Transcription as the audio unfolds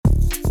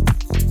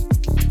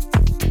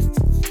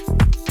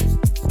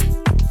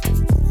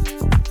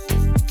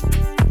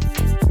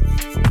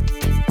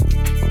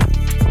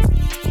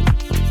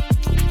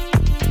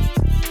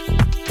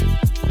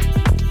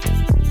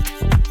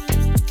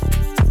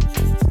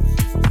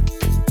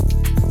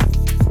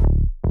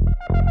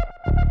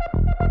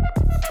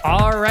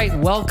right,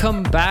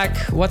 welcome back.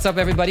 What's up,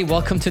 everybody?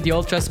 Welcome to the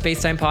Ultra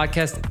Spacetime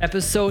Podcast,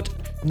 episode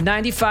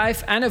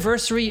 95,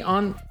 anniversary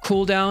on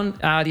cooldown.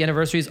 The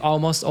anniversary is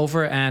almost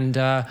over, and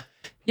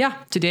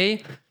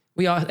today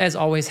we as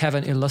always have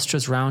an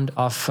illustrious round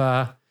of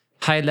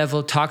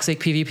high-level toxic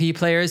PvP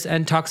players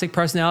and toxic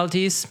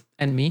personalities,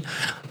 and me.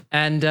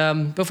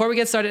 And before we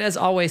get started, as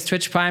always,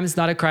 Twitch Prime is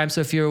not a crime,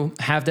 so if you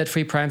have that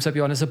free Prime sub,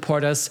 you want to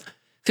support us,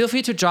 feel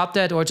free to drop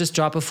that, or just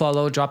drop a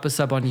follow, drop a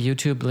sub on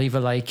YouTube, leave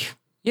a like,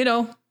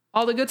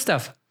 all the good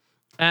stuff.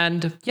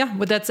 And yeah,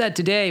 with that said,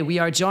 today we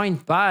are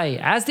joined by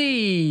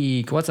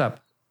Azdeek. What's up?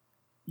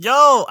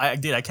 Yo, I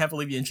can't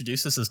believe you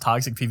introduced us as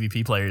toxic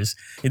PvP players.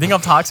 You think I'm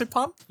toxic,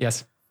 Pom?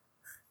 Yes.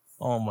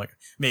 Oh my,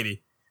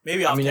 maybe.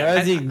 I mean,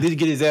 Azdeek did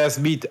get his ass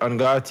beat on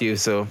Gartiu,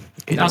 so...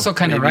 Also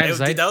kind of right,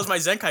 that was my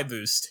Zenkai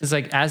boost. It's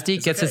like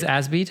Azdeek gets his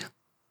ass beat.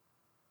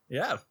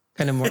 Yeah.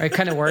 It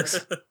kind of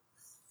works.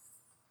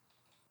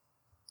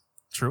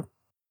 True.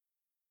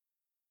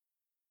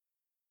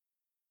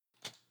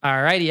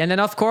 Alrighty, and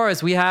then of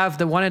course we have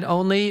the one and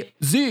only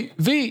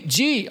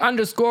ZVG_YT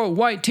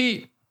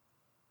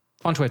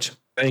on Twitch.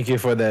 Thank you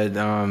for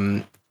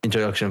that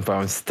introduction,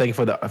 Pounds. Thank you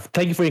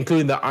for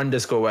including the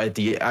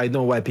 _YT. I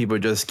know why people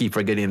just keep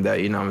forgetting that,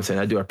 you know what I'm saying?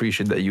 I do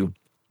appreciate that you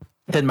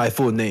said my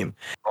full name.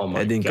 Oh my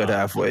I didn't God. cut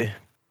halfway.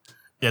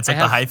 Yeah, it's like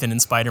the hyphen in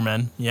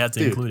Spider-Man. You have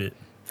to include it.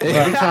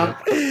 Every time,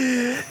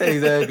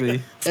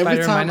 Exactly. every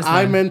time minus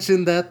I nine.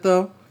 mention that,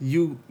 though,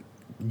 you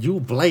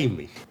blame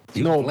me.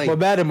 No, but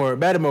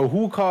Badimore,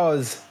 who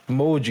calls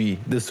Moji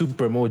the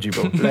super emoji,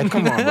 bro? Like,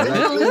 come on, bro.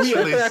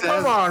 Literally Like,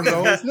 come on,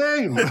 bro. his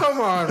name.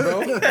 Come on, bro.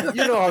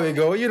 You know how we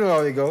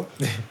go.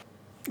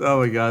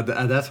 Oh my God,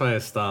 that's why I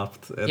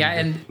stopped.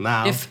 And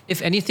now,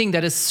 if anything,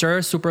 that is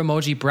Sir Super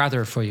Emoji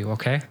Brother for you,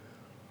 okay?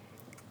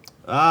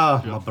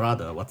 my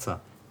brother, what's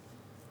up?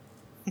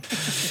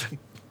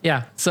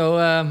 Yeah. So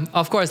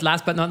of course,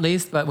 last but not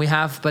least, but we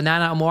have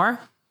Banana Amor.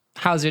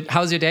 How's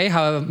your day?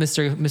 How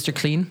Mr.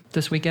 Clean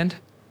this weekend?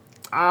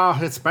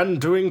 It's been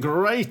doing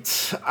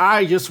great.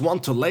 I just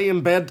want to lay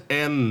in bed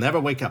and never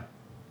wake up.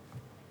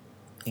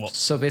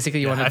 So basically,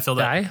 you Yeah, want I to feel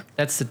die?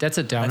 that. That's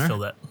a downer. I feel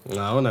that.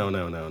 No.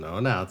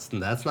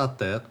 That's not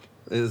that.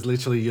 It's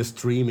literally just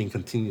dreaming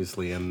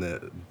continuously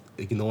and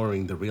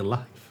ignoring the real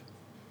life.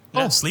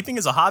 Yeah, sleeping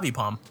is a hobby,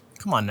 Pom.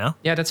 Come on now.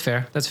 Yeah, that's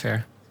fair.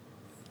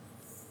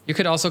 You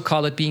could also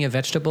call it being a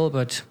vegetable,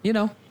 but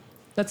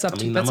that's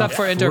up I'm up a for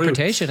fruit.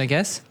 interpretation, I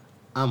guess.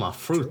 I'm a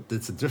fruit.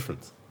 It's a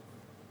difference.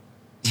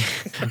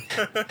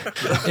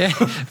 Yeah,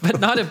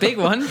 but not a big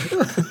one.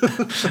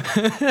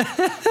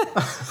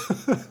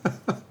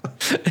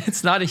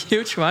 It's not a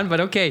huge one,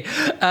 but okay.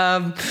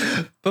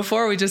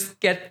 Before we just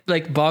get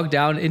bogged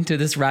down into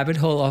this rabbit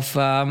hole of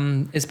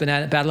is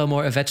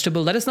Battlemore a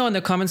vegetable? Let us know in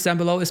the comments down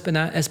below. Is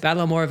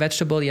Battlemore a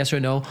vegetable? Yes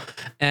or no?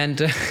 And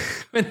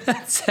with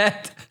that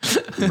said,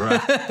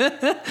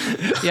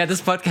 yeah, this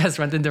podcast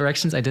went in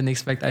directions I didn't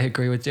expect. I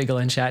agree with Jiggle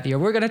and Chat here.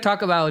 We're going to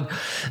talk about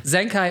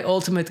Zenkai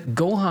Ultimate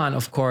Gohan,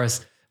 of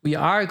course. We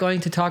are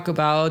going to talk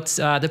about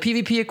the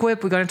PvP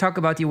equip. We're going to talk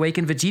about the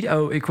Awakened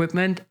Vegito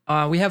equipment.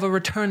 We have a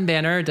return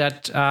banner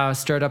that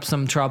stirred up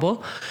some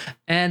trouble.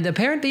 And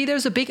apparently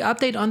there's a big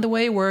update on the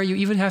way where you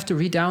even have to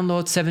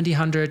re-download 70,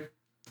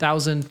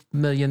 100,000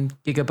 million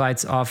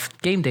gigabytes of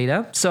game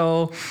data.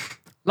 So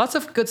lots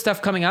of good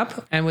stuff coming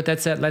up. And with that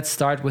said, let's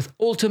start with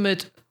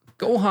Ultimate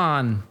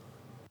Gohan.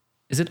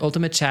 Is it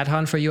Ultimate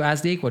Chadhan for you,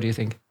 Azdeek? What do you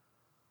think?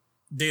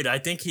 Dude, I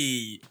think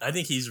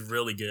he's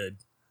really good.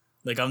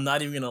 Like, I'm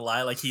not even gonna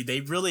lie. Like,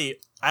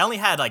 I only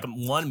had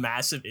one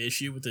massive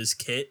issue with his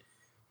kit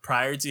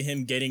prior to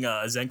him getting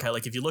a Zenkai.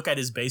 Like, if you look at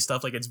his base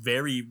stuff, it's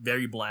very,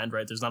 very bland,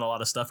 right? There's not a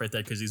lot of stuff right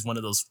there because he's one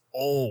of those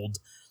old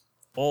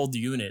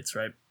units,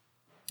 right?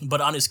 But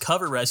on his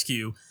cover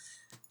rescue,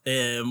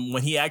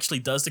 when he actually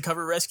does the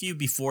cover rescue,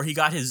 before he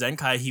got his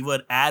Zenkai, he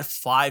would add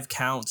 5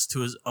 counts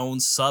to his own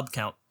sub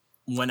count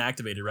when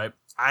activated, right?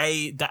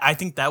 I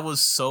think that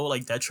was so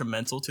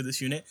detrimental to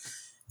this unit.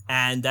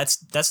 And that's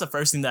the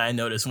first thing that I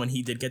noticed when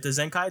he did get the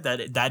Zenkai,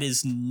 that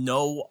is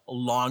no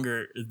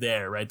longer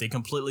there, right? They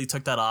completely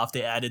took that off.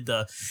 They added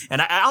and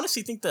I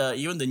honestly think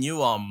even the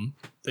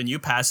new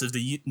passive,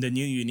 the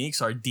new uniques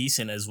are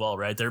decent as well,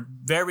 right? They're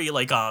very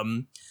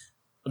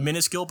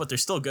minuscule, but they're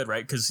still good,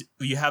 right? Because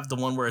you have the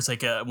one where it's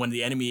when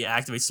the enemy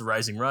activates the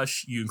Rising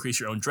Rush, you increase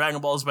your own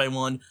Dragon Balls by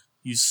 1,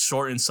 you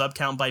shorten sub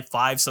count by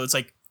 5, so it's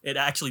it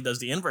actually does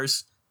the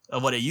inverse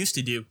of what it used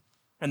to do.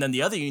 And then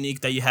the other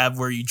unique that you have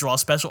where you draw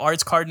special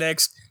arts card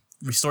next,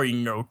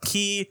 restoring your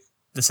ki,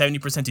 the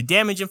 70% to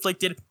damage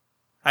inflicted.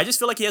 I just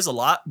feel like he has a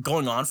lot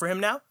going on for him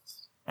now.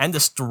 And the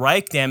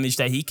strike damage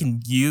that he can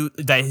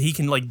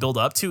build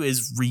up to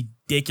is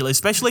ridiculous,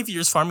 especially if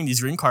you're just farming these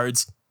green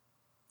cards.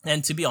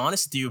 And to be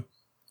honest with you,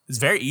 it's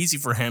very easy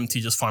for him to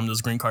just farm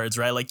those green cards,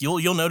 right?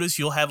 You'll notice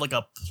you'll have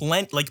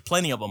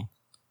plenty of them.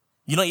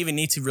 You don't even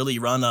need to really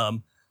run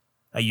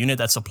a unit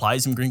that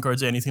supplies him green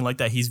cards or anything like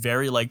that. He's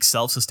very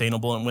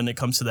self-sustainable, and when it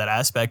comes to that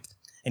aspect,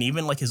 and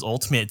even his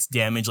ultimate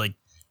damage,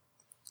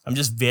 I'm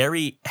just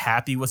very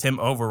happy with him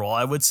overall,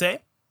 I would say.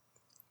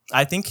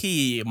 I think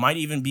he might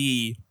even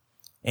be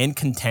in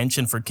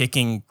contention for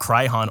kicking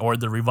Cryhon or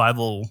the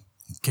Revival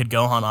Kid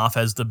Gohan off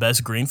as the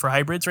best green for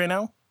hybrids right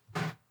now.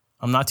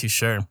 I'm not too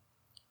sure,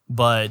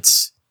 but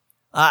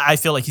I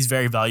feel like he's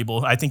very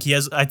valuable. I think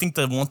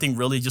the one thing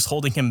really just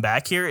holding him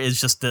back here is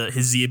just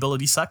his Z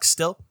ability sucks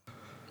still.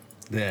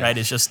 Yeah. Right,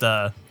 it's just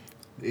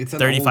it's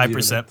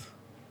 35%.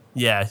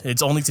 Yeah,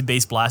 it's only to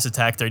base blast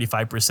attack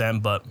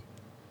 35%, but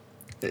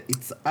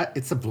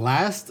it's a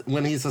blast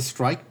when he's a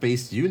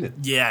strike-based unit.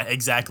 yeah,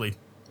 exactly.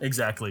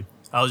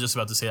 I was just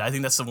about to say that. I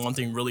think that's the one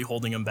thing really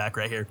holding him back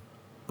right here.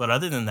 But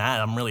other than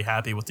that, I'm really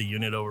happy with the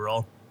unit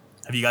overall.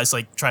 Have you guys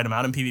like tried him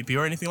out in PvP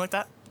or anything like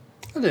that?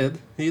 I did.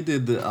 He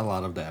did a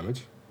lot of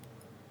damage.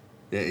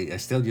 Yeah, I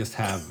still just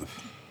have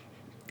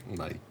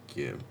like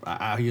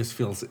I just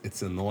feel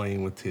it's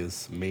annoying with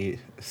his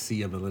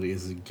C ability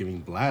is giving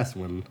blast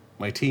when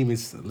my team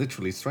is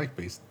literally strike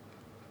based.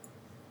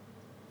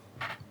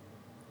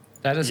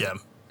 That is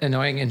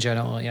annoying in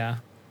general, yeah.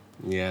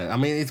 Yeah, I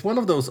mean it's one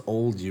of those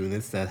old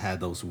units that had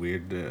those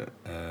weird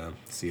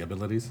C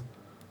abilities,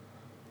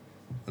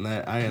 and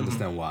I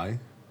understand why.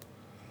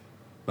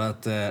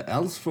 But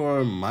else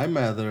for my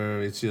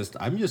matter, it's just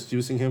I'm just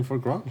using him for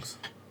Grunks.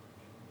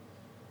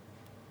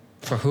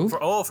 For who?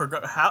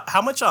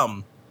 How much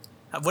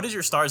what is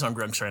your stars on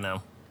Grunks right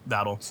now?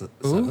 Battle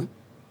 7.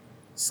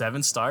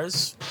 7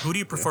 stars. Who do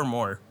you prefer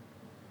more?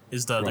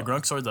 Is the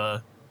Grunks or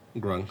the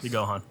Grunks? The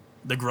Gohan.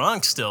 The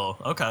Grunks still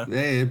okay.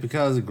 Yeah,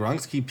 because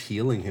Grunks keep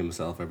healing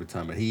himself every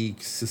time, and he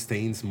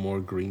sustains more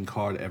green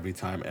card every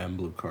time and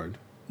blue card.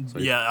 So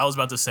yeah, I was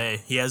about to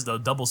say he has the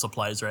double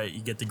supplies, right?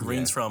 You get the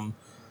greens from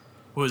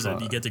who is it?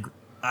 You get the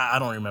I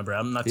don't remember.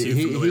 I'm not too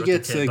familiar he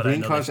gets with the kid,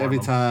 green cards every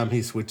time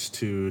he switches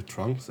to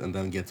Trunks, and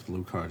then gets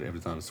blue card every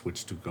time he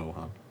switches to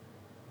Gohan.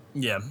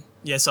 Yeah.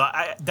 So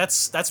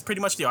that's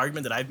pretty much the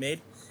argument that I've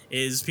made.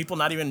 Is people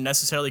not even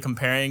necessarily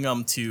comparing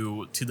him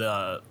to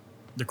the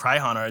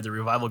Cryhon or the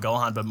Revival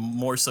Gohan, but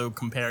more so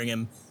comparing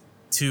him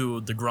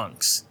to the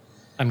Grunks.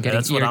 I'm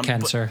getting ear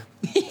cancer.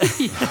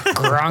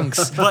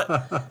 Grunks.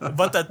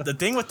 But the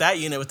thing with that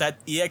unit, with that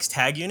EX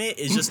tag unit,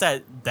 is just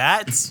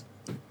that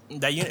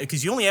unit,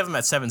 because you only have him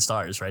at 7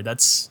 stars, right?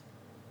 That's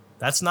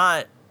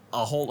not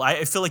a whole.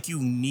 I feel like you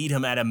need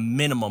him at a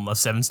minimum of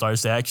 7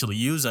 stars to actually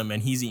use him,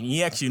 and he's an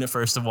EX unit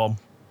first of all,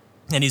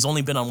 and he's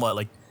only been on what,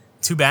 like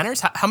 2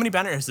 banners? How many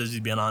banners has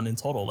he been on in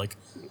total? Like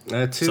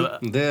 2. So,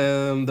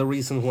 the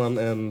recent one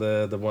and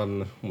the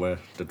one where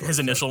his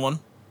initial one.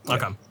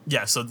 Okay.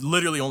 Yeah. So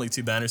literally only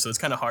 2 banners. So it's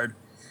kind of hard,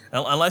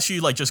 unless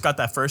you like just got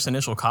that first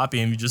initial copy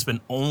and you've just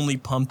been only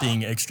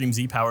pumping Extreme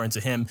Z power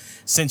into him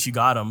since you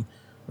got him.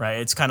 Right.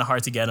 It's kind of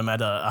hard to get him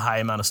at a high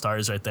amount of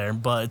stars right there.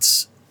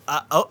 But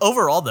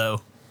overall,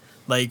 though,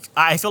 like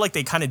I feel like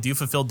they kind of do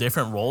fulfill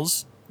different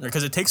roles.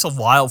 Because it takes a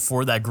while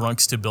for that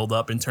Grunks to build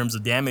up in terms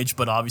of damage,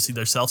 but obviously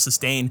their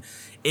self-sustain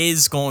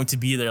is going to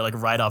be there like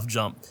right off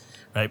jump,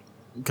 right?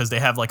 Because they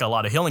have like a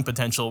lot of healing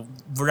potential.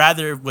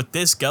 Rather, with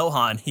this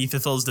Gohan, he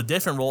fulfills the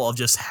different role of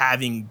just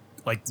having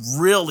like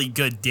really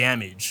good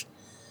damage.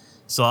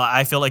 So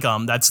I feel like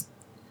that's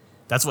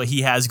what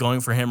he has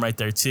going for him right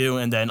there too.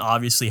 And then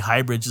obviously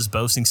Hybrid just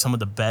boasting some of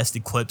the best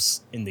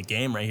equips in the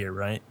game right here,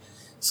 right?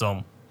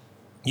 So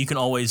you can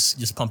always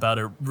just pump out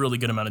a really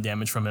good amount of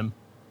damage from him.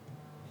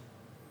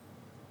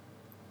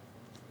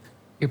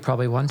 You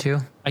probably want to.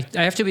 I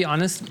have to be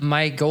honest,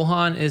 my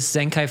Gohan is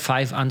Zenkai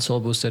 5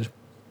 unsoul boosted.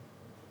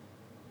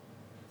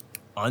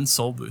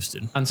 Unsoul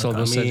boosted. Unsoul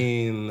boosted. I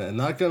mean,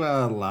 not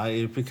gonna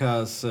lie,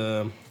 because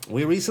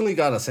we recently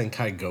got a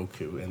Zenkai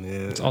Goku, and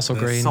it's also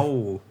green.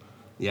 Soul,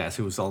 yes,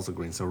 it was also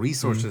green. So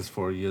resources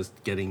for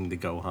just getting the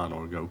Gohan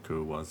or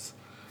Goku was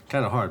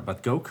kind of hard,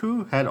 but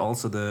Goku had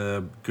also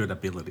the good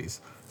abilities.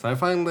 So I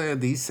find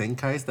these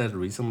Zenkais that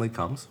recently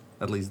comes,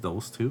 at least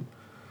those 2,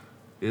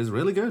 is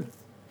really good.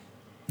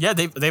 Yeah,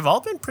 they've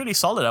all been pretty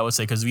solid, I would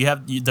say, because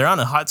they're on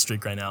a hot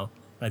streak right now.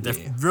 Right?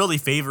 They're really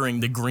favoring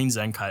the green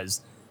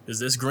Zenkais. There's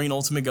this green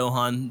Ultimate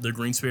Gohan, the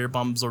green Spirit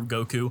Bomb Absorb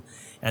Goku,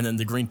 and then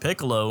the green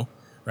Piccolo,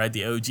 right?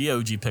 The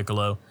OG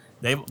Piccolo.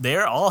 They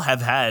all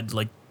have had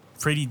like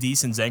pretty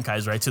decent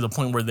Zenkais, right? To the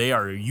point where they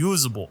are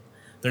usable.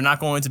 They're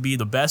not going to be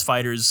the best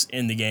fighters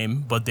in the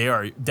game, but they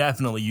are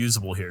definitely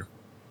usable here.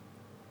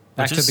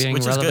 Back to being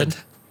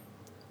relevant.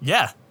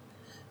 Yeah.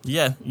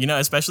 Yeah,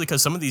 especially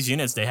because some of these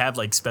units, they have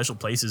like special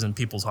places in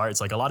people's hearts.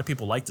 Like a lot of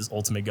people like this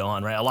Ultimate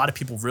Gohan, right? A lot of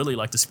people really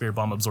like the Spirit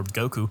Bomb Absorbed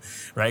Goku,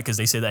 right? Because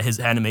they say that his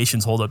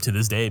animations hold up to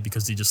this day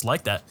because they just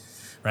like that,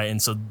 right?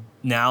 And so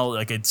now,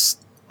 like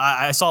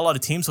I saw a lot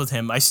of teams with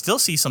him. I still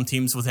see some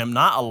teams with him,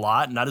 not a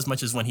lot, not as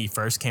much as when he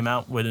first came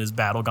out, when his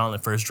Battle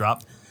Gauntlet first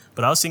dropped.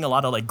 But I was seeing a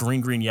lot of like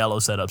green, yellow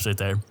setups right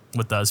there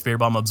with the Spirit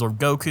Bomb Absorbed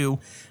Goku,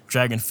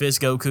 Dragon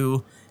Fist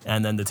Goku,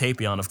 and then the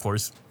Tapion, of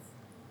course.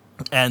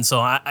 And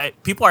so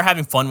people are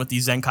having fun with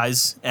these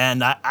Zenkais,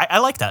 and I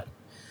like that.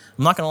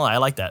 I'm not going to lie, I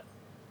like that.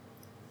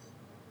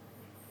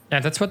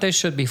 Yeah, that's what they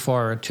should be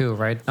for, too,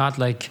 right? Not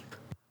like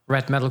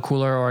Red Metal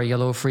Cooler or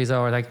Yellow Frieza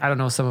or like, I don't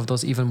know, some of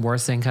those even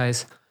worse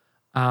Zenkais,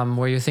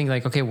 where you think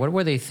like, okay, what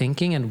were they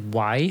thinking and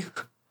why?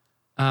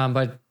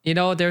 But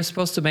they're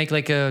supposed to make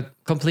like a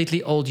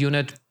completely old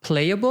unit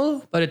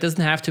playable, but it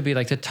doesn't have to be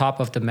like the top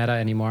of the meta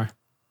anymore.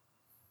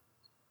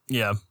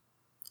 Yeah,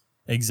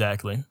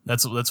 exactly.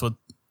 That's what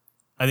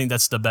I think.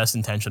 That's the best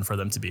intention for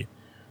them to be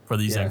for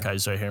these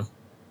Zenkais right here.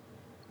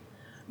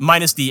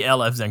 Minus the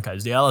LF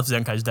Zenkais. The LF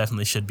Zenkais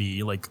definitely should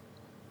be like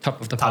Top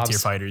of the top tier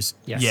pops. fighters.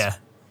 Yes. Yeah.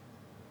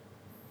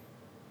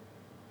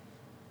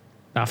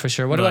 For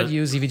sure. What But- about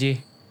you,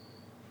 ZVG?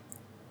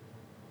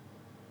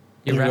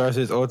 In You regards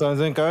to this Otan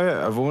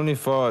Zenkai, I've only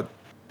fought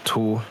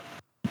 2,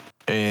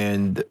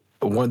 and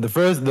the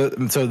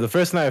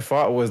first night I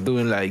fought was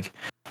doing like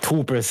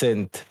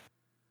 2%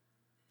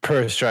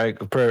 per strike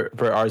per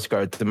arch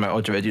card to my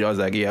Ultra Veggie. I was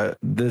like, yeah,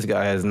 this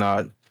guy has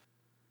not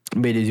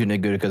made his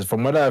unit good, because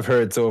from what I've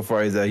heard so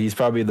far is that he's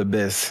probably the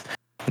best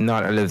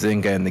non-LF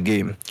Zenkai in the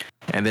game.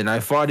 And then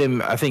I fought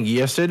him, I think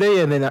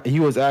yesterday, and then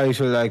he was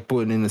actually like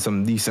putting in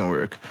some decent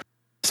work.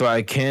 So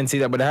I can see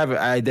that, but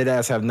I dead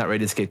ass have not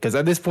read this kit, because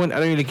at this point I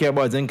don't really care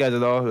about Zenkais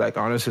at all. Like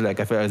honestly, like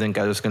I feel like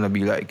Zenkais is gonna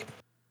be like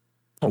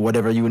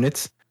whatever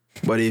units.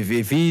 But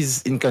if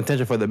he's in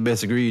contention for the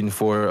best green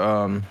for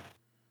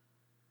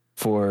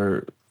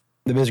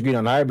the best green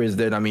on hybrids,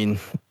 then I mean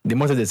they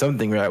must have did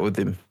something right with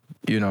him.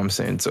 You know what I'm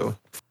saying? So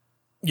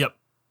Yep.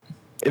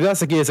 if that's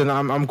the case, then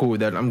I'm cool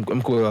with that. I'm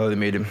cool with how they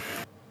made him.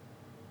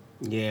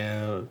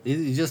 Yeah,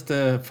 it's just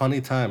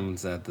funny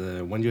times that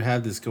when you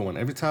have this going,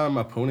 every time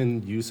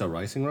opponent use a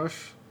Rising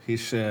Rush,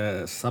 his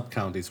sub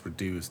count is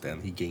reduced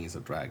and he gains a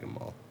Dragon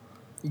Ball.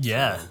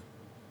 Yeah.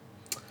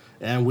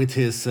 And with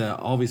his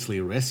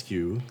obviously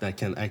rescue that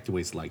can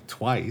activate like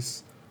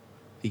twice,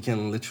 he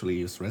can literally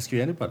use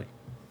rescue anybody.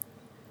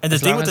 And the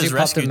As thing long with as his you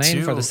pop the rescue main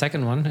too, for the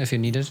second one if you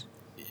need it.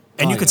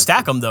 and you Oh, could yeah.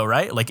 stack them though,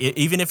 right? Like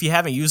even if you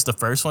haven't used the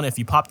first one, if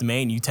you pop the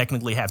main, you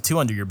technically have 2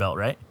 under your belt,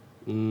 right?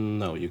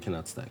 No, you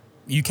cannot stack.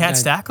 You can't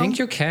stack I them. think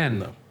you can.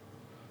 No.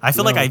 I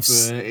feel like No, I've.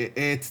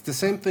 it's the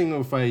same thing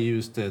if I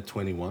used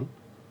 21.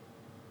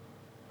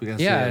 Because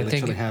Yeah, I I think-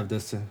 literally have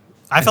this.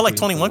 I feel like green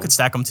 21 for- could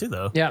stack them too,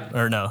 though. Yeah.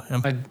 Or no?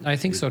 I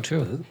think so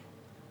too.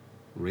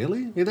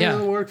 Really? It Yeah.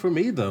 doesn't work for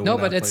me though. No,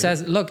 when I but it play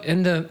says, look,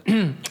 in the,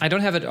 I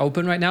don't have it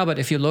open right now, but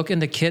if you look in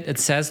the kit,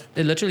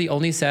 it literally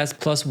only says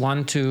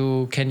 +1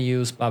 to can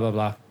use blah, blah,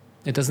 blah.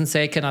 It doesn't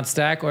say cannot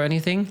stack or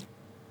anything.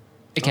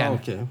 It can. Oh,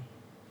 okay.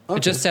 It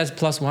just says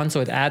 +1, so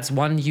it adds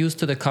 1 use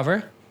to the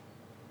cover.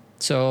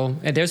 So,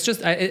 and there's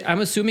just, I'm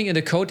assuming in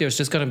the code, there's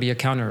just going to be a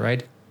counter,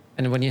 right?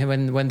 And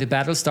when the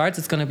battle starts,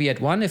 it's going to be at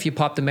 1. If you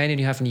pop the main and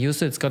you haven't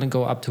used it, it's going to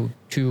go up to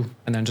 2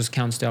 and then just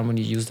counts down when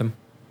you use them.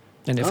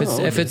 And if Oh,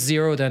 if okay. it's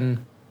 0,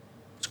 then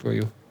screw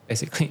you,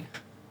 basically.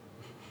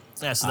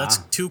 Yeah, so that's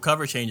 2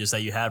 cover changes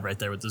that you have right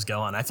there with this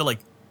Gohan. I feel like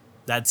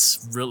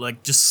that's really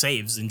like just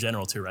saves in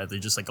general too, right? They're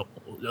just like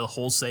a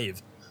whole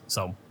save.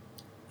 So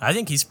I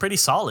think he's pretty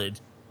solid.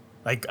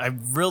 Like I'm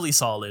really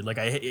solid. Like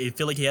I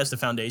feel like he has the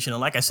foundation,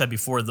 and like I said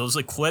before, those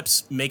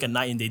equips make a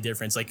night and day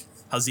difference. Like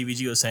how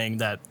ZVG was saying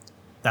that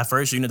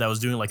first unit that was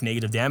doing like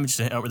negative damage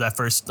to him, or that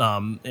first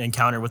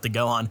encounter with the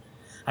Gohan.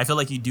 I feel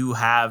like you do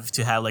have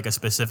to have like a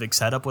specific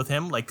setup with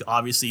him. Like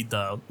obviously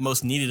the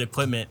most needed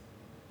equipment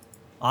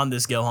on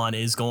this Gohan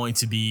is going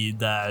to be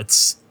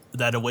that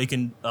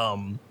awakened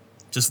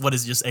just what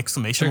is it, just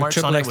exclamation marks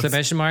Triple on it with-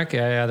 exclamation mark.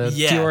 Yeah, the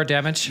Yeah. pure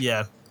damage.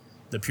 yeah,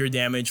 the pure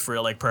damage for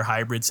like per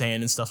hybrid Saiyan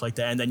and stuff like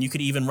that. And then you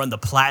could even run the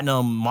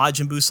platinum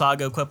Majin Buu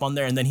Saga equip on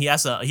there. And then he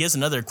has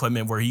another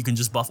equipment where you can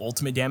just buff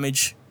ultimate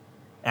damage,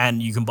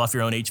 and you can buff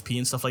your own HP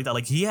and stuff like that.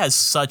 Like he has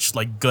such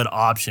like good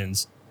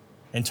options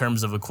in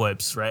terms of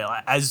equips,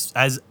 right? As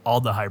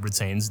all the hybrid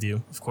Saiyans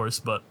do, of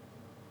course. But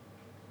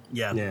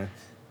yeah, Yeah.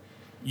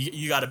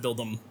 you got to build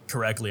them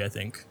correctly, I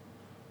think.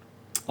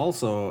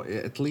 Also,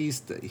 at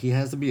least he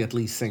has to be at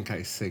least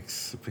Senkai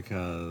 6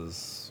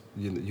 because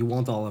you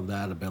want all of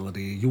that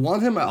ability. You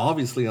want him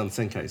obviously on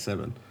Senkai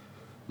 7,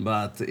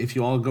 but if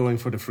you are going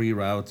for the free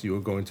route, you are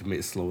going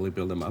to slowly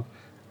build him up.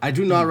 I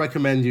do not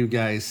recommend you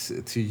guys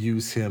to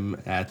use him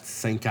at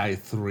Senkai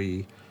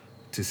 3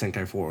 to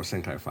Senkai 4 or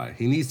Senkai 5.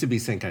 He needs to be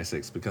Senkai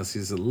 6 because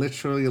his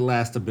literally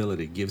last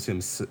ability gives him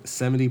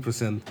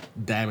 70%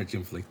 damage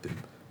inflicted,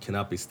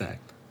 cannot be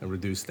stacked, and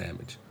reduced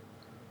damage.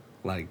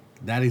 Like,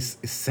 that is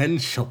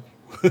essential.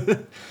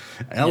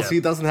 Else Yeah. he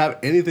doesn't have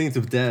anything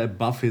to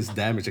buff his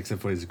damage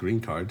except for his green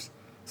cards.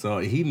 So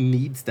he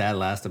needs that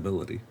last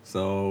ability.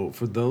 So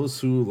for those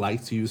who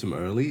like to use him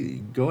early,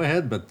 go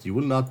ahead, but you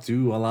will not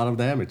do a lot of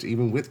damage,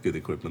 even with good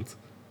equipment.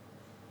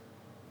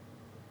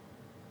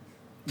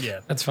 Yeah,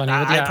 That's funny,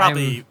 but I yeah,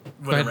 probably go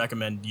wouldn't ahead.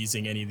 recommend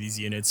using any of these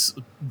units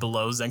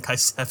below Zenkai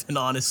 7,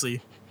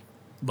 honestly.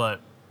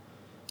 But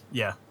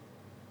yeah,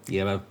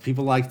 Yeah, but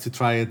people like to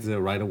try it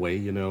right away,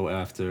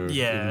 after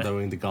Yeah.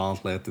 doing the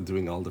gauntlet and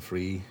doing all the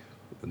free,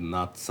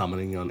 not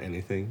summoning on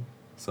anything.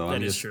 So That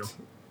I'm is just,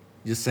 true.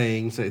 just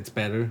saying, so it's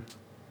better.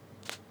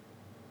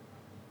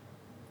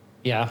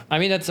 Yeah, I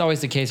mean that's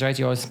always the case, right?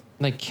 You always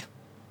like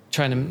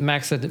trying to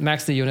max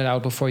the unit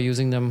out before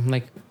using them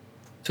like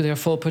to their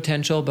full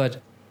potential.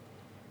 But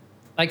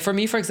like for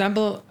me, for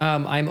example,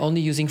 I'm only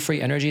using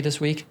free energy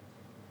this week,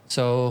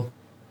 so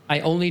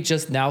I only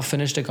just now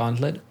finished a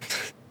gauntlet.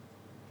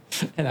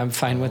 and I'm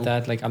fine with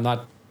that. Like I'm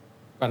not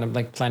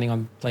like planning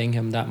on playing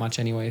him that much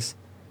anyways.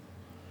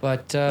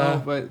 But,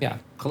 No, but yeah.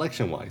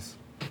 collection wise,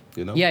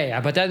 you know?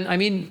 Yeah. But then, I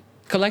mean,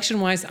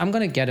 collection wise, I'm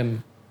going to get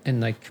him in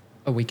like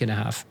a week and a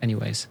half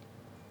anyways.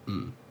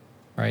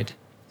 Right.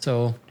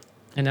 So,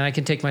 and then I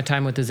can take my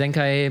time with the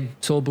Zenkai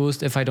Soul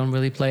Boost if I don't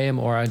really play him,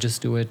 or I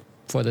just do it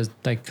for the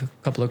like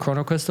couple of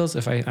Chrono Crystals.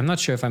 I'm not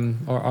sure if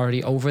I'm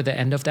already over the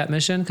end of that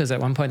mission, because at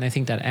one point I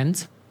think that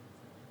ends.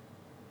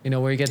 You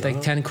know, where you get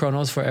like 10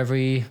 Chronos for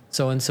every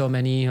so and so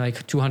many,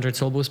 like 200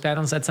 Soul Boost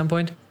battles at some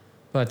point.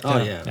 But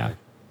Yeah. Right.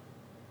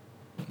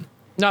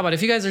 No, but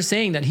if you guys are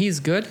saying that he's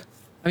good,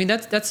 I mean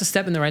that's a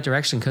step in the right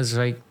direction, because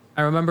like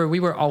I remember we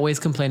were always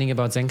complaining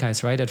about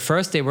Zenkais, right? At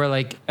first they were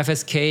like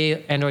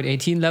FSK Android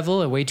 18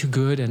 level, way too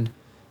good, and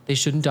they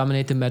shouldn't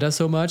dominate the meta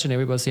so much, and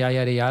everybody's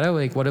yada yada.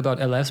 Like, what about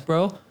LFs,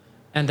 bro?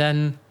 And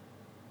then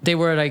they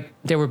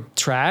were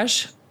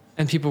trash,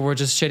 and people were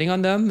just shitting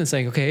on them. It's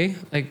like, okay,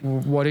 like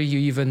what are you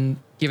even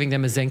giving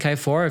them a Zenkai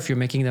for if you're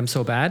making them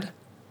so bad?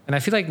 And I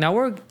feel like now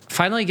we're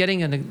finally getting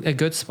in a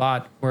good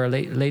spot where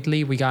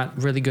lately we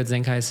got really good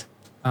Zenkais,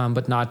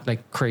 but not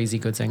like crazy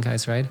good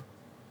Zenkais, right?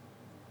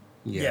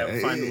 Yeah,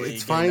 finally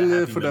it's getting fine that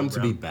happy for them to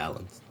middle be ground.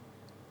 balanced.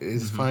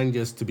 It's fine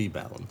just to be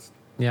balanced.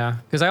 Yeah,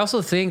 because I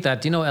also think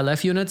that, you know,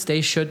 LF units,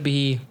 they should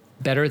be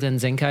better than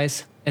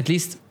Zenkais. At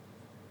least,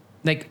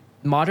 like,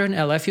 modern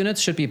LF units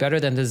should be better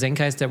than the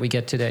Zenkais that we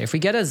get today. If we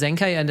get a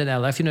Zenkai and an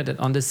LF unit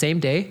on the same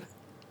day,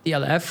 the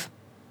LF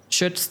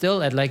should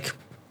still, at like,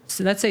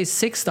 let's say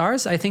 6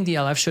 stars, I think the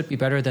LF should be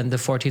better than the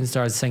 14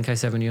 stars Zenkai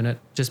 7 unit,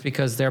 just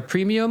because they're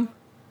premium,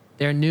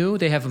 they're new,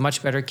 they have a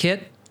much better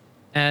kit,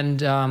 and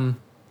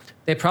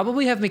they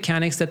probably have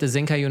mechanics that the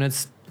Zenkai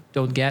units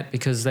don't get,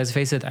 because let's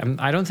face it,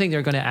 I don't think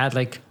they're going to add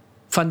like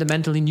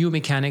fundamentally new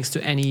mechanics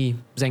to any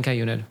Zenkai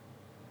unit.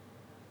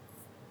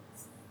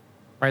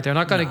 Right? They're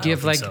not going to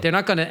give like, so. they're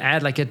not going to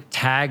add like a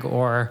tag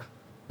or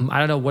I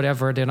don't know,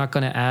 whatever. They're not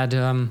going to add,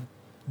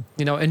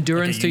 you know,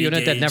 endurance to a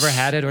unit that never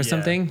had it or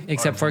something,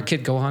 except for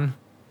Kid Gohan,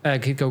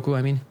 Kid Goku,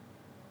 I mean.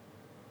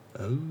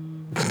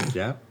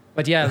 Yeah.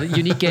 But yeah,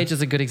 unique gauge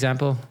is a good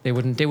example. They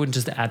wouldn't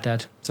just add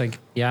that. It's like,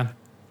 yeah,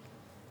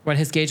 when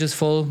his gauge is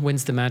full,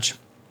 wins the match.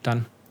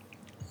 Done.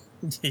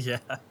 Yeah.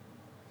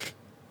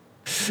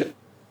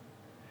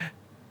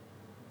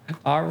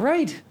 All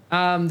right.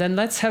 Then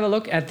let's have a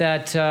look at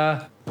that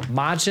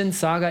Majin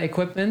Saga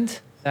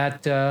equipment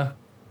that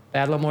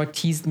Battlemore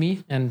teased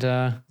me, and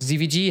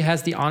ZVG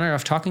has the honor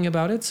of talking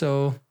about it.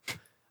 So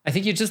I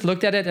think you just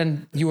looked at it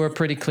and you were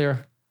pretty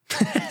clear.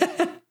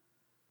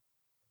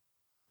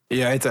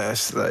 Yeah,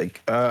 it's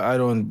like I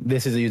don't.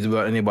 This isn't used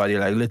by anybody.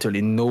 Like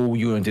literally, no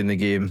unit in the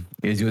game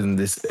is using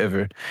this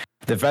ever.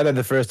 The fact that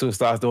the first 2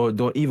 stars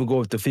don't even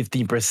go up to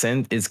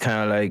 15% is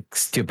kind of like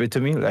stupid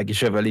to me. Like it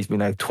should have at least been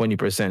like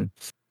 20%.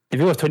 If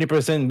it was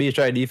 20% base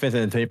try defense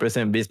and then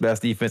 20% base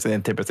blast defense and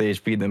then 10%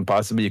 HP, then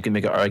possibly you can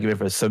make an argument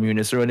for some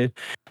units to run it.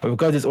 But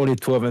because it's only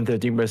 12 and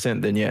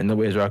 13%, then yeah,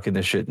 nobody's rocking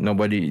the shit.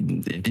 Nobody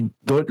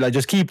don't like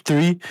just keep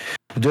 3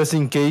 just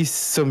in case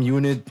some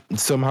unit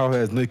somehow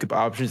has no equip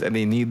options and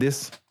they need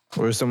this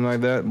or something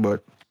like that.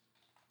 But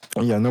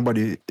yeah,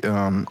 nobody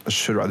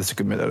should ride this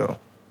equipment at all.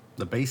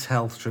 The base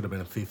health should have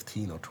been a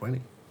 15 or 20.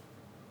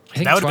 I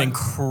think That would have 20 been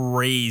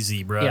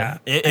crazy, bro. Yeah,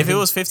 If it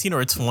was 15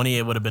 or 20,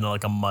 it would have been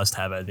like a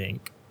must-have, I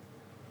think.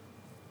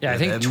 Yeah, I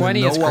think And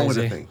 20 is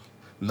crazy.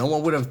 No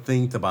one would have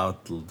think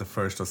about the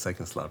first or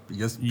second slot.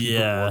 Just people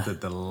wanted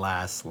the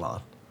last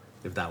slot,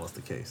 if that was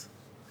the case.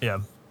 Yeah.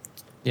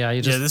 Yeah, you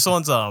Yeah, just this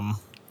one's Oh,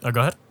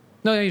 go ahead.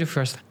 no, you do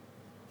first.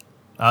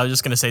 I was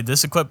just gonna say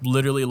this equip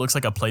literally looks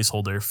like a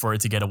placeholder for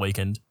it to get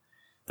awakened.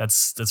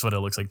 That's what it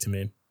looks like to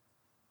me.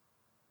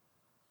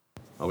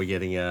 Are we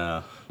getting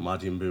a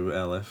Majin Buu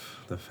LF,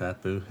 the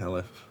Fat Buu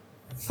LF?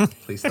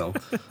 Please don't.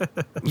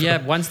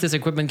 Yeah, once this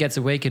equipment gets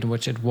awakened,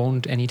 which it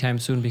won't anytime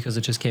soon because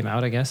it just came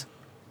out, I guess.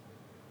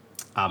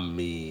 I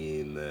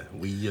mean,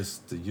 we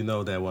just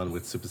that one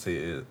with Super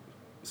Saiyan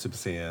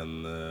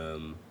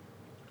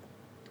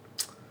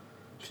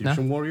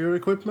Fusion Warrior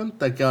equipment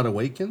that got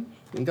awakened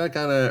and got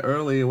kind of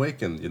early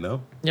awakened,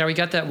 Yeah, we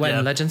got that when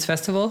Yeah. Legends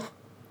Festival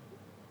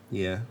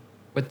Yeah.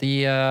 with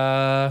the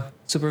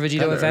Super Vegito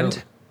Kinda event.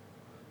 early.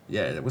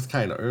 Yeah, it was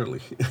kind of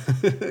early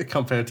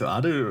compared to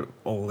other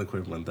old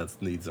equipment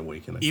that needs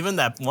awakening. Even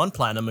that one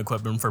platinum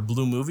equipment for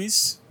Blue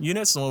Movies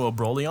units, the one with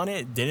Broly on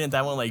it, didn't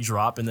that one like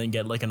drop and then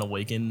get like an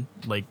awaken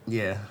like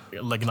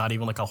not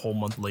even like a whole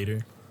month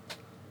later?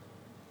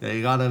 Yeah,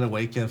 you got an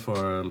awaken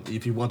for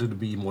if you wanted to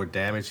be more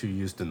damage, you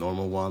use the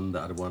normal one.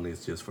 The other one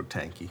is just for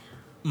tanky.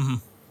 Mm-hmm.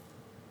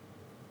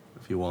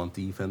 If you want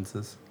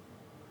defenses.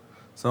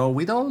 So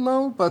we don't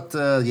know, but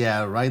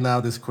yeah, right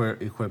now this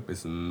equip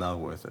is not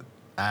worth it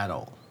at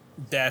all.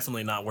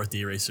 Definitely not worth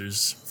the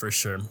erasers for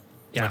sure.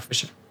 Yeah, for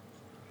sure.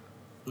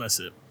 That's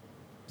it.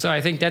 So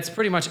I think that's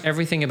pretty much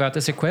everything about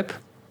this equip.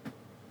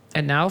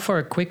 And now for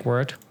a quick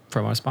word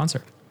from our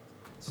sponsor.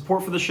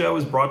 Support for the show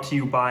is brought to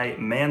you by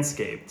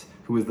Manscaped,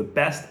 who is the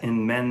best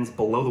in men's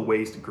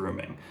below-the-waist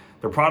grooming.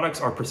 Their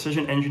products are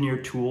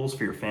precision-engineered tools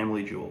for your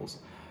family jewels.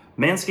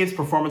 Manscaped's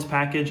Performance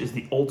Package is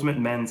the ultimate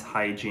men's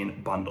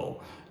hygiene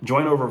bundle.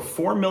 Join over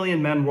 4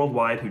 million men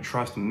worldwide who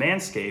trust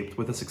Manscaped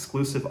with this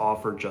exclusive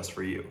offer just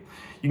for you.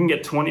 You can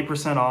get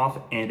 20% off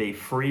and a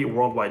free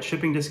worldwide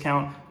shipping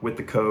discount with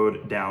the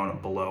code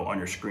down below on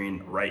your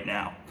screen right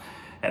now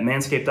at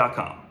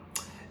manscaped.com.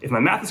 If my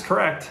math is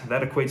correct,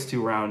 that equates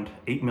to around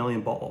 8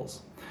 million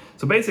balls.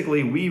 So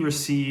basically, we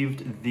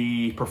received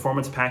the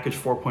Performance Package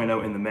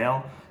 4.0 in the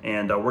mail,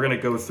 and we're gonna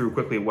go through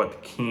quickly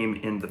what came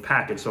in the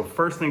package. So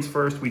first things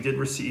first, we did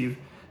receive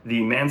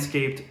the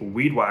Manscaped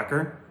Weed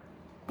Whacker.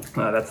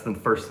 That's the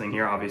first thing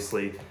here,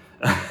 obviously.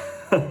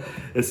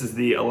 This is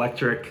the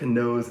electric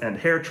nose and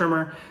hair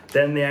trimmer.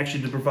 Then they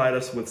actually did provide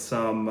us with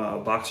some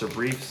boxer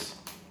briefs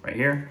right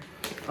here.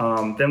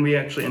 Then we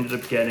actually ended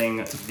up getting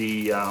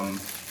the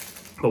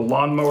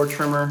lawnmower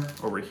trimmer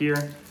over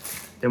here.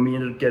 Then we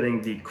ended up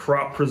getting the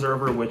crop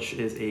preserver, which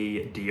is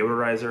a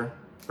deodorizer,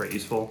 very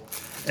useful.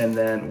 And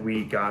then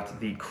we got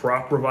the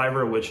crop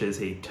reviver, which is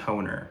a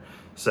toner.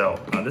 So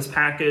this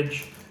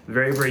package,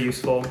 very, very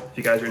useful if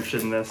you guys are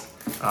interested in this.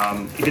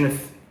 Even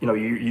if you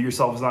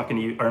yourself are not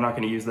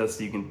going to use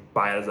this, you can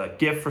buy it as a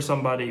gift for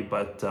somebody.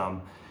 But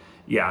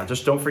yeah,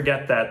 just don't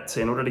forget that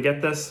in order to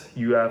get this,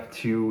 you have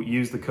to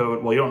use the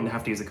code. Well, you don't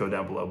have to use the code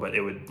down below, but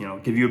it would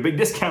give you a big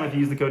discount if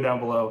you use the code down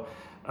below.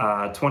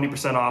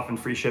 20% off and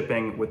free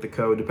shipping with the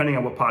code. Depending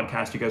on what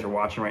podcast you guys are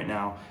watching right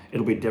now,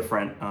 it'll be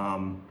different.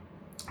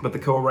 But the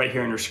code right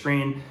here on your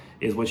screen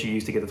is what you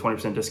use to get the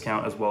 20%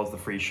 discount as well as the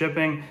free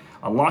shipping.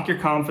 Unlock your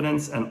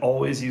confidence and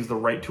always use the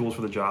right tools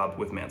for the job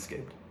with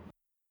Manscaped.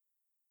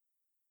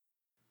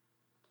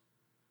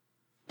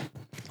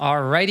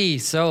 Alrighty,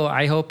 so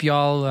I hope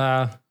y'all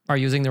are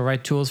using the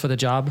right tools for the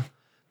job,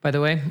 by the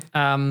way.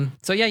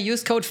 So yeah,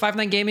 use code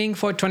 59gaming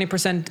for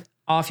 20%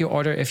 off your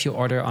order if you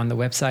order on the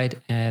website.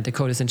 The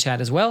code is in chat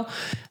as well.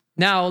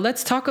 Now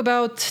let's talk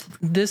about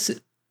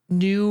this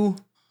new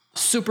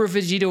Super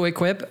Vegito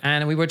equip.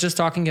 And we were just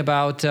talking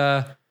about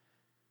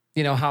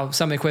how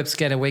some equips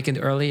get awakened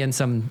early and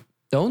some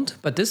don't.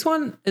 But this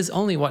one is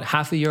only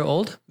half a year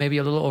old, maybe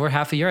a little over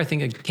half a year. I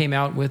think it came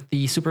out with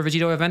the Super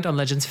Vegito event on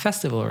Legends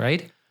Festival,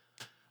 right?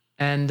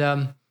 And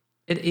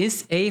it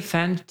is a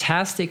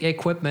fantastic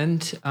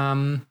equipment.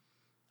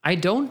 I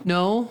don't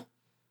know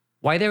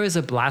why there is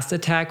a blast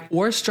attack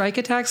or strike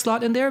attack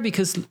slot in there,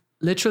 because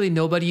literally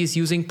nobody is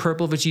using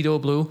purple Vegito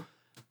blue.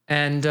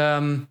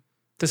 And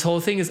this whole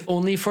thing is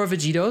only for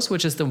Vegitos,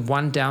 which is the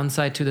one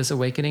downside to this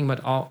awakening.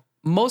 But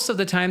most of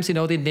the times,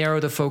 they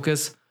narrow the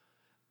focus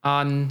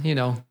on,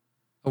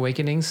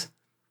 awakenings.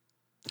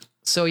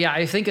 So yeah,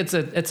 I think it's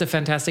a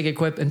fantastic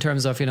equip in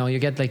terms of, you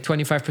get like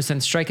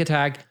 25% strike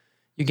attack.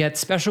 You get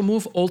special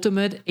move,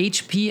 ultimate,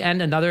 HP,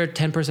 and another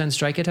 10%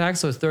 strike attack.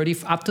 So up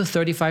to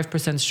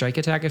 35% strike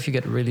attack if you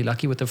get really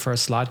lucky with the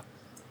first slot.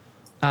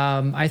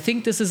 I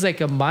think this is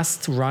like a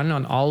must run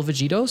on all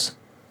Vegitos.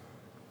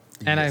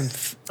 And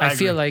yes, I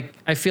feel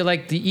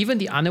like even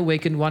the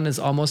unawakened one is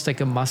almost like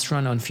a must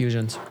run on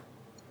fusions.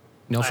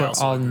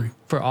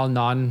 For all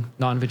non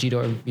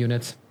Vegito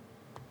units.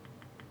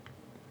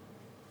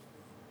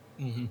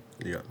 Mm-hmm.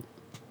 Yeah.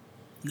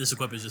 This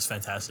equip is just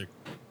fantastic.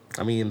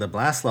 I mean, the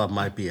Blast Lob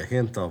might be a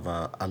hint of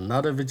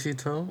another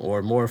Vegito,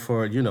 or more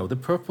for, the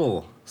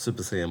purple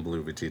Super Saiyan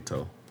Blue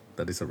Vegito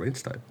that is a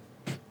range type.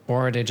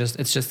 Or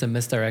it's just a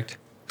misdirect.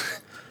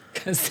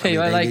 Because they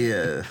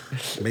are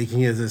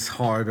making it this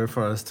harder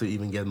for us to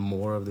even get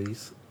more of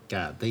these.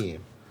 God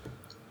damn.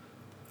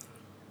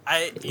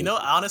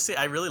 Honestly,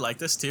 I really like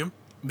this too,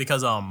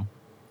 because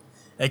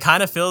it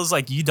kind of feels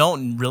like you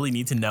don't really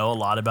need to know a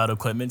lot about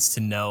equipments to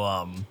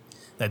know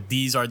that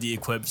these are the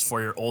equips for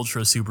your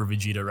Ultra Super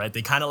Vegeta, right?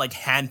 They kind of like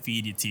hand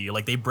feed it to you.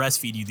 Like they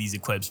breastfeed you these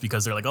equips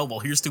because they're like, oh, well,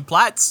 here's 2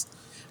 plats,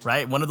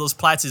 right? One of those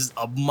plats is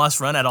a must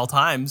run at all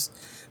times.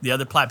 The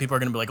other plat, people are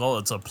going to be like, oh,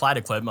 it's a plat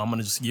equip. I'm going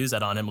to just use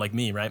that on him like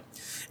me, right?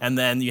 And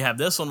then you have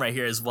this one right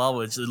here as well,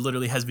 which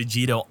literally has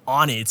Vegito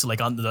on it. It's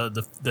like on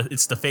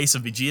it's the face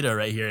of Vegeta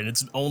right here. And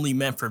it's only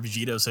meant for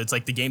Vegito. So it's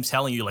like the game's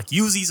telling you, like,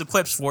 use these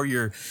equips for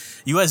your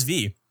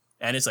USV.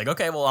 And it's like,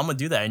 okay, well, I'm going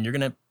to do that. And you're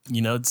going to,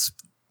 it's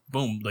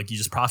boom, like you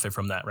just profit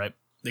from that, right?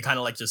 They kind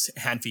of like just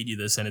hand feed you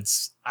this, and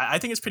I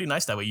think it's pretty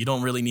nice that way. You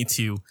don't really need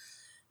to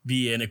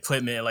be an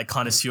equipment like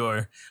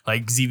connoisseur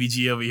like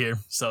ZVG over here,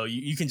 so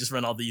you can just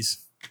run all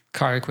these.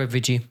 Car equip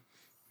VG.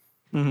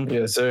 Mm-hmm.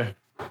 Yes, sir.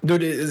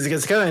 Dude,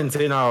 it's kind of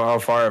insane how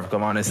far I've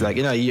come on. It's like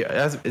in a year,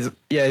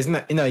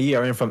 in a year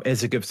I went from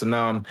S equips to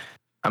now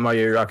I'm out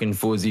here rocking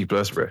full Z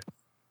plus, bro.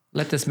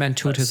 Let this man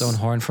toot his own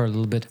horn for a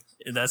little bit.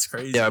 That's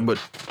crazy. Yeah, but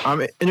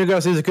in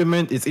regards to his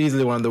equipment, it's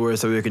easily one of the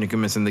worst awakening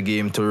equipments in the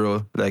game to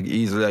roll. Like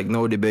easily, like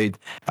no debate.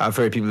 I've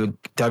heard people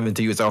having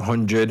to use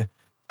 100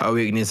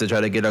 awakenings to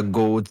try to get a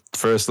gold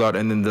first slot,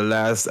 and then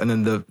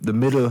the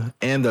middle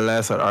and the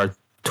last slot are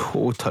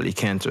totally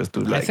cancerous,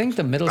 dude. Like, I think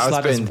the middle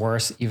slot is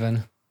worse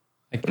even.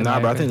 Like, but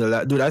I think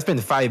I spent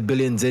 5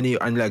 billion zenny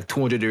on like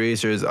 200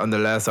 erasers on the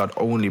last slot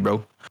only,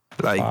 bro.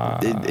 Like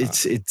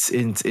it's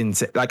insane.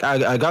 Like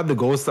I got a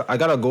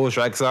gold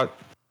strike slot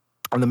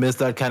On the mid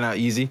start, kind of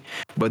easy,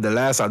 but the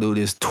last I do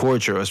is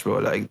torturous, bro.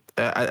 Like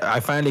I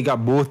finally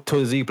got both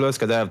to Z plus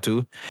because I have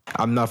two.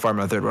 I'm not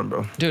farming a third one,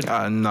 bro. Dude.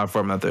 I'm not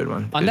farming a third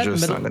one. On It's that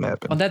just middle, not gonna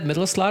happen. on that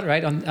middle slot,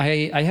 right?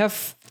 I have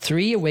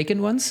 3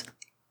 awakened ones,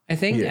 I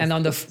think, Yeah. and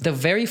on the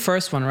very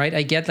first one, right,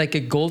 I get like a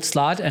gold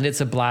slot and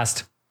it's a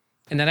blast,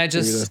 and then I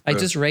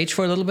just rage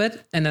for a little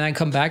bit, and then I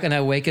come back and I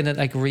awaken it,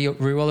 like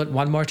reroll it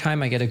one more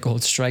time, I get a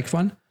gold strike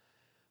one.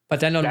 But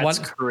then That's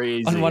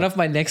crazy. on one of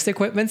my next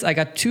equipments, I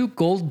got 2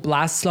 gold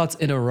blast slots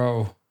in a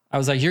row. I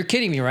was like, you're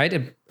kidding me, right?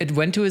 It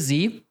went to a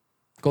Z,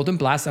 golden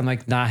blast. I'm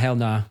like, nah, hell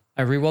nah.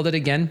 I rerolled it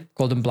again,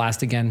 golden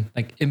blast again,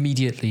 like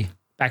immediately,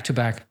 back to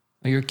back.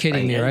 You're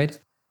kidding me, right?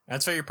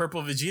 That's for your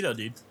purple Vegito,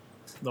 dude.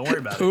 Don't worry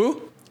about it.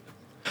 Who?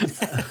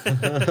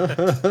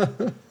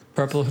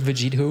 Purple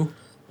Vegeta who?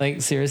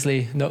 Like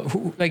seriously, no.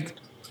 Who, like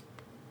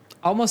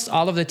almost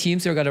all of the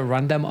teams you're gonna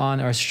run them on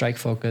are strike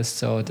focused,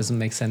 so it doesn't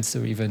make sense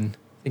to even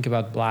think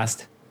about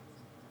blast.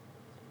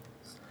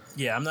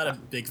 Yeah, I'm not a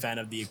big fan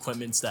of the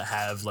equipments that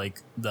have like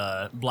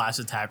the blast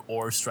attack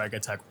or strike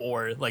attack,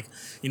 or like,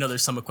 you know,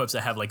 there's some equips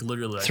that have like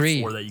literally like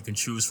 3. 4 that you can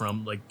choose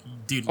from. Like,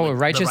 dude, Oh, like,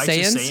 Righteous the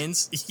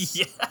Saiyans?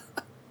 Yeah.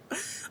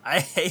 I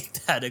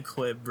hate that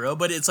equip, bro.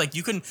 But it's like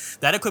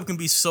that equip can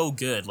be so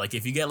good. Like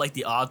if you get like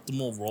the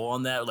optimal roll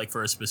on that, like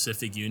for a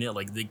specific unit,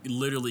 like they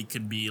literally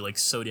could be like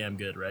so damn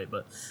good, right?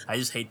 But I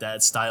just hate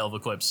that style of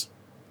equips.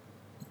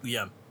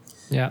 Yeah.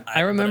 Yeah, I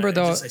remember I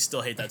though. I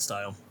still hate that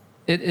style.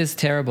 It is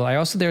terrible. I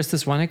also there's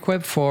this one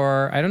equip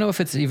for I don't know if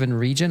it's even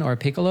Regen or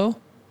Piccolo,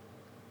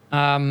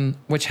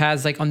 which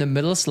has like on the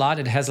middle slot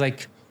it has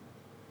like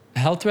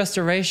health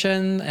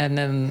restoration and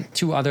then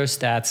 2 other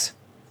stats.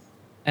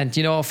 And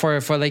you know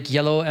for like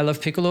yellow LF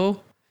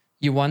Piccolo,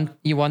 you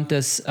want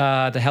this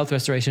the health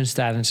restoration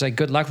stat. And it's like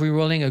good luck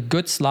rerolling a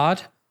good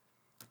slot,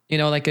 you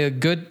know, like a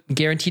good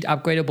guaranteed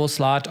upgradable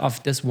slot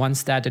of this one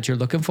stat that you're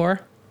looking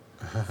for.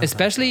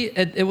 Especially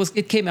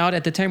it came out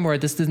at the time where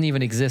this didn't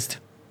even exist.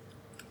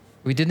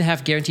 We didn't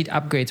have guaranteed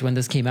upgrades when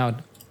this came out.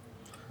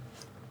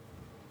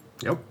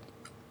 Yep.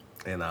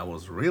 And I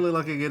was really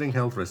lucky getting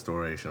health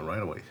restoration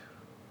right away.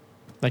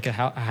 Like a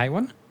high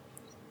one?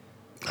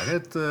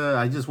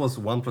 I just was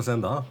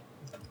 1% off.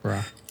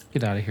 Bruh,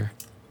 get out of here.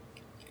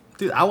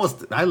 Dude, I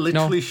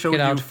literally showed get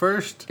you out.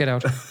 first Get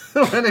out.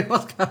 when it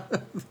was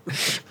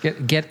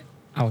Get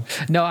out.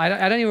 No,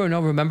 I don't even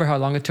remember how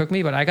long it took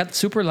me, but I got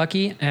super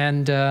lucky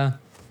and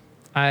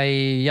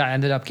I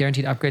ended up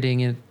guaranteed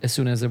upgrading it as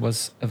soon as it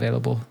was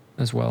available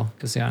as well.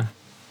 Because I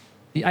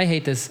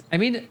hate this. I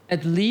mean,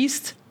 at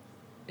least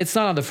it's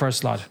not on the first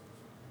slot.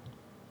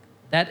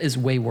 That is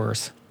way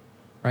worse,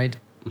 right?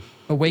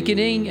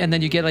 Awakening, and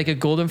then you get like a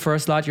golden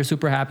first slot, you're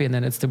super happy, and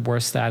then it's the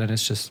worst stat, and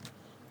it's just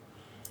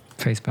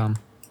facepalm.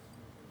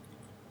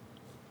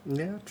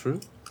 Yeah, true.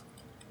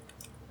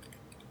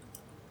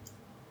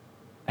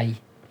 I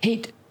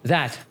hate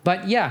that.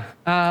 But yeah,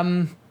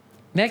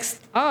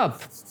 next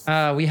up,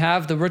 we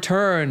have the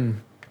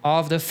return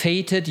of the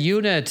fated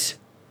unit.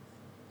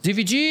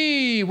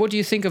 ZVG, what do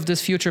you think of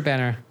this future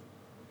banner?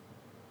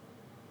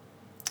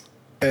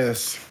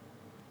 Yes.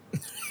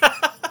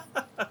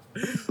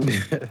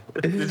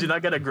 Did you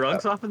not get a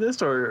grunts off of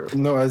this, or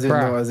No, as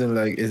in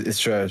like it's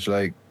trash.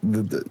 Like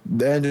the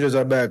engines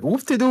are back.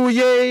 Whoop de doo,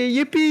 yay,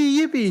 yippee,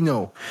 yippee.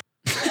 No.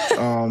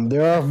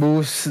 There are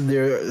boosts.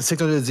 There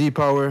 600 Z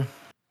power.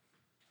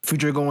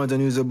 Future going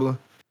unusable.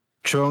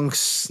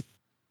 Trunks,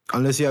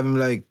 unless you have him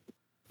like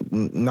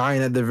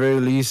 9 at the very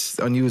least,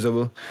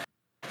 unusable.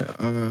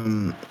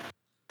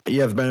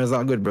 Yeah, the banner's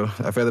not good, bro.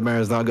 I feel the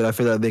banner's not good. I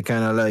feel like they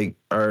kind of like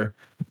are.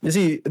 You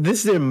see, this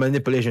is their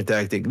manipulation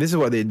tactic. This is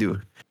what they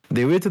do.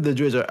 They wait till the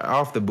droids are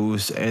off the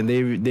boost, and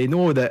they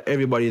know that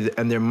everybody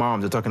and their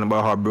moms are talking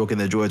about how broken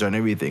the droids are and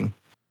everything.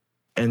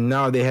 And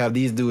now they have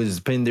these dudes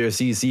pin their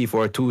CC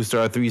for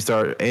 2-star,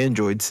 3-star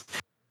androids,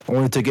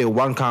 only to get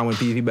 1 common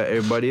PvP by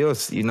everybody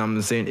else. You know what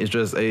I'm saying? It's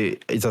just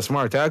it's a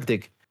smart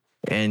tactic.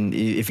 And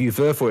if you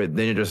fell for it,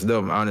 then you're just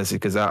dumb, honestly,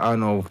 because I don't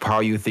know how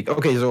you think.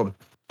 Okay, so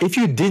if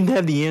you didn't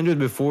have the androids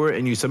before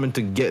and you summoned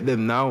to get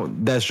them now,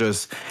 that's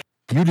just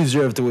you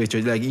deserve to waste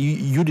your like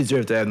you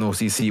deserve to have no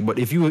CC. But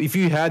if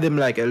you had them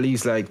like at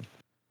least like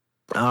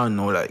I don't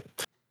know, like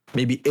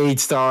maybe 8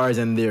 stars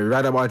and they're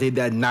right about it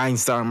that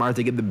 9-star mark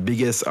to get the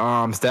biggest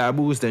stat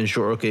boost, then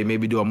sure, okay,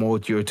 maybe do a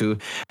multi or 2.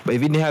 But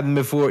if you didn't have them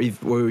before,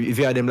 if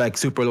you had them like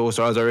super low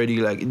stars already,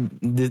 like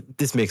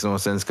this makes no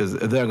sense because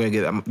they're gonna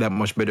get that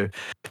much better.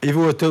 If it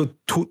were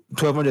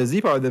 1200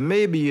 Z power, then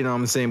maybe, you know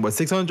what I'm saying. But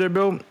 600,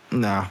 bro,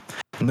 nah,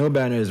 no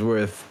banner is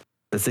worth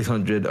the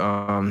 600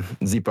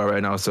 Z power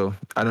right now. So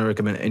I don't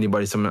recommend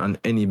anybody summon on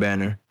any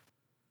banner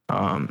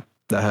that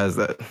has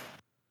that.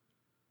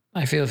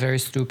 I feel very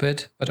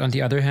stupid, but on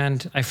the other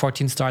hand, I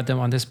 14-starred them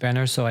on this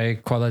banner, so I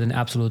call it an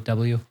absolute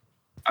W.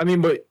 I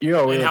mean, but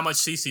and how much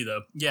CC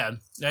though? Yeah,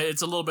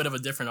 it's a little bit of a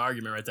different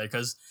argument right there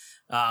because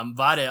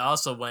Vade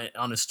also went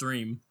on a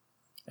stream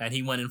and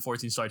he went and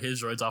 14-starred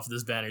his droids off of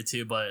this banner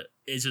too, but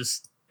it's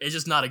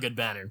just not a good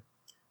banner,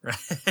 right?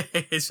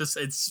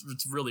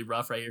 it's really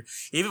rough right here.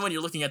 Even when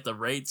you're looking at the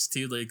rates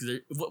too, like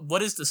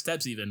what is the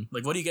steps even?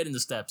 Like what do you get in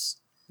the steps?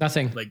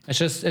 Nothing. Like- It's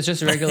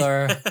just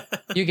regular.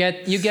 you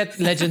get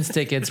Legends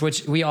tickets,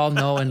 which we all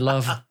know and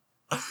love.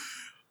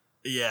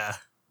 Yeah,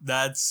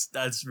 that's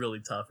really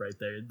tough right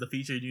there. The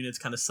featured units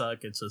kind of suck.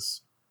 It's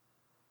just,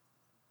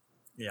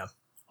 yeah,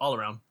 all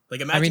around.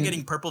 Like imagine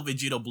getting purple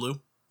Vegito blue.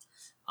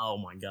 Oh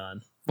my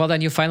god. Well,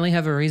 then you finally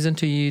have a reason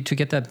to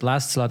get that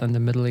blast slot in the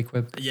middle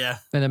equip. Yeah.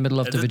 In the middle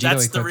of the Vegito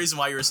That's equip. the reason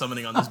why you were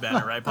summoning on this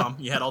banner, right, Pom?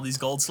 You had all these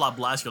gold slot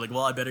blasts. You're like,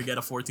 well, I better get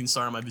a 14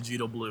 star on my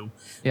Vegito blue.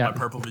 Yeah, My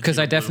purple Vegito because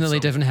I definitely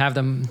blue, so-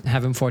 didn't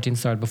have him 14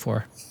 starred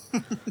before.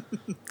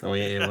 Oh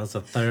yeah, it was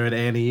a third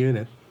anti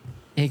unit.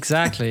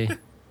 Exactly.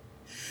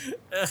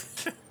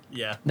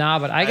 Yeah. Nah,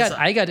 but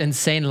I got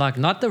insane luck.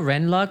 Not the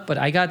Ren luck, but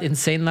I got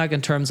insane luck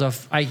in terms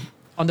of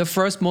on the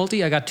first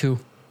multi I got 2.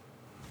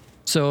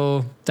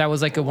 So that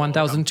was like a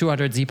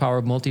 1,200 Z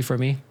power multi for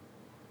me.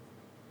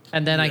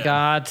 And then I Yeah.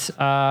 got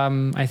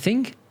I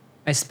think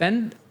I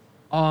spent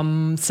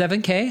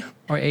 7K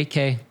or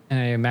 8K and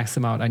I maxed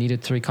them out. I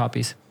needed 3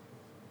 copies.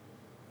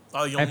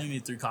 Oh, you only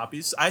need 3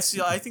 copies. I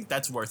think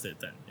that's worth it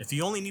then. If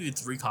you only needed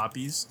 3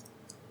 copies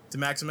to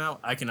max them out,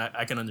 I can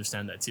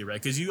understand that too,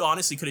 right? Because you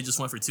honestly could have just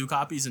went for 2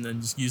 copies and then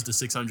just used the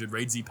 600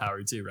 raid Z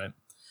power too, right?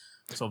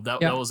 So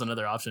that was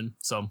another option.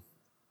 So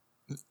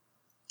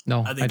No,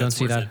 I think I don't that's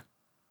see worth that. it.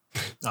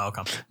 Oh,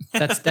 okay.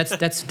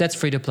 That's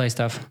free to play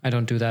stuff. I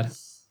don't do that.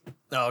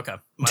 Oh, okay.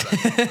 My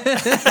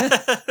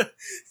bad.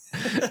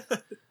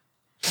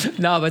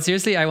 No, but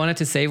seriously, I wanted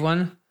to save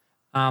one.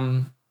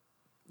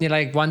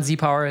 Like 1 Z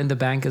power in the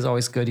bank is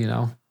always good,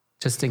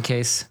 just in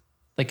case.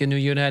 Like a new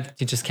unit,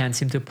 you just can't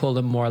seem to pull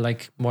them more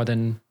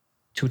than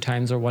 2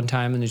 times or 1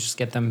 time, and you just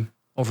get them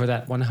over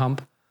that 1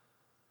 hump.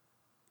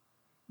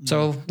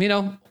 So,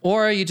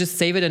 or you just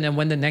save it, and then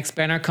when the next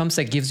banner comes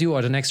that gives you,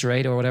 or the next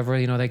raid or whatever,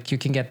 like you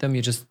can get them,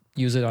 you just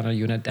use it on a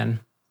unit then.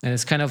 And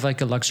it's kind of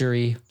like a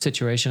luxury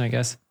situation, I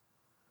guess.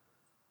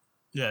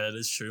 Yeah, that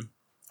is true.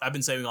 I've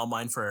been saving all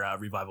mine for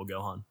Revival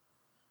Gohan.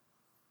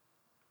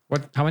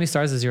 How many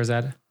stars is yours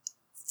at?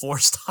 4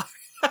 star.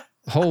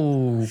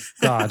 Oh,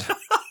 God.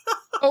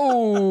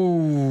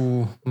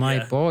 Oh, my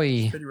Yeah.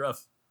 boy. Pretty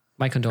rough.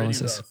 My Pretty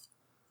condolences. rough.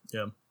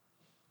 Yeah.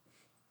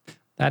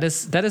 That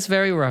is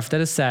very rough.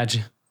 That is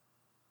sad.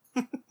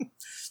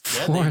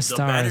 Yeah, 4 the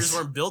banners stars.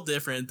 weren't built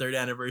different in 3rd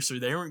anniversary.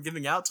 They weren't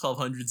giving out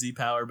 1200 Z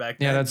power back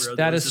then. Yeah, bro.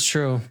 that was is just-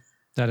 true.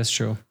 That is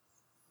true.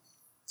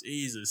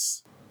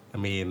 Jesus. I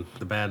mean,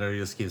 the banner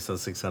just gives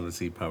us 600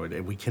 C power.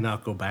 We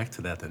cannot go back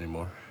to that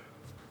anymore.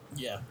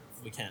 Yeah,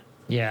 we can't.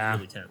 Yeah.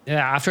 Really can't.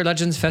 Yeah, after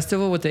Legends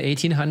Festival with the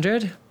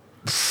 1800,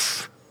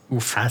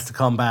 oof, Has to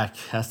come back.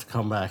 Has to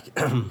come back.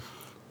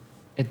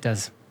 it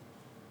does.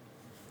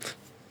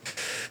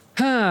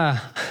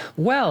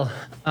 Well,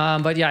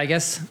 but yeah, I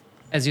guess,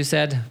 as you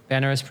said,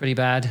 banner is pretty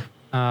bad.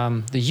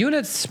 The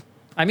units,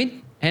 I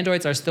mean,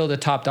 androids are still the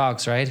top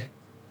dogs, right?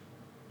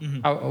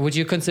 Would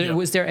you consider, Yeah.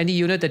 was there any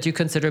unit that you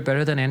consider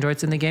better than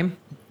androids in the game?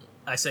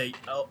 I say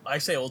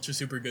Ultra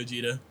Super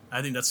Gogeta.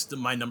 I think that's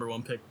my number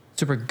 1 pick.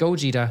 Super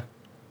Gogeta.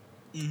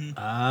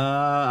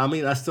 I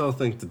mean, I still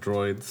think the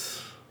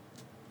droids.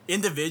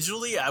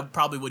 Individually, I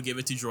probably would give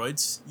it to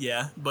droids.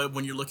 Yeah, but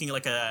when you're looking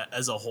like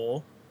as a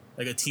whole,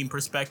 like a team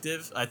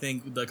perspective, I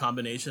think the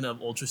combination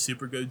of Ultra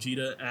Super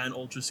Gogeta and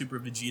Ultra Super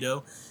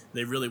Vegito,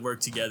 they really work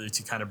together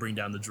to kind of bring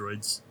down the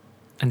droids.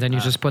 And then you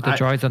just put the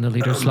droids on the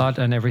leader slot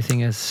and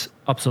everything is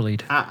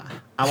obsolete. I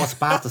was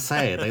about to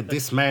say that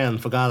this man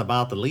forgot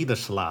about the leader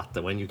slot.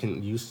 That when you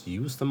can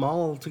use them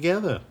all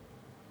together.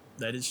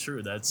 That is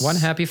true. That's One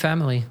happy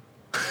family.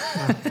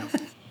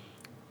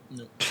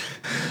 No.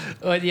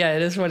 But yeah,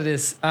 it is what it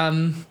is.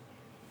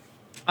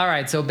 All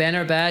right, so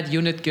banner bad,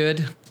 unit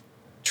good,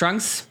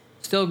 Trunks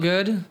still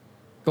good,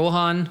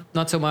 Gohan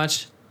not so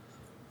much,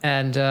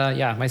 and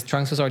yeah, my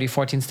Trunks was already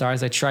 14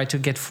 stars. I tried to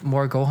get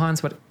more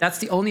Gohans, but that's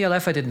the only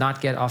LF I did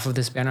not get off of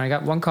this banner. I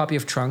got 1 copy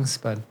of Trunks,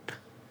 but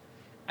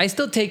I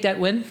still take that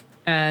win.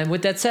 And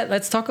with that said,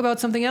 let's talk about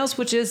something else,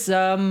 which is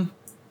a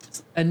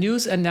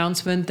news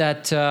announcement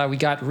that we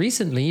got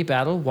recently.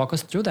 Battle, walk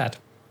us through that.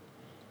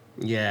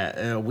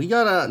 Yeah, we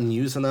got a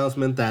news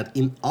announcement that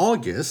in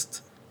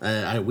August,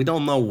 we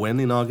don't know when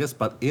in August,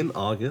 but in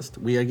August,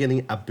 we are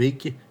getting a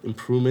big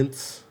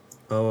improvement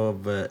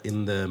of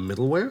in the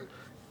middleware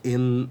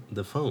in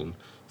the phone.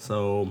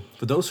 So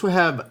for those who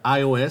have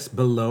iOS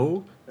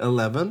below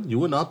 11, you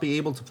will not be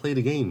able to play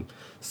the game.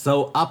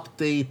 So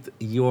update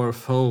your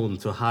phone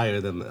to higher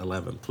than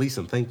 11, please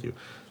and thank you.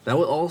 That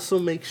will also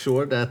make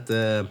sure that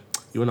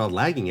you are not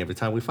lagging every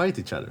time we fight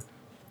each other.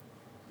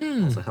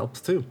 Also helps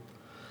too.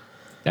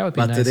 That would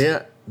be But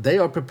nice. they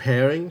are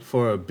preparing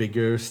for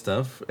bigger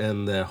stuff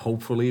and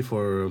hopefully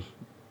for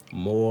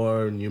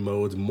more new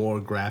modes, more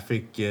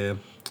graphic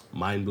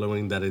mind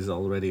blowing that is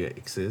already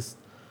exist.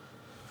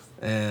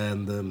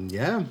 And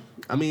yeah,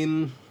 I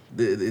mean,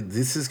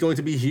 this is going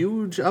to be a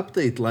huge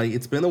update. Like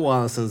it's been a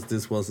while since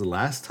this was the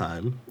last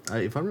time.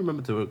 If I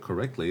remember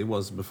correctly, it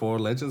was before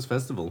Legends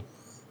Festival.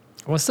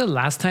 Was the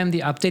last time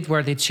the update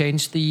where they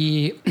changed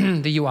the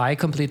the UI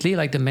completely,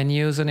 like the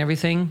menus and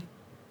everything?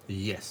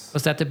 Yes.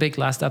 Was that the big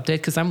last update?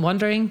 Because I'm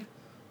wondering.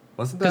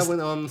 Wasn't that 'cause- when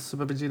on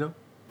Super Vegito?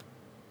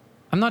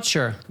 I'm not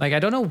sure. Like, I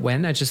don't know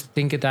when. I just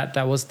think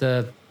that was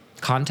the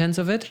contents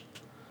of it.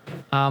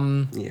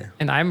 Yeah.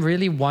 And I'm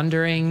really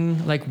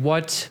wondering, like,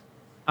 what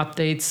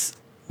updates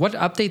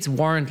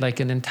warrant like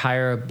an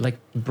entire like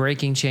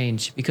breaking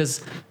change,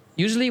 because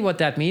usually what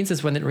that means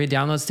is when it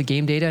re-downloads the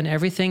game data and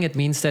everything, it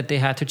means that they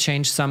had to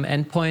change some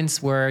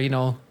endpoints where, you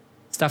know,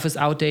 stuff is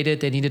outdated.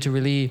 They needed to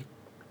really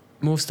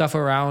move stuff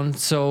around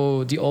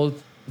so the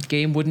old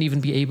game wouldn't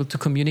even be able to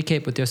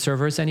communicate with their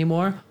servers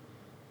anymore.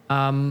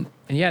 And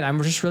yeah,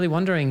 I'm just really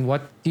wondering,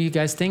 what do you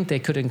guys think they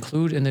could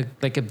include in a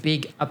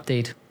big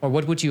update, or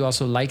what would you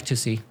also like to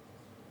see?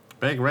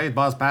 Big raid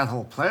boss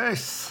battle,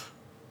 please.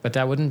 But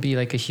that wouldn't be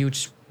like a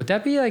huge. Would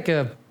that be like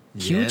a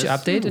huge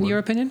Yes, update it in would. your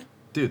opinion?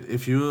 Dude,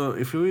 if you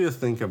really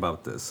think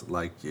about this,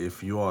 like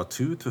if you are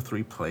 2 to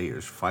 3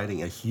 players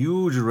fighting a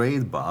huge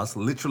raid boss,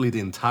 literally the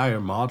entire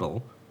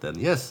model, then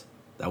yes,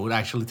 that would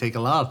actually take a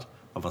lot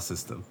of a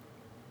system.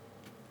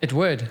 It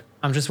would.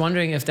 I'm just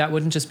wondering if that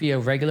wouldn't just be a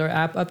regular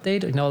app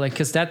update, you know, like,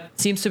 because that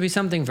seems to be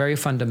something very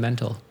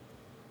fundamental,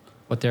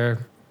 what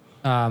they're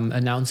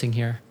announcing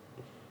here.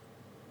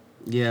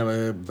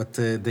 Yeah, but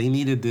they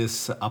needed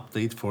this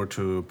update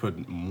to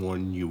put more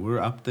newer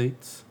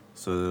updates.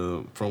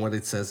 So from what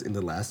it says in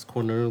the last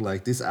corner,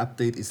 like this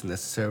update is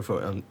necessary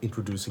for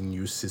introducing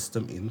new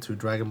system into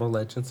Dragon Ball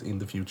Legends in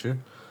the future.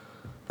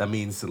 That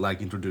means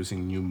like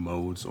introducing new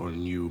modes or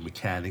new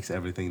mechanics,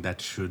 everything that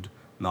should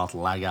not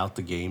lag out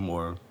the game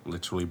or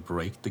literally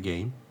break the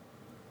game.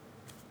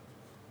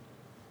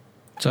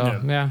 So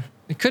yeah,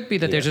 it could be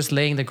that they're Yeah. just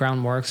laying the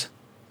groundworks.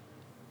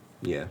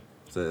 Yeah,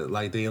 so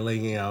like they're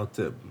laying out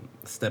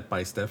step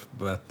by step,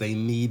 but they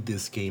need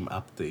this game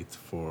update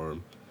for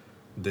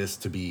this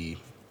to be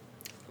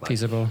like,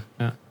 Feasible.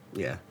 Yeah.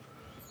 Yeah.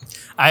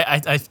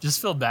 I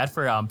just feel bad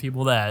for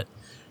people that,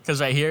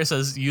 because right here it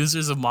says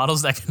users of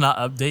models that cannot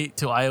update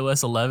to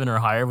iOS 11 or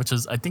higher, which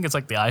is, I think it's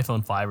like the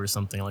iPhone 5 or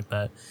something like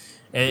that.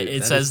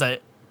 It says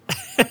that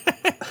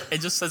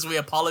it just says, we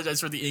apologize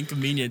for the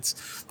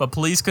inconvenience, but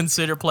please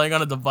consider playing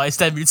on a device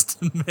that meets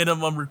the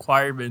minimum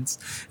requirements.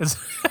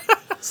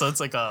 So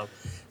it's like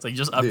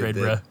just upgrade,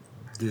 bro.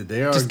 Dude,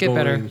 there are Just get going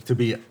better. to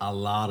be a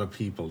lot of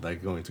people that are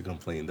going to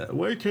complain that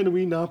why can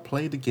we not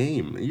play the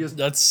game?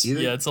 That's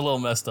it's a little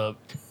messed up.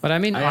 But I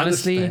mean, I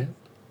honestly, understand.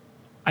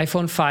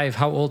 iPhone 5,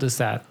 how old is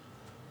that?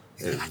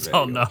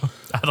 Oh no,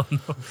 I don't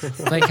know.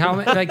 Like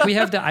like we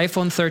have the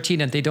iPhone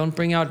 13 and they don't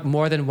bring out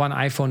more than one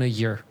iPhone a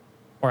year,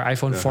 or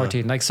iPhone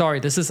 14. Like, sorry,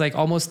 this is like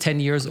almost 10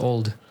 years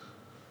old.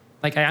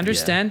 Like, I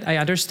understand,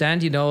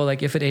 you know,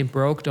 like if it ain't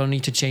broke, don't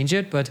need to change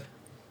it, but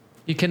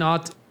you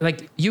cannot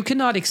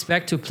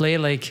expect to play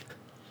like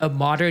a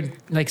modern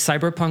like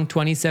Cyberpunk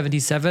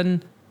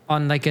 2077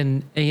 on like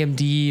an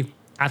AMD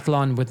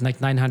Athlon with like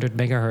 900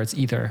 megahertz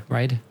either,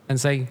 right? And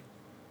it's like,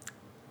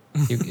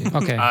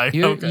 okay,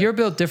 you're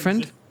built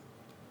different.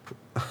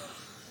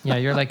 Yeah,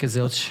 you're like a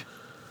zilch.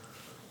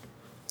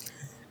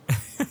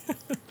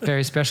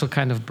 Very special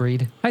kind of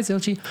breed. Hi,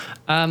 Zilchi.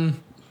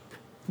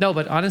 No,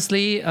 but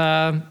honestly,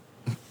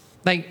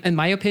 like in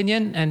my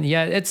opinion, and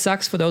yeah, it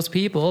sucks for those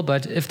people,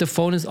 but if the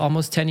phone is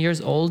almost 10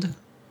 years old,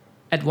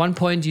 at one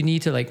point you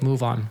need to like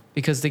move on,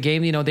 because the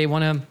game, you know, they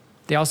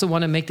also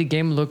want to make the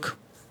game look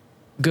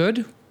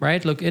good,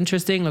 right? Look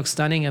interesting, look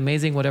stunning,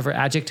 amazing, whatever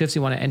adjectives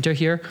you want to enter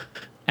here.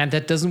 And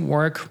that doesn't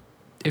work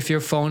if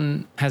your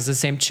phone has the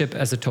same chip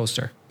as a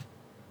toaster.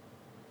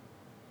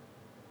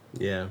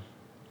 Yeah.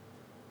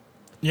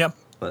 Yep.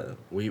 But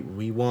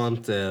we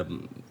want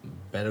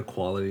better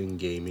quality in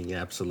gaming,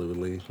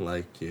 absolutely.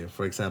 Like,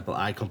 for example,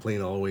 I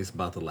complain always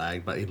about the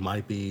lag, but it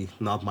might be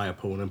not my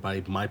opponent, but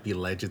it might be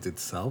Legends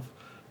itself.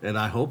 And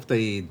I hope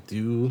they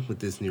do with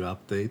this new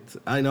update.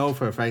 I know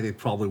for a fact it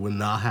probably will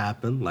not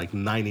happen, like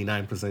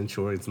 99%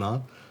 sure it's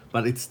not.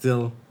 But it's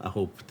still a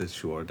hope that's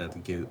sure that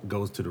it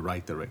goes to the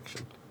right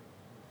direction.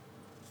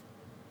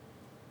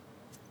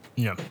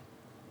 Yeah.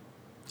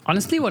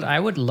 Honestly, what I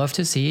would love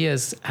to see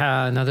is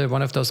another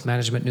one of those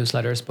management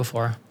newsletters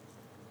before.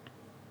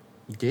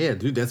 Yeah,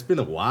 dude, that's been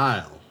a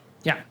while.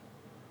 Yeah.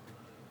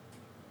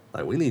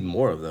 Like, we need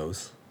more of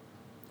those.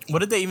 What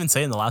did they even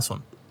say in the last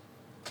one?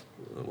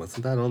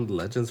 Wasn't that on the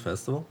Legends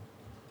Festival?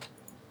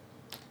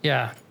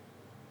 Yeah.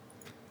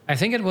 I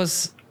think it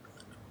was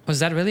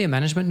that really a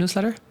management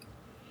newsletter?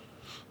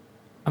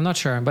 I'm not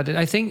sure, but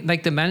I think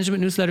like the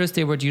management newsletters,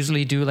 they would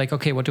usually do like,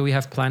 okay, what do we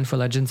have planned for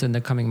Legends in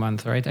the coming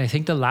month, right? I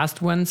think the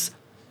last ones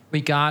we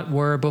got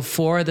were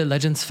before the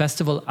Legends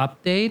Festival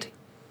update.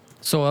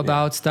 So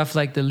about stuff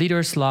like the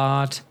leader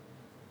slot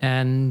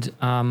and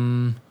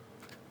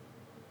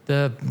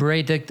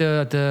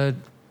the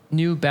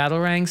new battle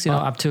ranks, you know,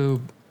 up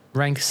to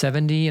rank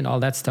 70 and all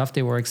that stuff.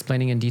 They were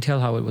explaining in detail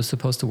how it was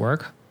supposed to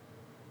work.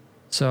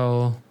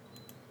 So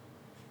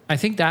I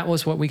think that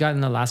was what we got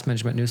in the last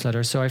management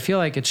newsletter. So I feel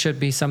like it should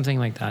be something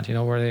like that, you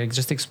know, where they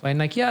just explain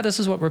like, yeah, this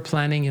is what we're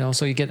planning, you know,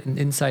 so you get an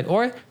insight.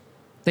 Or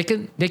they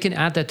can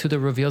add that to the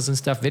reveals and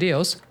stuff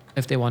videos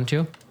if they want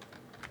to.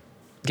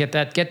 Get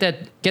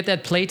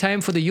that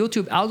playtime for the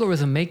YouTube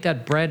algorithm. Make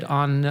that bread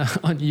on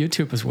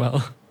YouTube as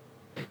well.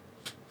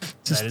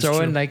 Just is throw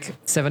in true. like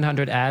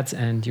 700 ads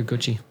and you're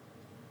Gucci.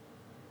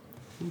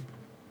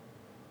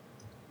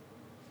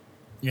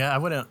 Yeah, I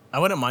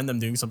wouldn't mind them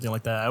doing something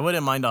like that. I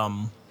wouldn't mind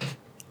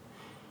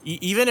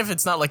even if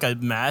it's not like a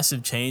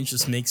massive change,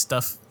 just make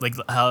stuff like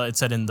how it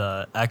said in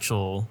the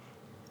actual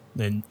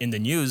in the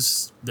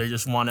news. They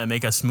just want to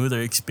make a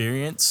smoother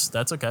experience.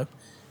 That's okay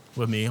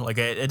with me. Like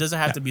it doesn't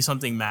have to be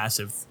something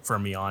massive for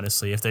me,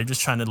 honestly. If they're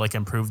just trying to like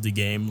improve the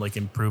game, like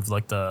improve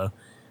like the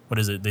what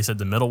is it? They said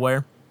the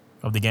middleware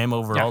of the game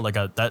overall. Like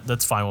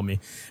that's fine with me.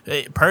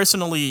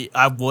 Personally,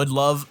 I would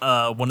love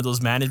one of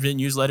those management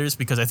newsletters,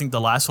 because I think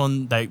the last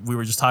one that we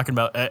were just talking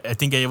about, I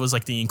think it was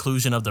like the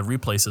inclusion of the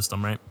replay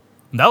system, right?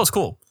 And that was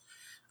cool.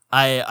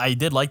 I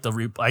did like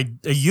I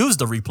used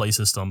the replay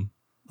system.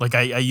 Like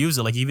I use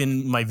it, like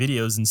even my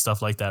videos and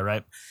stuff like that,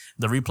 right?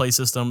 The replay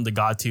system, the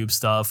GodTube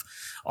stuff,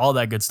 all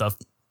that good stuff.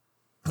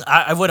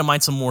 I wouldn't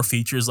mind some more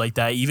features like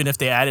that, even if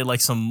they added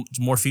like some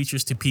more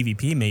features to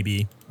PvP,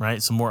 maybe,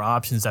 right? Some more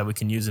options that we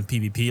can use in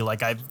PvP.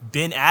 Like I've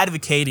been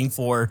advocating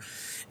for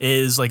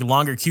is like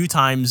longer queue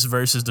times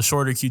versus the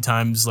shorter queue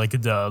times, like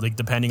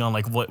depending on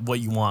like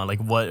what you want, like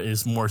what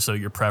is more so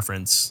your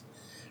preference,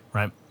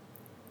 right?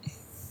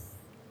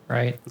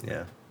 Right.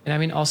 Yeah. And I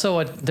mean, also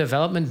what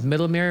development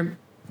middleware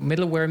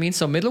means.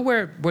 So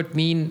middleware would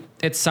mean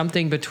it's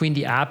something between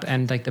the app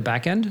and like the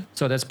backend.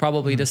 So that's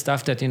probably the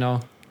stuff that,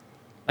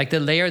 like the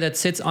layer that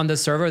sits on the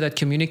server that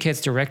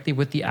communicates directly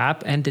with the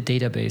app and the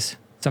database.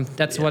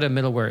 That's what a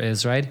middleware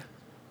is, right?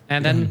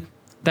 And then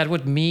that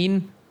would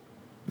mean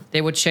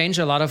they would change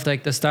a lot of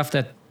like the stuff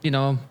that,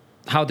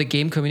 how the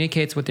game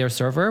communicates with their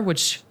server,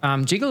 which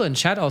Jiggle in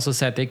chat also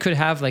said they could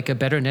have like a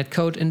better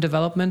netcode in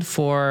development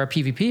for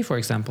PvP, for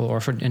example,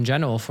 or for in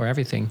general for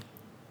everything,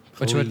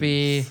 which would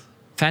be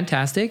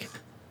fantastic.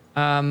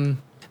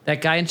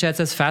 That guy in chat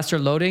says faster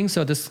loading.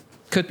 So this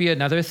could be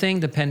another thing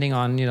depending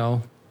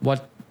on,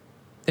 what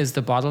is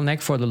the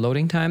bottleneck for the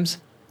loading times.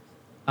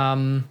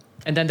 And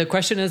then the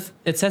question is,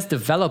 it says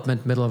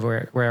development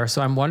middleware.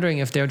 So I'm wondering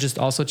if they're just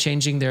also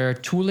changing their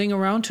tooling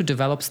around to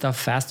develop stuff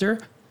faster.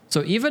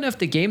 So even if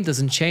the game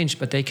doesn't change,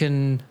 but they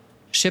can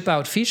ship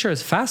out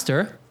features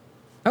faster,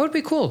 that would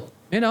be cool.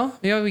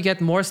 We get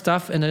more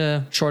stuff in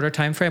a shorter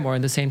time frame or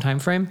in the same time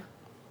frame.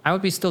 I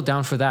would be still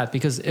down for that,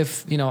 because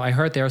if, I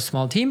heard they're a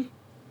small team,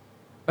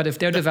 but if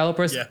their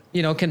developers,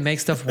 can make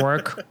stuff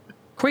work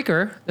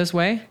quicker this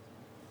way,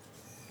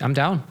 I'm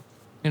down.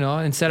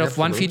 Instead of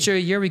one feature a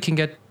year, we can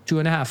get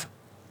 2.5.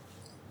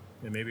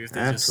 Yeah, maybe if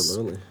they just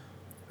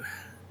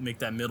make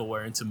that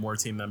middleware into more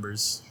team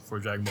members for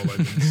Dragon Ball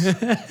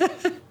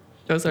Legends.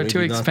 Those are too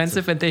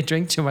expensive and they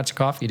drink too much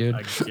coffee, dude.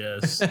 I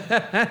guess.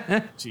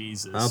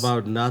 Jesus. How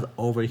about not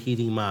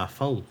overheating my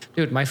phone?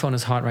 Dude, my phone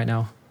is hot right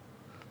now.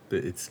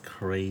 It's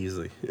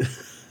crazy.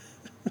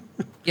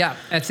 Yeah,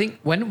 I think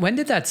when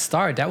did that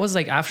start? That was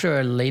like after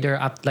a later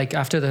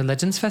after the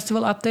Legends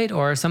Festival update,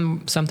 or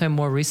sometime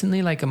more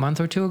recently, like a month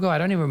or two ago. I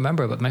don't even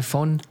remember, but my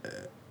phone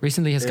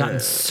recently has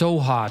gotten so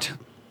hot.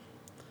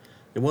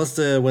 It was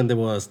when there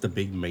was the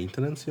big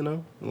maintenance,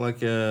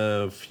 like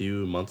a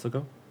few months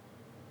ago.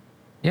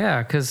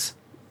 Yeah, because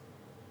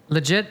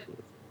legit,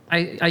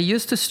 I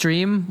used to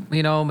stream,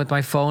 with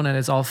my phone and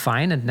it's all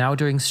fine. And now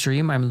during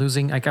stream, I'm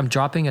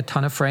dropping a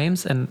ton of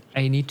frames and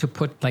I need to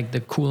put like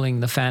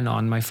the fan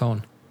on my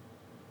phone.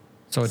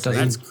 So it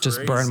doesn't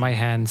just burn my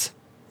hands.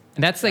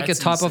 And that's like a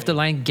top of the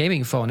line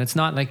gaming phone. It's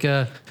not like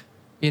a,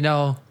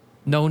 no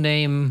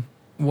name,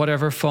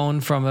 whatever phone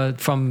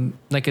from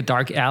like a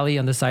dark alley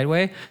on the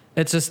sideway.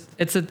 It's just,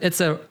 it's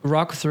a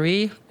ROG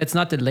 3. It's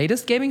not the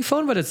latest gaming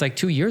phone, but it's like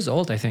 2 years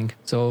old, I think.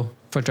 So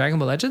for Dragon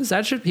Ball Legends,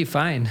 that should be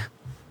fine.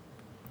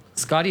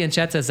 Scotty in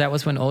chat says that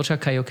was when Ultra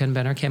Kaioken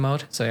Banner came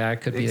out. So yeah,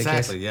 it could be the case.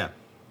 Exactly, yeah.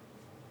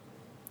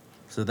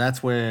 So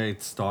that's where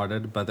it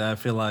started, but I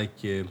feel like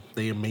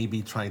they may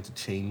be trying to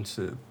change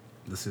the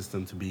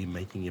system to be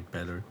making it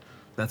better.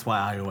 That's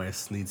why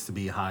iOS needs to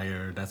be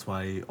higher. That's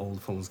why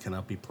old phones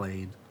cannot be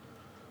played.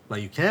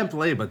 Like you can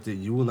play, but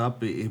it will not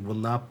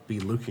be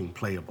looking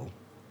playable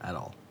at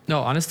all. No,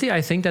 honestly,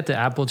 I think that the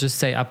app will just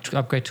say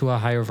upgrade to a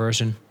higher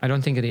version. I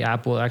don't think the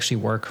app will actually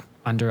work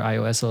under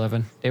iOS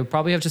 11. They would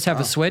probably have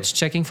a switch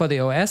checking for the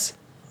OS,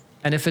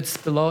 and if it's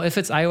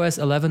iOS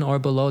 11 or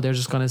below, they're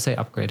just going to say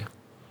upgrade.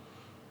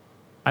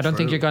 I don't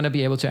think you're going to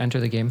be able to enter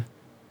the game.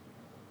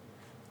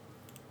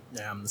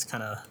 Yeah, it's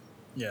kind of,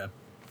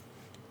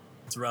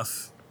 it's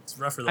rough. It's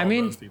rough for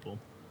those people.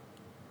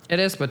 It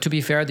is, but to be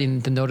fair, the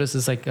notice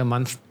is like a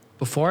month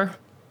before,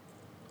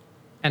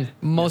 and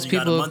most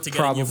people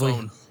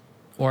probably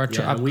or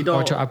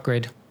to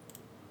upgrade.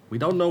 We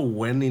don't know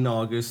when in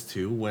August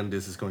too, when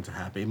this is going to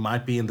happen. It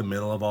might be in the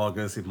middle of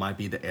August, it might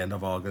be the end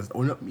of August,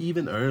 or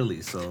even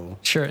early. So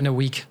sure, in a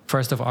week,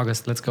 1st of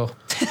August, let's go.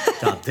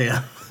 God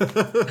damn.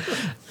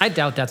 I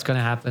doubt that's going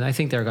to happen. I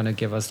think they're going to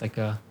give us like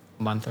a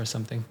month or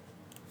something.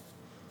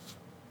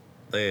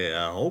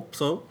 I hope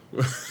so.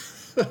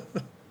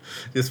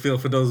 Just feel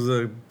for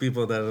those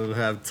people that don't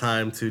have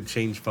time to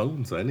change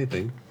phones or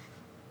anything.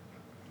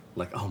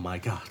 Like, oh my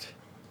God,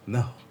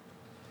 no.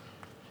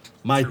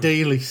 My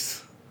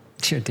dailies.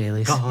 Your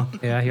dailies. Gone.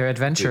 Yeah, your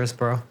adventures,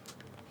 bro.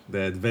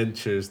 The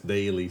adventures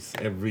dailies.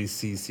 Every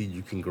CC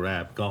you can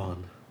grab,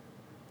 gone.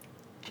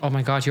 Oh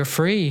my God, you're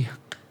free.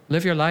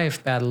 Live your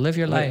life, Battle. Live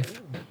your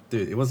life.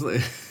 Dude, it was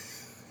it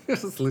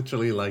was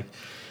literally like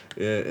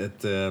at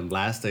the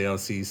last day of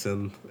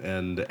season,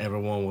 and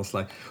everyone was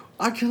like,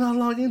 "I cannot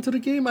log into the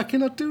game. I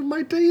cannot do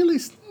my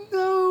dailies.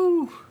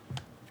 No."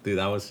 Dude,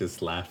 I was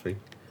just laughing.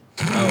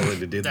 I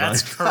already did that.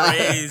 That's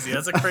crazy.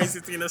 That's a crazy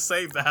thing to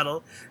say,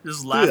 Battle.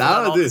 Just laughing at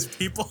all these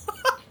people.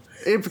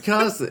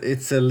 Because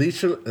it's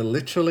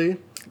literally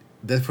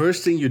the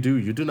first thing you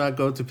do not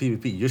go to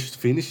PvP. You should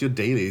finish your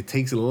daily. It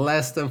takes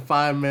less than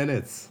 5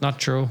 minutes. Not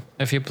true.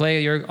 If you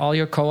play all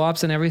your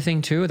co-ops and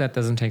everything too, that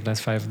doesn't take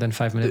less than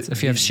 5 minutes.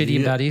 If you have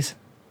shitty buddies.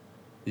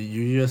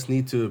 You just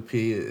need to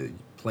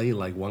play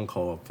like one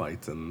co-op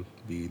fight and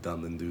be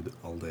done and do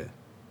all the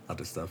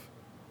other stuff.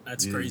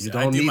 That's crazy. You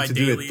don't I do need my to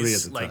do it 3 at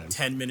dailies a like time.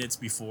 10 minutes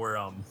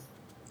before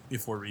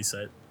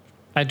reset.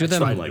 I do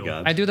them. Oh my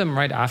God. I do them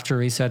right after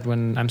reset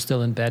when I'm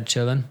still in bed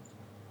chilling.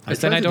 Because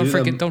then I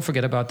don't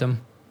forget about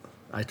them.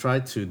 I try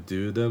to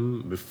do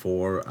them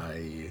before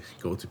I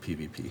go to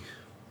PvP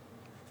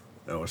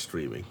or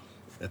streaming,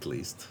 at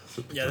least.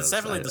 Yeah, that's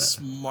definitely the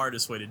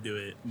smartest way to do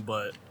it.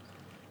 But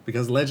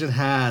because Legend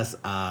has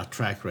a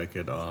track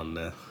record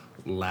on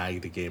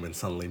lag the game and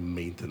suddenly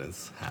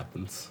maintenance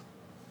happens.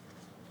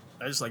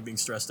 I just like being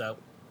stressed out.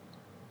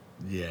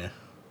 Yeah.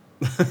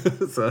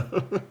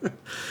 So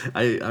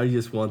I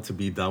just want to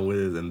be done with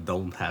it and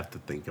don't have to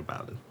think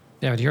about it.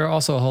 Yeah, but you're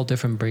also a whole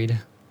different breed,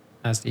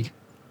 Astig.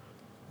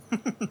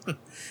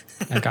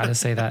 I gotta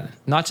say that.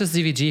 Not just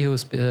ZVG, who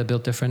was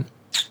built different.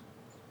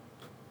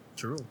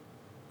 True.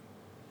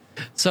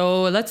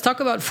 So let's talk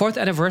about 4th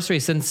anniversary,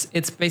 since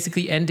it's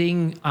basically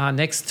ending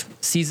next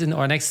season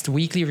or next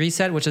weekly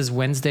reset, which is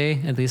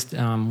Wednesday, at least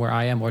where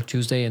I am, or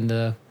Tuesday in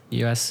the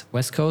US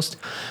West Coast.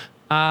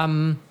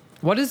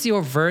 What is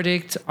your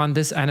verdict on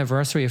this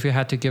anniversary if you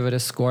had to give it a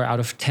score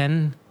out of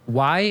 10?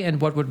 Why, and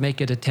what would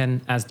make it a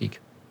 10, Asdig?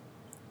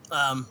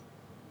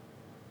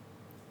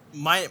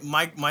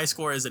 My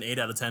score is an 8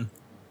 out of 10.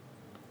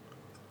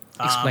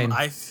 Explain.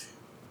 I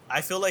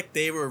feel like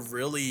they were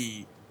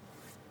really,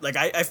 like,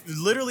 I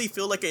literally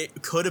feel like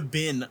it could have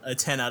been a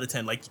 10 out of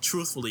 10. Like,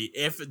 truthfully,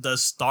 if the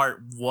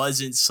start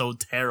wasn't so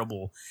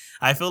terrible.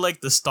 I feel like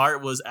the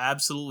start was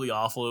absolutely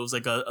awful. It was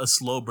like a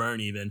slow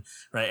burn even,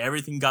 right?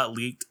 Everything got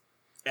leaked.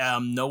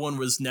 No one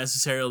was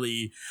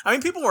necessarily, I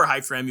mean, people were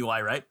hyped for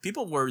MUI, right?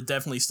 People were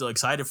definitely still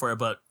excited for it,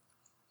 but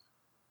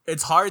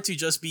it's hard to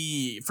just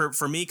be,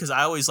 for me, because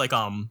I always like,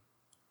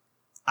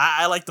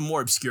 I like the more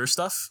obscure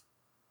stuff,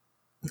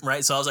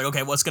 right? So I was like,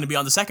 okay, what's going to be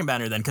on the second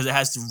banner then? Because it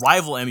has to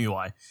rival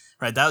MUI,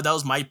 right? That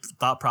was my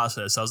thought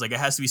process. I was like, it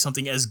has to be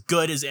something as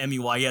good as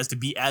MUI. It has to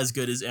be as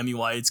good as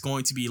MUI. It's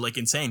going to be like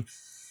insane.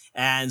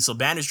 And so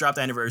banners dropped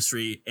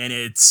anniversary, and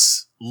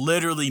it's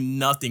literally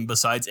nothing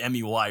besides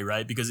MUI,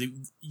 right? Because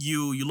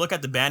you look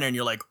at the banner and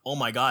you're like, oh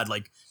my God,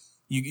 like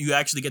you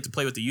actually get to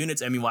play with the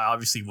units. MUI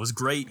obviously was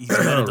great. He's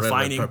meta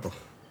defining. Red, purple.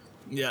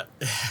 Yeah.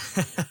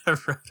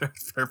 Red,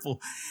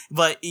 purple.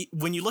 But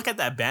when you look at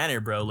that banner,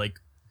 bro, like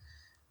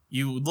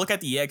you look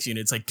at the EX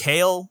units like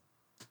Kale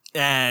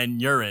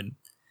and Urine,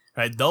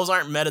 right? Those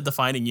aren't meta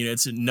defining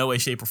units in no way,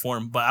 shape, or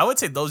form. But I would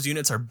say those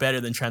units are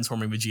better than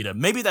Transforming Vegeta.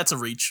 Maybe that's a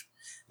reach.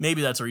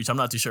 I'm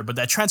not too sure. But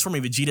that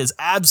Transforming Vegeta is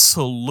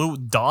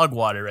absolute dog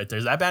water right there.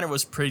 That banner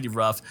was pretty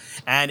rough.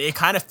 And it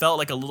kind of felt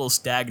like a little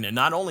stagnant.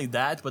 Not only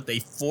that, but they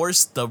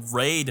forced the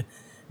raid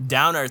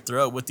down our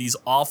throat with these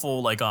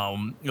awful, like,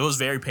 it was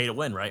very pay to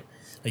win, right?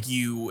 Like,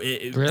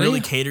 it really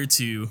catered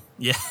to,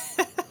 yeah.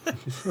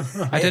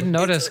 I didn't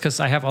notice because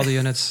I have all the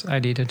units I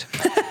needed.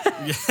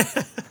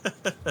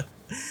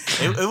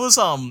 It was,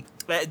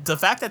 the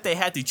fact that they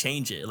had to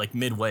change it, like,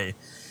 midway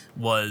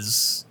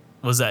was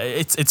that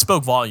it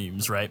spoke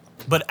volumes, right?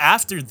 But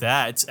after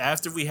that,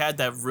 after we had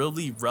that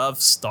really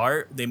rough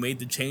start, they made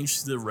the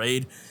change to the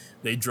raid.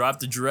 They dropped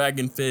the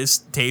Dragon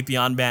Fist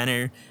Tapion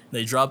banner.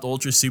 They dropped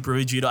Ultra Super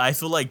Vegeta. I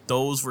feel like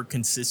those were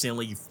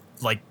consistently,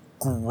 like,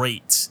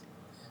 great.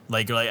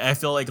 Like I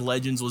feel like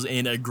Legends was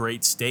in a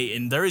great state.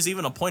 And there was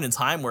even a point in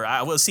time where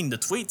I was seeing the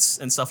tweets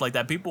and stuff like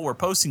that. People were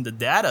posting the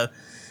data,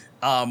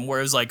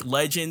 whereas like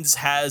Legends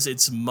has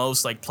its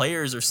most like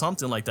players or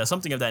something like that,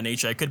 something of that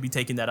nature. I could be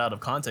taking that out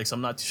of context.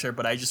 I'm not too sure,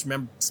 but I just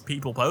remember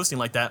people posting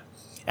like that.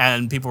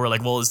 And people were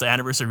like, well, is the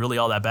anniversary really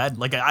all that bad?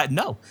 Like,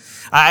 no.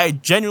 I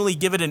genuinely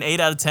give it an 8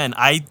 out of 10.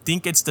 I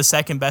think it's the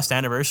second best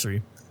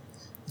anniversary.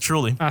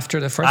 Truly. After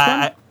the first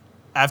one?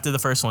 After the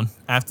first one.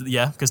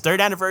 Because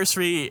third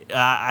anniversary,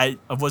 I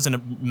wasn't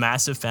a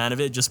massive fan of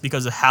it just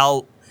because of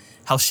how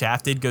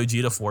shafted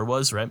Gogeta 4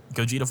 was, right?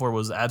 Gogeta 4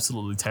 was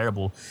absolutely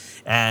terrible.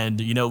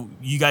 And, you know,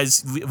 you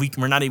guys,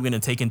 we're not even going to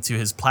take into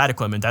his plat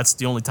equipment. That's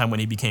the only time when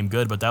he became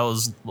good, but that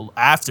was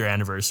after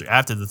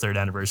the third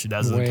anniversary. That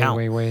doesn't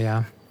count. Way,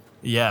 yeah.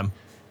 Yeah.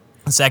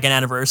 The second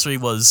anniversary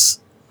was...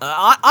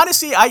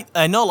 honestly,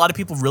 I know a lot of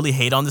people really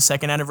hate on the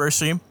second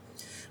anniversary,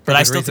 but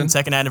I still think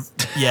second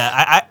anniversary... Yeah,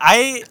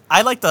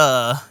 I like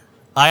the...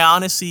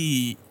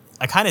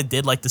 I kind of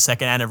did like the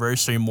second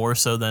anniversary more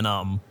so than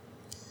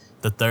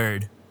the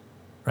third,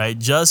 right?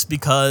 Just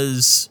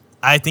because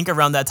I think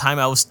around that time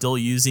I was still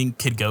using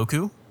Kid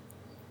Goku,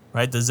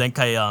 right? The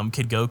Zenkai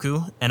Kid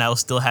Goku, and I was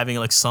still having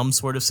like some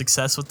sort of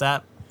success with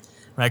that,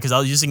 right? Because I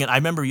was using it. I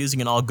remember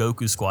using an all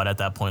Goku squad at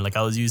that point. Like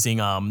I was using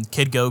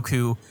Kid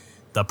Goku,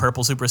 the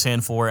purple Super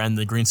Saiyan 4, and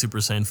the green Super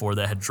Saiyan 4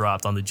 that had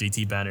dropped on the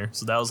GT banner.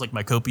 So that was like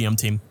my Copium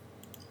team.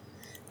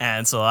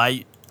 And so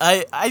I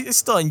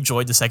still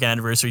enjoyed the second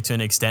anniversary to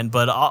an extent,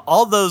 but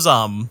all those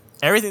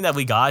everything that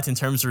we got in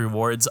terms of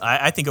rewards,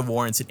 I think it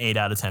warrants an 8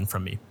 out of 10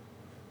 from me,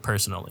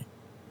 personally.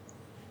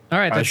 All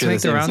right, I let's share the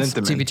make the same rounds.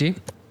 sentiment. TBG,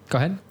 go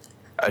ahead.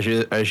 I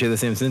share the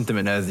same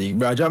sentiment as Zeke.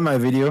 But I dropped my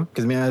video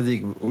because me and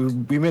Zeke,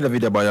 we made a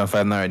video about it on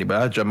 5 already,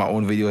 but I dropped my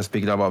own video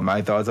speaking about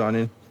my thoughts on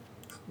it.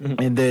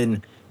 And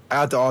then I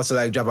had to also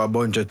like drop a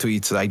bunch of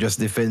tweets, like just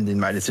defending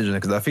my decision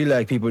because I feel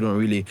like people don't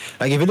really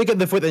like. If you look at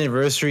the 4th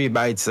anniversary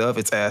by itself,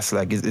 it's ass,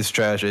 like it's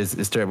trash,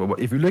 it's terrible. But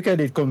if you look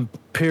at it,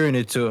 comparing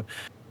it to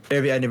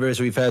every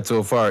anniversary we've had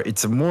so far,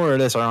 it's more or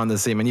less around the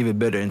same and even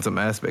better in some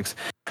aspects.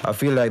 I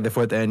feel like the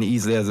 4th Annie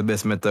easily has the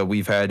best meta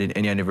we've had in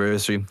any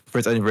anniversary.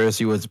 First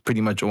anniversary was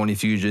pretty much only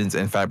fusions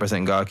and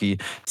 5% Gaki.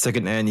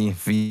 Second Annie,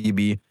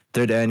 VB.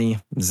 Third Annie,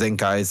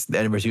 Zenkai's. The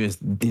anniversary units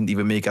didn't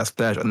even make a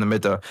splash on the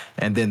meta.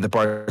 And then the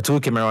part 2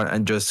 came around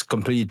and just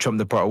completely trumped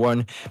the part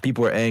 1.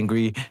 People were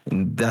angry.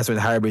 And that's when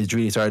hybrids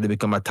really started to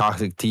become a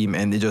toxic team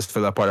and it just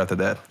fell apart after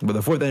that. But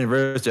the 4th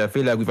anniversary, I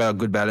feel like we've had a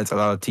good balance, a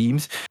lot of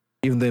teams.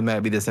 Even though it might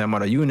be the same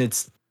amount of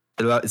units,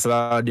 it's a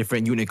lot of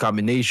different unit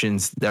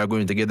combinations that are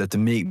going together to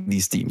make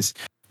these teams.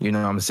 You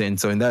know what I'm saying?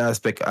 So in that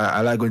aspect,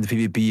 I like going to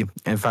PvP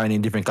and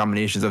finding different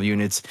combinations of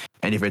units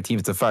and different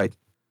teams to fight.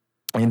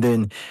 And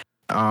then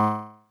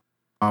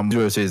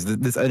resources.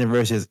 This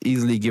anniversary has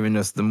easily given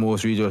us the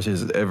most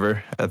resources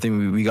ever. I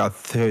think we got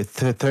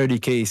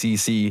 30k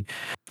CC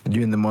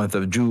during the month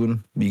of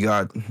June. We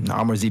got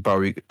Armor Z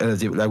power,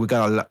 like we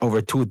got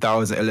over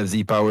 2,000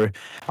 LFZ power,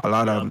 a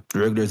lot of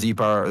regular Z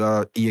power, a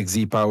lot of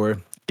EXZ power.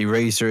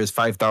 Erasers,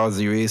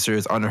 5,000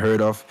 erasers,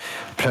 unheard of.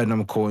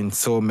 Platinum coins,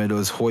 soul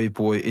medals, hoi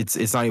poi.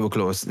 It's not even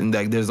close. And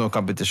like there's no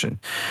competition.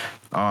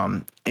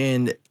 And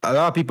a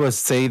lot of people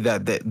say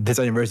that this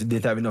anniversary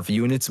didn't have enough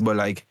units, but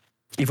like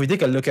if we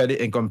take a look at it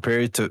and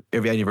compare it to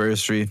every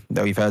anniversary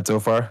that we've had so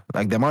far,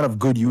 like the amount of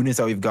good units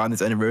that we've gotten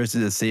this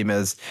anniversary is the same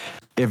as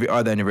every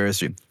other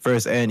anniversary.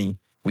 First Annie,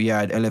 we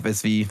had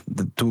LFSV,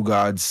 the 2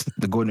 gods,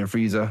 the Golden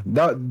Frieza.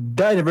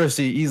 That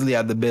anniversary easily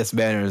had the best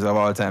banners of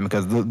all time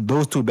because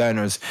those 2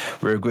 banners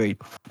were great.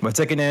 But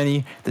second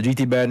Annie, the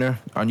GT banner,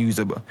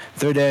 unusable.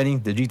 Third Annie,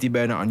 the GT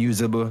banner,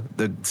 unusable.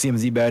 The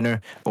CMZ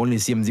banner, only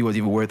CMZ was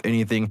even worth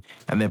anything.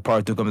 And then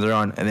part 2 comes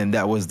around, and then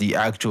that was the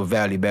actual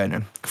Valley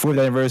banner. 4th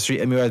anniversary,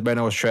 MUI's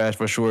banner was trash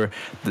for sure.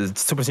 The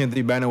Super Saiyan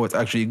 3 banner was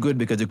actually good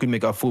because you could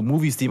make a full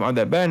movies team on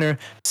that banner.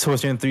 Super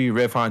Saiyan 3,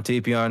 Revhan,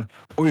 Tapion.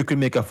 Or you could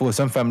make a full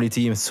Some Family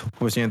team,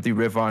 Super Saiyan 3,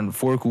 Revhan,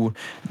 Forku,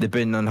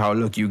 depending on how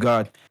lucky you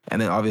got. And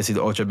then obviously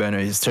the Ultra banner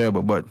is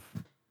terrible. But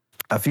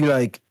I feel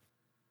like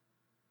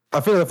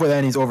the 4th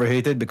Annie is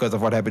overhated because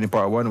of what happened in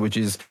part 1, which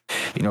is,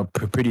 you know,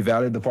 pretty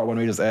valid. The part 1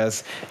 we just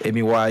asked,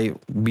 MUI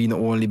being the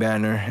only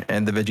banner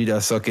and the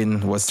Vegeta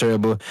sucking was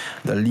terrible.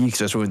 The leaks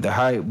just ruined the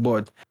hype.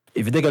 But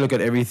if you take a look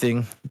at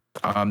everything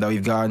that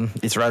we've gotten,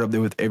 it's right up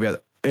there with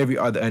every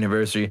other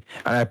anniversary.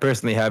 And I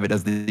personally have it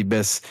as the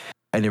best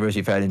anniversary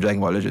we've had in Dragon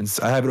Ball Legends.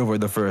 I have it over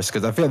the first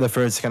because I feel like the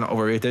first is kind of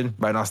overrated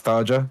by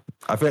nostalgia.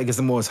 I feel like it's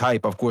the most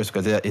hype, of course,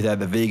 because it had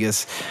the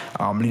Vegas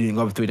leading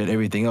up to it and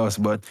everything else.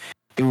 But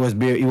it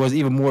was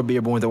even more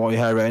bare bones than what we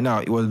have right now.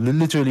 It was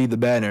literally the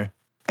banner,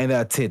 and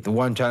that's it. The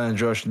one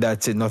challenge rush,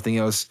 that's it. Nothing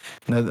else.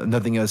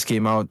 Nothing else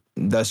came out.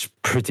 That's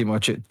pretty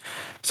much it.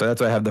 So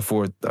that's why I have the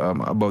 4th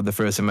above the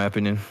first, in my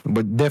opinion.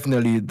 But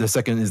definitely the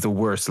second is the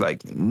worst.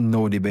 Like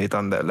no debate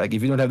on that. Like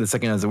if you don't have the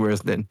second as the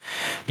worst, then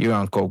you're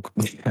on coke.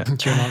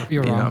 You're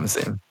You know wrong. what I'm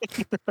saying?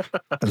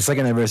 The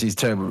second anniversary is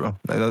terrible, bro.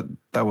 Like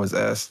that was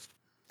ass.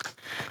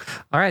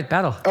 All right,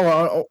 battle.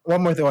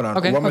 One more thing. Hold on.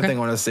 Okay, One more okay. thing I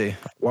want to say.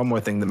 One more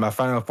thing. My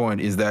final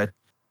point is that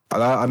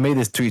I made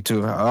this tweet too.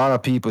 A lot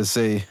of people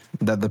say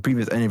that the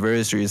previous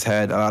anniversaries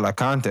had a lot of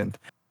content,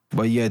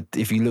 but yet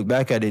if you look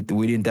back at it,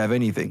 we didn't have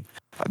anything.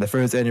 The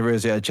first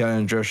anniversary had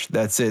Challenge Rush.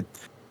 That's it.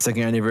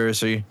 Second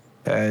anniversary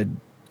had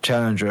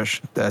Challenge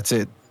Rush. That's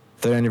it.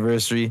 Third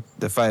anniversary,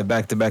 the 5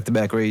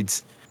 back-to-back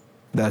raids.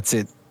 That's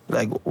it.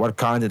 Like what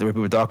content were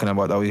people talking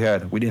about that we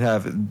had? We didn't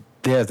have.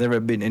 There has never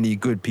been any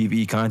good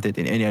PvE content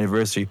in any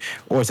anniversary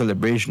or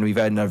celebration we've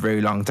had in a very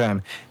long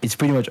time. It's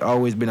pretty much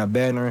always been a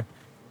banner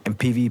and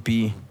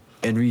PvP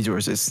and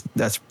resources.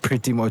 That's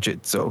pretty much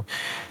it. So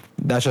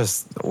that's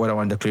just what I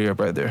wanted to clear up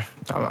right there.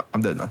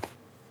 I'm done now.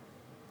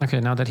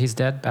 Okay, now that he's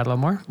dead, Battle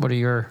More, what are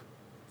your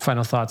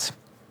final thoughts?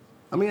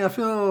 I mean, I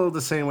feel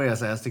the same way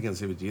as Aztec and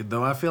CBG,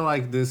 though I feel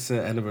like this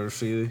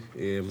anniversary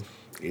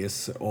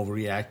is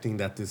overreacting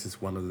that this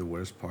is one of the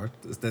worst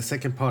parts. The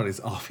second part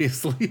is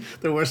obviously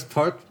the worst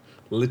part,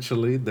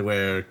 literally,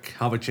 where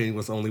cover change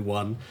was only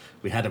 1.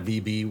 We had a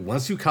VB.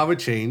 Once you cover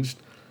changed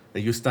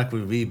and you stuck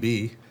with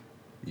VB,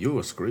 you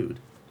were screwed.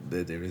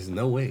 There is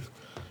no way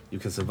you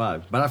can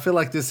survive. But I feel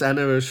like this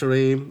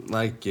anniversary,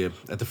 like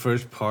at the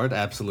first part,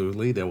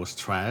 absolutely, there was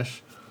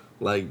trash.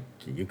 Like,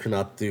 you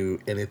cannot do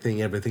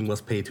anything. Everything was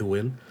pay to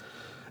win.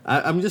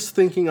 I'm just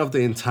thinking of the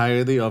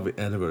entirety of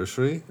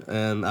anniversary,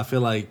 and I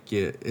feel like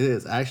it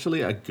is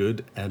actually a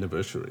good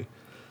anniversary.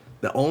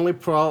 The only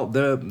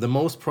the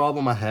most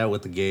problem I had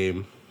with the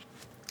game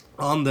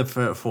on the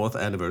fourth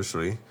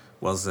anniversary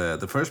was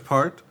the first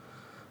part.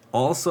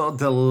 Also,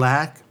 the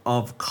lack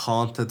of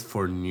content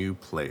for new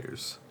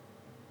players.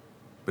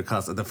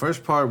 Because the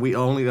first part we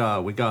only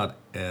we got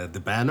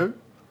the banner,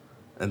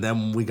 and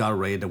then we got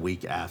raid a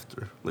week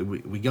after. Like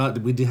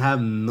we did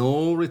have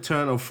no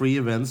return of free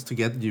events to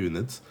get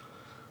units.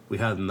 We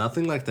had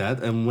nothing like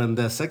that. And when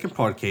the second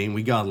part came,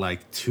 we got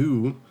like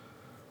 2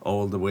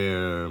 old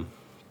where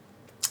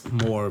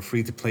more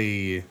free to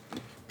play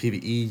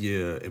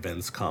PvE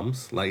events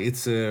comes. Like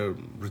it's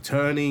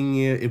returning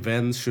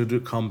events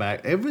should come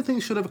back. Everything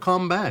should have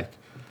come back.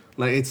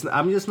 Like it's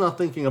I'm just not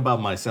thinking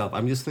about myself.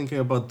 I'm just thinking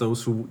about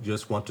those who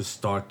just want to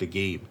start the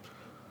game.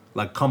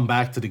 Like come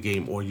back to the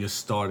game or you're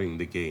starting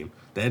the game.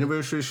 The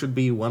anniversary should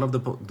be one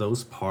of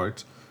those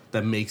parts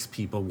that makes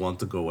people want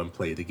to go and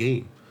play the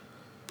game.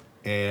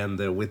 And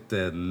with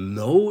the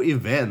no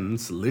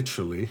events,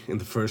 literally, in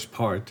the first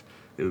part,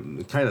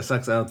 it kind of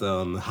sucks out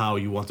on how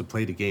you want to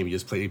play the game. You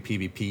just play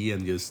PvP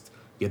and just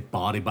get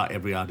bodied by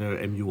every other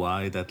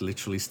MUI that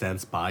literally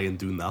stands by and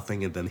do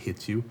nothing and then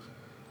hit you.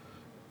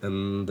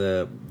 And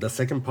the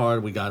second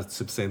part, we got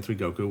Super Saiyan 3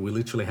 Goku. We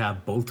literally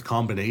have both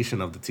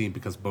combination of the team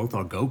because both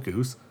are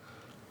Gokus.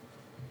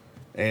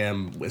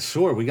 And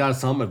sure, we got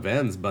some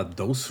events, but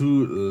those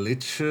who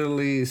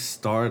literally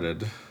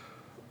started...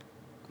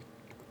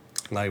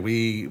 Like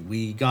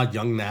we got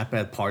Young Nappa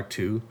at part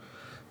 2,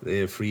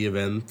 the free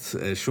event.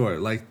 Sure,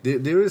 like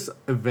there is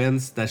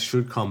events that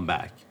should come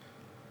back.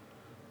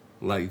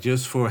 Like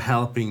just for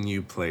helping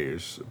new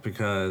players,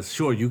 because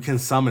sure you can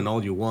summon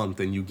all you want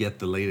and you get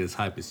the latest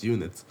hypest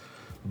units,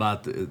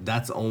 but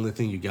that's the only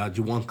thing you got.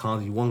 You want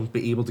content, you want to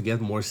be able to get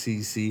more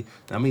CC.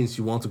 That means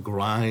you want to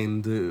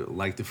grind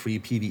like the free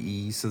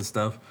PvEs and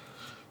stuff.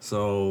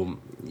 So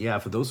yeah,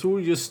 for those who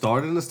are just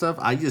starting and stuff,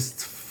 I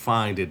just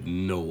find it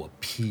no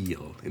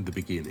appeal in the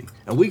beginning.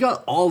 And we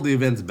got all the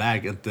events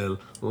back until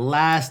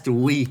last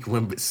week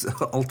when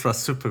Ultra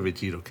Super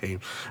Vegito came.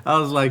 I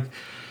was like,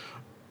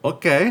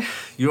 okay,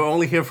 you're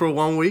only here for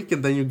 1 week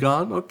and then you're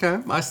gone. Okay,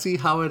 I see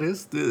how it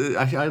is.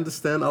 I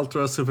understand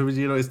Ultra Super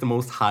Vegito is the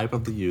most hype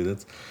of the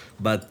units,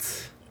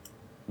 but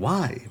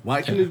why?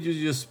 Why couldn't you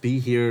just be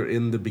here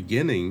in the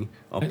beginning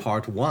of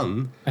part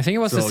 1? I think it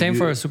was the same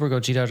for Super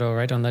Gogeta though,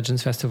 right? On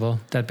Legends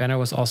Festival. That banner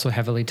was also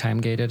heavily time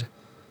gated.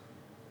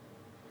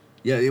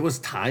 Yeah, it was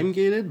time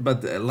gated,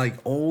 but like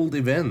old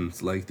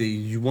events, like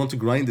you want to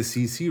grind the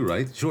CC,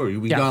 right? Sure,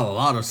 we got a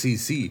lot of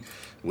CC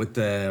with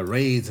the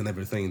raids and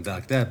everything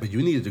like that, but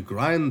you needed to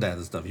grind that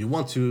and stuff.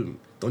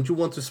 Don't you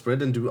want to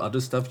spread and do other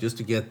stuff just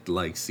to get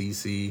like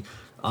CC,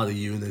 other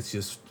units,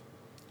 just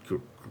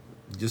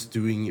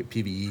doing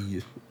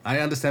PvE? I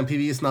understand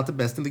PvE is not the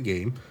best in the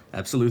game,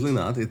 absolutely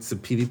not. It's a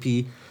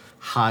PvP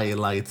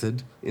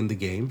highlighted in the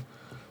game,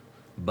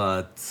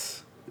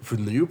 but for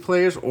new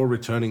players or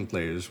returning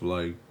players,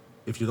 like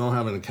if you don't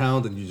have an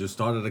account and you just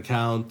start an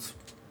account,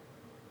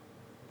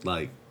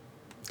 like,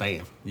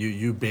 damn,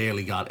 you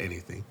barely got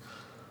anything.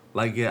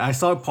 Like, I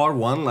saw part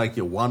 1, like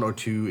 1 or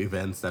 2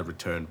 events that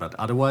returned, but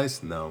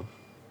otherwise, no.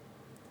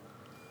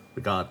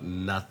 We got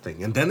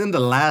nothing. And then in the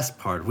last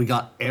part, we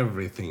got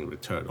everything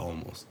returned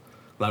almost.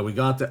 Like, we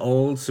got the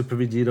old Super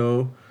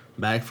Vegito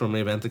back from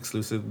event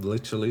exclusive,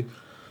 literally.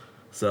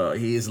 So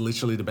he is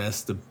literally the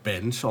best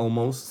bench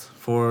almost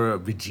for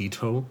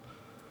Vegito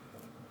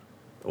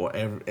or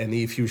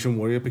any Fusion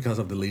Warrior because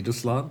of the leader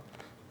slot.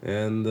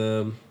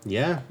 And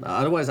yeah,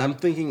 otherwise I'm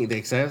thinking the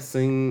exact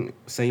same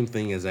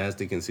thing as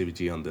Aztec and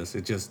CVG on this.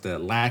 It's just the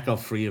lack of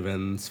free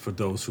events for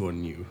those who are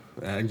new.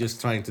 I'm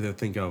just trying to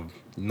think of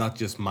not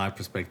just my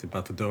perspective,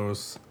 but for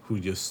those who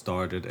just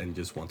started and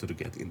just wanted to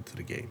get into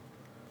the game.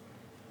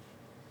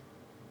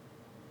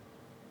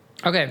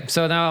 Okay,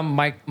 so now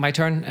my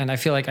turn, and I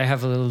feel like I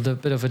have a little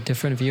bit of a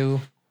different view.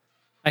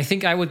 I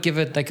think I would give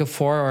it like a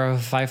 4 or a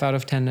 5 out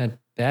of 10 at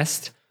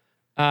best.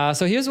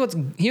 So here's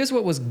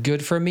what was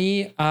good for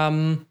me.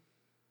 The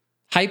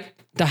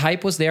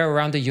hype was there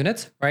around the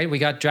unit, right? We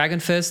got Dragon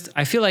Fist.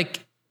 I feel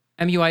like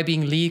MUI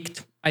being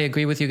leaked, I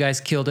agree with you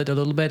guys, killed it a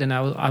little bit, and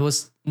I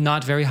was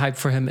not very hyped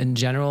for him in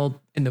general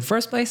in the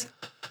first place.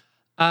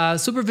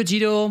 Super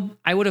Vegito,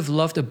 I would have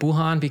loved a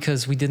Buhan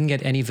because we didn't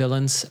get any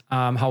villains.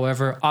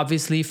 However,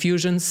 obviously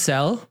fusions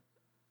sell.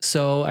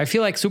 So I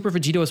feel like Super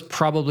Vegito is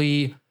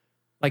probably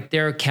like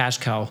their cash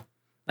cow.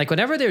 Like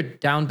whenever they're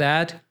down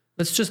bad,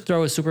 let's just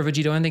throw a Super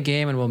Vegito in the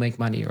game and we'll make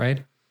money,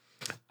 right?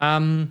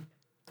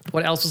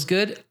 What else was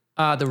good?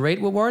 The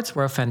raid rewards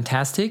were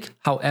fantastic.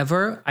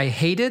 However, I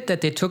hated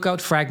that they took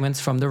out fragments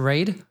from the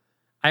raid.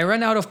 I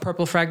ran out of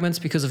purple fragments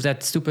because of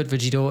that stupid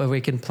Vegito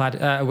awakened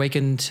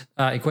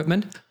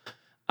equipment.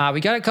 We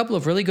got a couple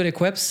of really good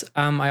equips.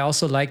 I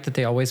also like that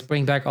they always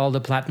bring back all the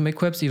platinum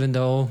equips, even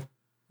though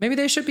maybe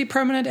they should be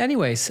permanent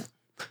anyways.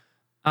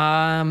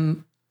 Hoi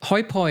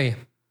Poi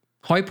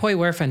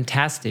were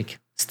fantastic.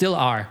 Still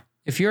are.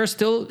 If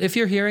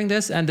you're hearing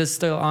this and it's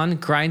still on,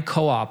 grind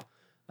co-op.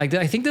 Like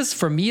I think this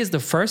for me is the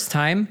first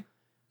time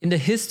in the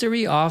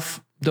history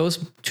of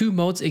those two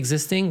modes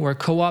existing where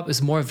co-op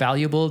is more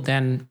valuable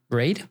than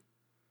raid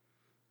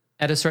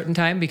at a certain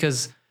time,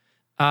 because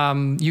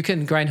you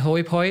can grind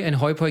hoi poi and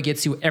hoi poi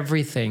gets you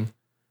everything.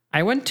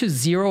 I went to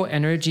 0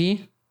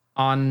 energy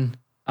on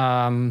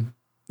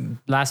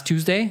last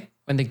Tuesday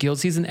when the guild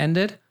season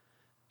ended,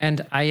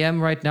 and I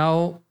am right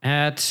now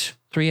at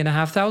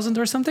 3,500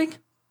 or something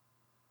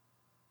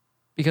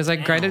because I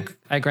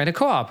grinded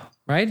co-op,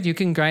 right? You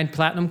can grind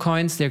platinum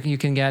coins there. You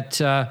can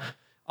get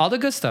all the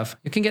good stuff.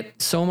 You can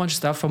get so much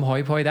stuff from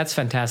hoi poi. That's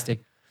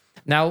fantastic.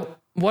 Now,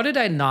 what did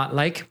I not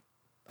like?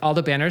 All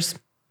the banners.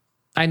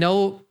 I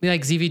know,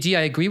 like ZVG,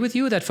 I agree with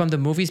you that from the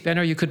movies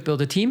banner, you could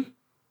build a team.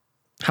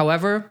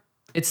 However,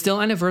 it's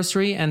still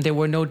anniversary and there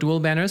were no dual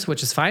banners,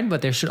 which is fine,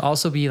 but there should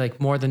also be like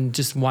more than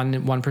just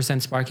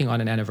 1% sparking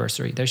on an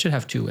anniversary. They should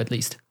have 2 at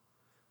least,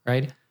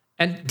 right?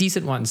 And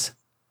decent ones,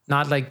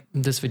 not like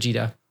this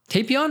Vegeta.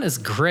 Tapion is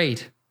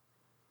great,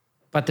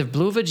 but the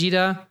blue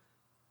Vegeta,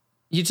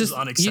 you just... It's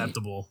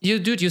unacceptable.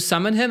 You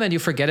summon him and you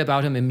forget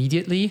about him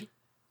immediately,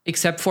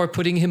 except for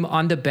putting him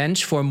on the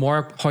bench for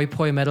more hoi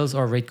poi medals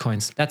or raid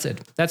coins. That's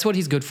it. That's what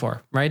he's good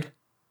for, right?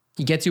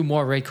 He gets you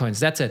more raid coins.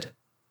 That's it.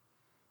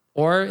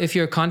 Or if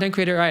you're a content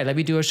creator, all right, let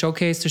me do a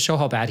showcase to show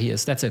how bad he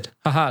is. That's it.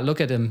 Haha,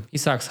 look at him. He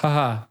sucks.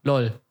 Haha,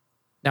 lol.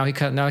 Now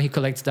he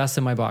collects dust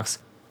in my box.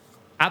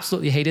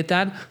 Absolutely hated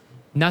that.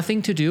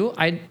 Nothing to do.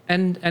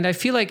 And I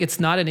feel like it's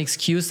not an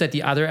excuse that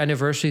the other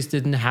anniversaries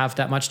didn't have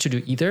that much to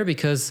do either,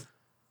 because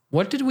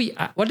what did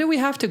we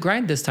have to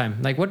grind this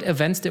time? Like, what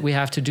events did we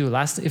have to do?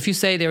 If you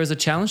say there was a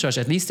challenge rush,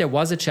 at least there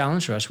was a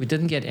challenge rush. We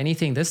didn't get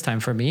anything this time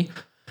for me.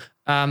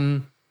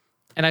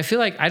 And I feel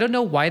like, I don't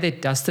know why they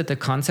dusted the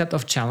concept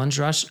of challenge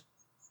rush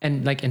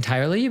and like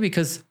entirely,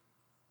 because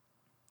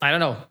I don't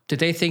know. Did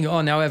they think,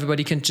 oh, now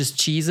everybody can just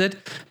cheese it?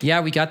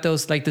 Yeah, we got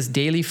those, like this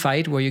daily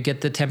fight where you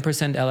get the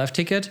 10% LF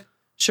ticket.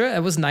 Sure,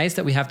 it was nice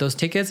that we have those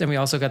tickets, and we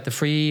also got the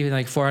free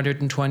like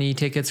 420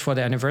 tickets for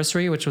the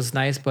anniversary, which was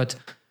nice, but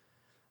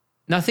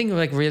nothing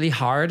like really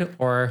hard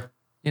or,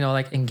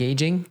 like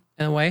engaging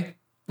in a way.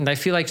 And I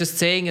feel like just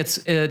saying it's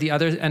the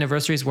other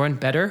anniversaries weren't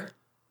better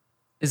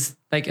is,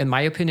 like, in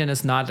my opinion,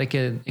 is not like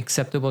an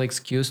acceptable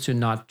excuse to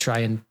not try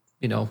and,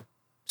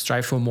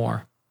 strive for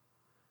more.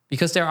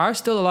 Because there are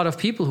still a lot of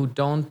people who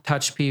don't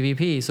touch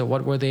PvP. So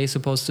what were they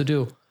supposed to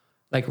do?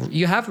 Like,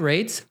 you have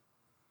raids,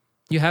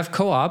 you have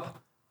co-op,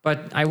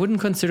 but I wouldn't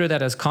consider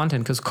that as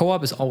content, because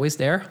co-op is always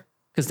there.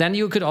 Because then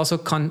you could also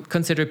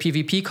consider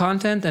PvP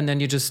content, and then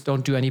you just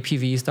don't do any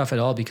PvE stuff at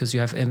all because you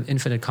have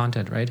infinite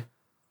content, right?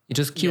 You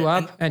just queue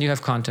up and you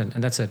have content,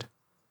 and that's it.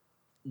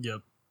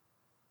 Yep.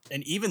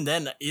 And even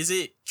then, is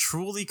it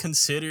truly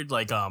considered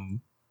like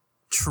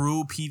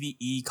true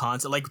PvE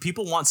content? Like,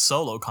 people want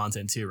solo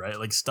content too, right?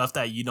 Like stuff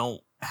that you don't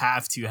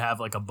have to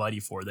have like a buddy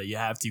for, that you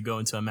have to go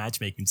into a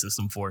matchmaking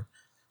system for.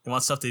 They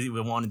want stuff they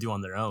want to do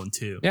on their own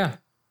too. Yeah.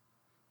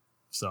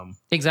 So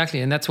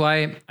exactly. And that's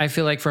why I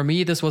feel like for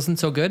me, this wasn't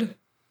so good,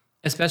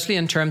 especially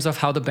in terms of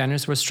how the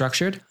banners were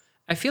structured.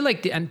 I feel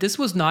like and this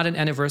was not an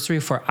anniversary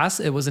for us.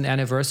 It was an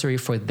anniversary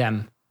for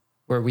them,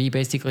 where we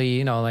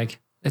basically, like,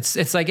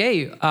 it's like,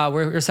 hey,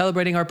 we're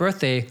celebrating our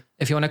birthday.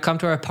 If you want to come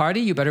to our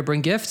party, you better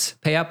bring gifts,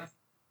 pay up.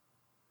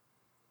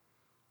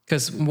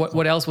 Because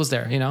what else was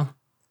there,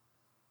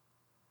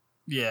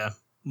 Yeah.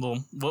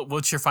 Well,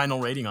 what's your final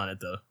rating on it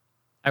though?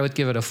 I would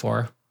give it a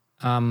 4.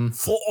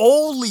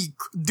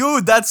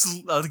 Dude,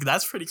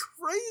 that's pretty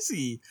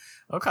crazy.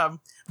 Okay,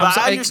 but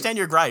I understand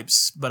your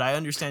gripes.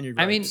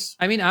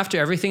 I mean, after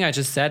everything I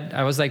just said,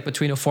 I was like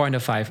between a 4 and a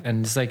 5,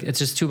 and it's like, it's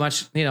just too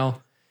much. The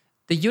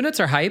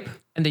units are hype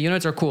and the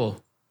units are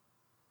cool,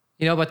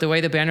 but the way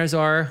the banners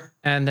are,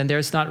 and then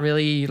there's not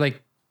really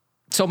like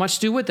so much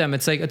to do with them.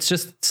 It's like, it's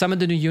just summon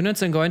the new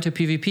units and go into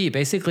PvP.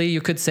 Basically,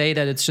 you could say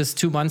that it's just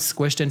 2 months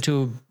squished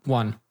into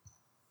one.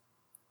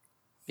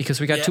 Because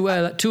we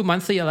got two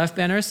monthly LF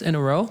banners in a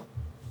row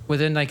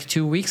within like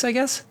 2 weeks, I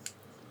guess.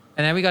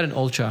 And then we got an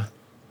Ultra.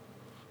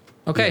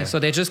 Okay, so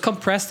they just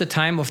compressed the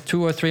time of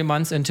 2 or 3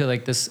 months into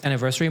like this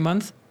anniversary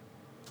month.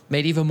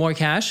 Made even more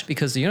cash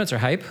because the units are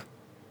hype.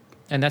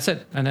 And that's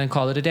it. And then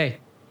call it a day.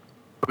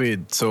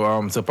 Wait, so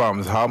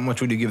Palms, how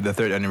much would you give the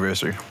 3rd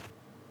anniversary?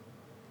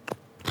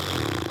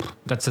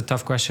 That's a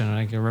tough question.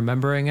 Like,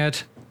 remembering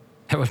it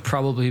would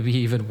probably be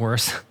even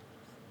worse.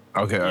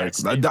 Okay,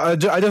 yes, I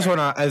just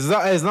wanna, as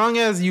long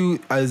as the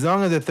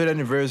 3rd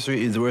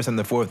anniversary is worse than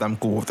the 4th, I'm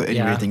cool with any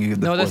rating you give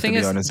the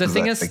 4th. The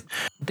thing is,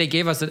 they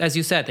gave us, as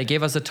you said, they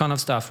gave us a ton of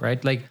stuff,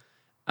 right? Like,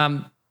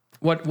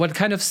 what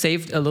kind of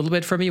saved a little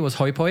bit for me was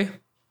hoi poi.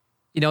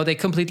 They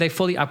completely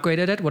fully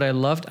upgraded it. What I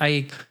loved,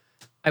 I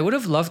would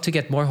have loved to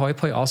get more hoi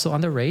poi also on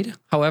the raid.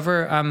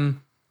 However,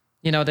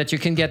 that you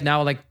can get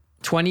now like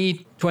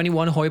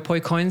 21 hoi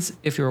poi coins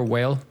if you're a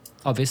whale.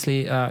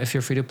 Obviously, if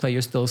you're free to play,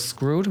 you're still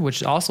screwed,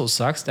 which also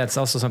sucks. That's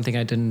also something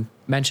I didn't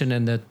mention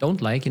in the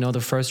don't like,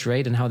 the first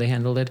raid and how they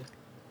handled it.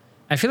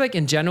 I feel like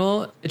in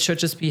general, it should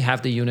just be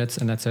have the units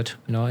and that's it.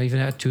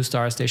 Even at 2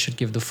 stars, they should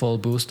give the full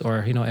boost,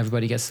 or,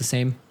 everybody gets the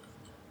same.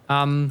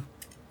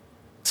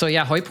 So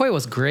yeah, hoi poi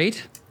was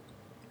great.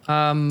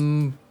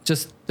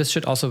 Just this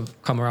should also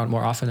come around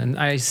more often. And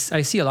I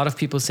see a lot of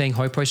people saying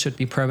hoi poi should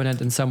be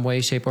permanent in some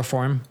way, shape, or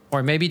form,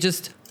 or maybe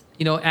just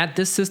add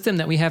this system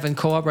that we have in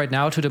co-op right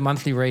now to the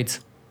monthly rates,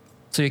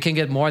 so you can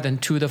get more than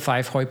 2 to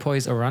 5 hoi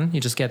pois a run.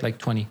 You just get like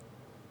 20.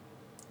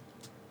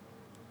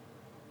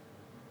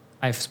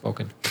 I've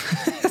spoken.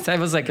 That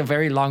was like a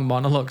very long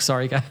monologue.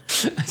 Sorry, guys.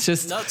 It's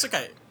just No, it's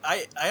okay.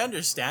 I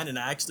understand, and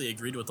I actually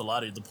agreed with a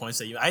lot of the points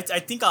that you. I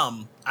think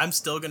I'm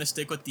still gonna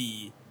stick with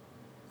the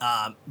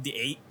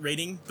 8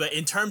 rating, but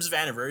in terms of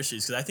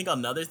anniversaries, because I think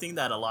another thing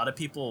that a lot of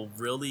people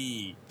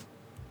really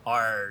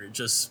are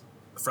just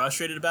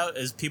frustrated about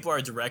is people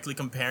are directly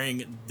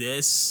comparing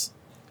this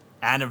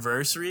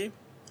anniversary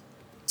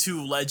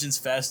to Legends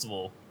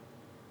Festival,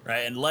 right?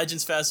 And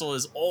Legends Festival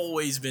has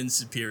always been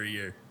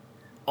superior,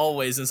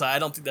 always, and so I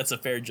don't think that's a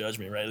fair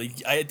judgment, right? Like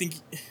I think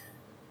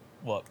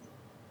what.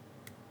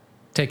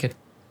 take it.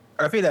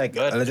 I feel like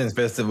Legends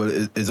Festival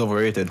is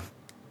overrated.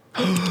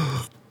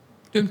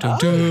 Dum, dum,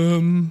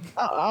 dum.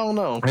 I don't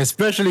know.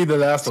 Especially the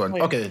last one.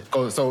 Okay,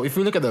 so if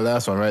we look at the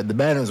last one, right, the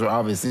banners were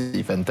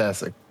obviously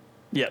fantastic.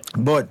 Yeah.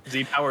 But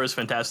Z Power is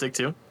fantastic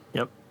too.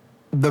 Yep.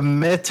 the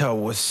meta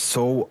was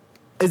so...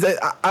 I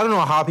don't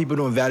know how people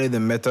don't value the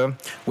meta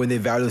when they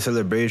value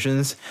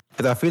celebrations,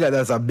 because I feel like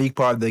that's a big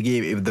part of the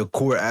game if the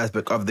core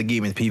aspect of the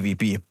game is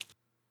PvP.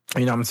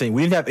 You know what I'm saying?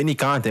 We didn't have any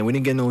content. We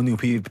didn't get no new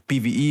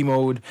PvE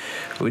mode.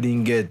 We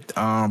didn't get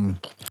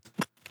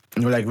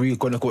like real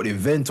quote unquote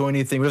events or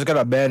anything. We just got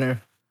a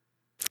banner.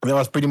 And that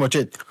was pretty much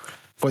it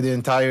for the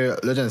entire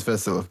Legends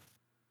Festival.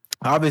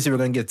 Obviously, we're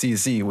gonna get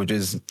TC, which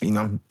is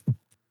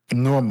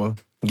normal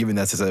given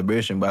that's a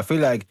celebration. But I feel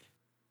like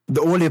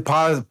the only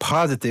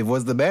positive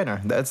was the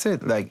banner. That's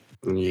it. Like,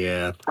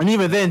 Yeah. and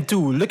even then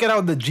too, look at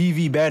how the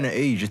GV banner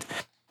aged.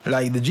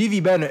 Like the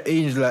GV banner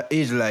aged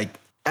like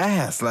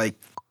ass. Like,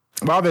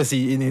 but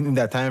obviously in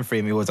that time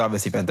frame, it was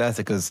obviously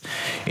fantastic because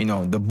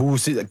the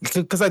boost,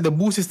 because like the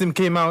boost system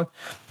came out,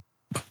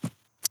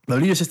 the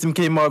leader system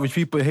came out, which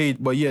people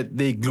hate, but yet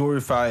they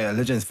glorify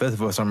Legends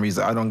Festival for some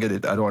reason. I don't get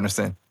it. I don't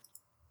understand.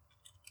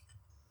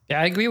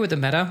 Yeah, I agree with the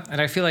meta,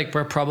 and I feel like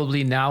we're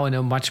probably now in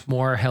a much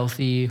more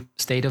healthy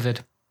state of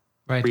it,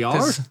 right? We are?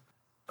 'Cause-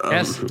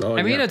 Yes,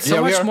 I mean it's so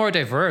Yeah, we much are. more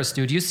diverse,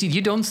 dude.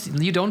 You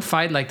don't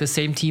fight like the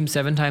same team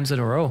 7 times in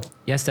a row.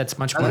 Yes, that's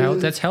much more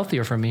that's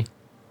healthier for me.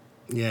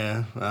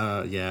 Yeah,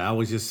 I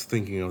was just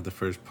thinking of the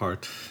first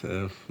part,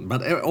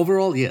 but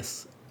overall,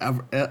 yes.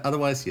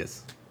 Otherwise,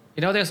 yes.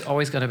 There's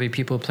always gonna be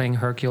people playing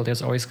Hercule.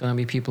 There's always gonna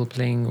be people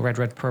playing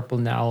Red, Purple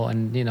now,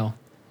 and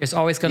there's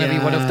always gonna be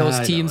one of those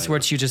Yeah, I teams know.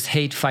 which you just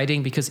hate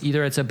fighting because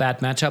either it's a bad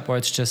matchup or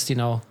it's just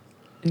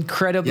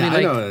incredibly Yeah, I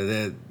like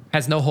know.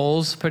 has no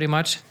holes pretty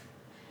much.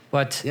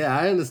 But Yeah,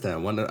 I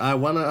understand. I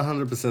want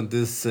 100%.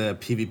 This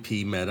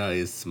PvP meta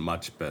is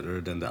much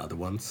better than the other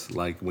ones.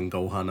 Like when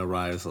Gohan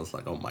arrives, I was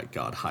like, oh my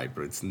god,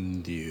 hybrids,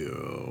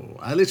 no.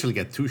 I literally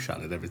get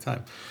 2-shotted every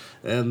time.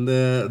 And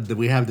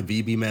we have the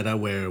VB meta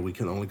where we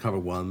can only cover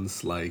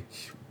once. Like,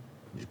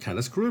 you're kind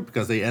of screwed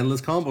because they endless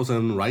combos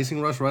and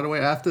Rising Rush right away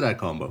after that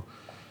combo.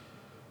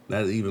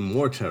 That's even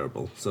more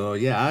terrible. So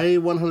yeah, I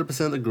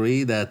 100%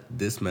 agree that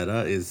this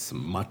meta is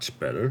much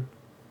better.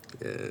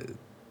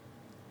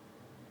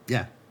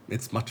 Yeah.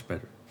 It's much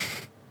better.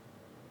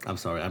 I'm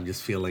sorry, I'm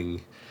just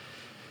feeling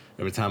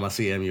every time I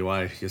see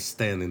MUI just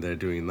standing there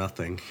doing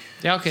nothing.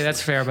 yeah, okay,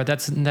 that's fair, but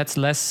that's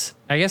less.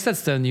 I guess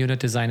that's the unit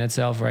design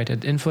itself, right?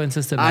 It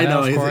influences the meta, I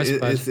know of course,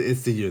 but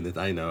it's the unit.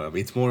 I know. I mean,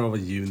 it's more of a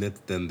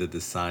unit than the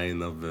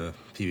design of the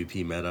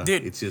PvP meta.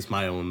 Dude, it's just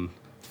my own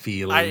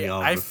feeling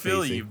of I the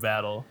feel facing. you,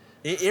 Battle.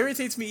 It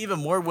irritates me even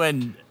more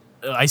when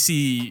I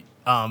see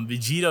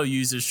Vegito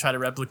users try to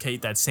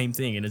replicate that same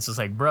thing, and it's just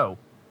like, bro,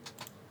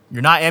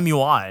 you're not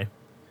MUI.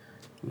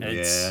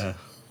 Yeah,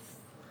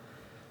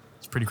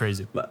 It's pretty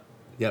crazy. but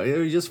yeah,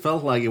 it just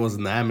felt like it was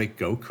Namek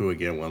Goku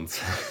again once.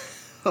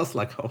 I was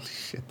like, holy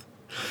shit.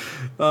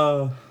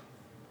 all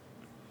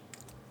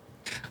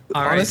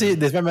right. Honestly,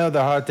 this might be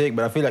the hard take,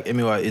 but I feel like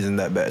MUI isn't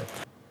that bad.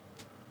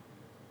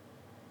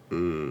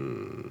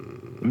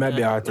 Might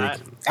be a hard take.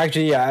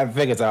 Actually, yeah, I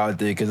think it's a hard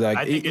take because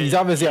I think he's it-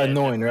 obviously yeah,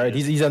 annoying, right?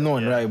 definitely He's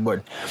annoying, Yeah. right?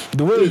 But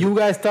the way you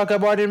guys talk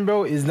about him,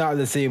 bro, is not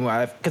the same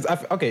way. Because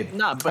okay,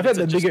 Nah, I but think it's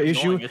the just bigger annoying.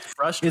 issue It's is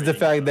frustrating. the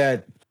fact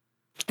that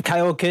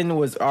Kaioken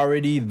was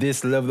already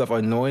this level of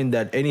annoying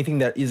that anything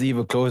that is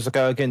even close to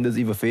Kaioken doesn't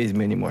even phase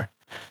me anymore.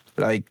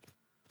 Like,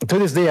 to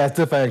this day, I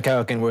still find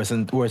Kaioken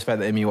worse fight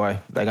than MUI,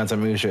 like on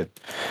some real shit.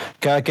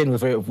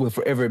 Kaioken will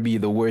forever be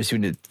the worst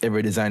unit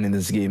ever designed in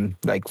this game,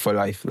 like for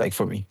life, like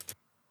for me.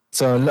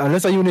 So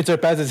unless a unit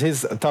surpasses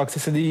his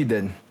toxicity,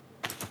 then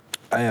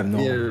I have no.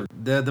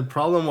 Yeah, the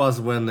problem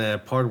was when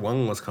part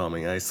 1 was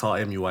coming, I saw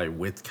MUI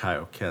with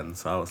Kaioken,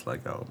 so I was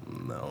like, oh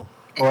no.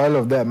 Oh, I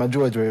love that. My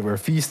droids were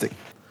feasting.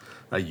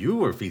 You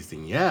were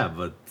feasting, yeah,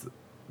 but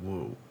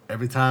whoa,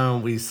 every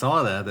time we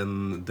saw that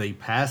and they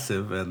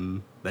passive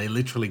and they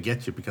literally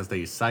get you because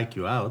they psych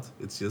you out,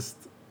 it's just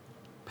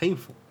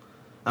painful.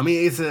 I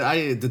mean,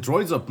 the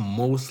droids are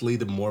mostly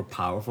the more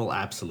powerful,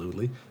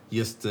 absolutely.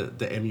 Just the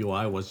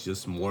MUI was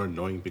just more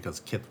annoying because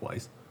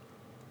kit-wise.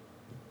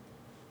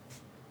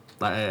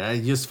 Like I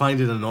just find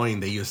it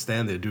annoying that you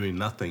stand there doing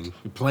nothing.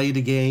 You play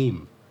the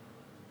game.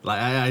 Like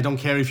I don't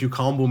care if you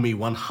combo me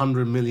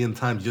 100 million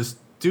times. Just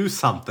do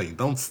something.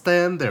 Don't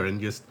stand there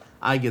and just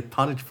I get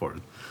punished for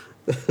it.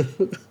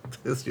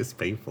 It's just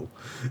painful.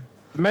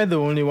 Am I the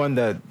only one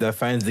that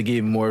finds the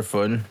game more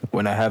fun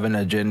when I have an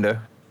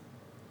agenda?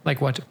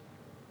 Like what?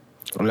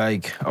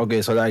 Like,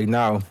 okay, so like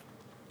now,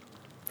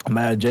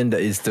 my agenda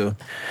is to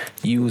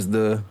use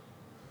the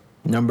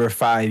number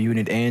 5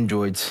 unit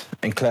androids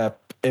and clap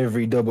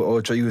every double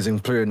ultra using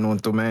player known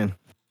to man.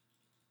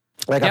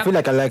 Like, Yeah. I feel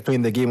like I like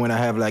playing the game when I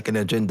have like an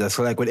agenda.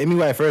 So like when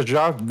MUI first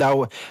dropped,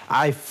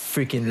 I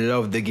freaking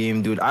love the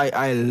game, dude.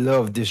 I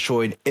love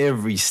destroying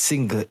every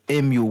single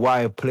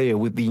MUI player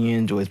with the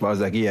androids. But I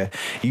was like, yeah,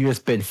 you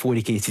just spent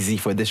 40k CC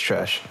for this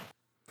trash.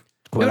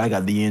 Well, Yep. I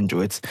got the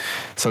androids.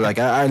 So like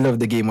I love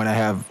the game when I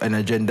have an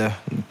agenda.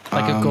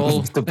 Like a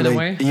goal to in a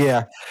way?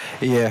 Yeah.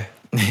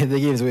 The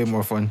game's way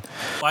more fun.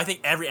 Well, I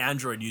think every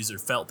Android user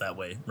felt that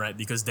way, right?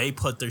 Because they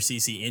put their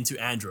CC into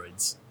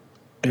Androids.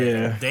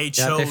 Yeah. They they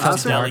chose felt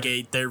to smart.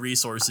 delegate their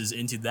resources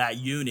into that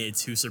unit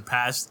who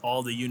surpassed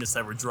all the units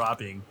that were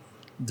dropping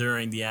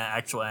during the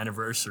actual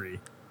anniversary.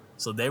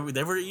 So they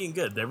were eating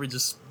good. They were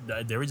just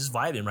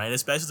vibing, right?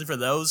 Especially for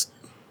those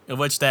in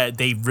which that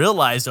they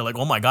realized they're like,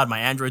 oh my god, my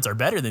androids are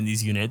better than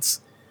these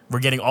units. We're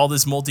getting all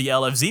this multi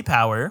LFZ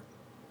power.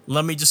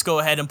 Let me just go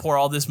ahead and pour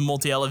all this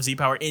multi LFZ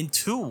power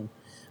into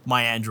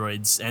my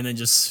androids, and then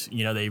just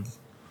they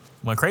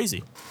went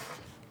crazy.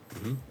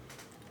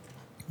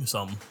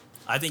 So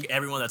I think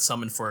everyone that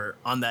summoned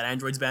on that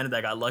androids banner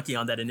that got lucky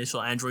on that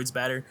initial androids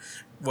banner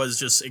was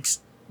just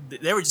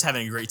they were just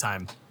having a great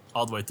time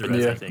all the way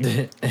through. I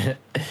think.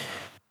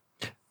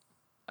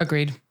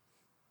 Agreed.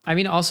 I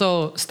mean,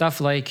 also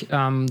stuff like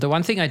the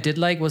one thing I did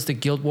like was the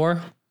Guild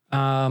War.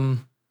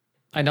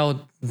 I know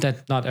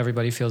that not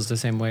everybody feels the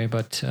same way,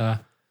 but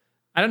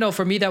I don't know.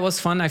 For me, that was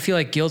fun. I feel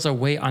like guilds are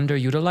way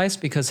underutilized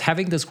because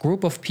having this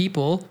group of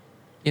people,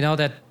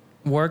 that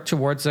work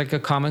towards like a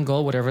common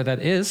goal, whatever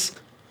that is,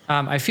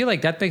 I feel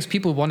like that makes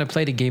people want to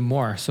play the game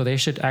more. So they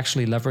should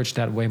actually leverage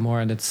that way more.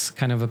 And it's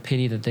kind of a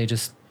pity that they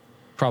just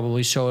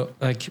probably show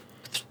like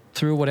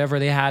threw whatever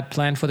they had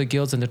planned for the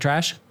guilds in the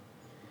trash.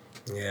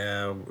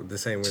 Yeah, the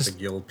same with the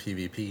guild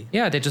PvP.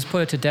 Yeah, they just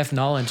put it to death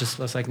null and just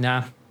was like,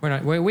 nah,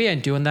 we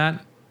ain't doing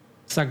that.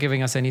 It's not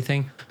giving us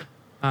anything.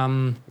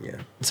 Yeah.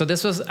 So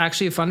this was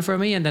actually fun for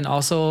me. And then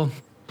also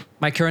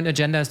my current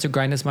agenda is to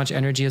grind as much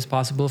energy as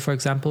possible, for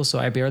example. So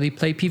I barely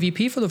play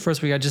PvP for the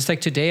first week. I just like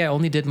today, I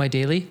only did my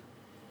daily.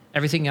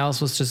 Everything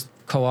else was just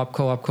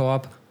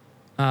co-op.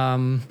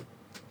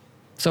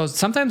 So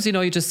sometimes,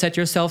 you just set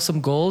yourself some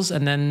goals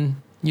and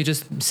then you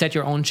just set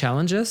your own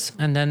challenges.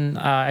 And then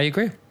I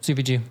agree,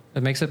 CVG.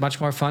 It makes it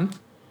much more fun.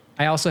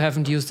 I also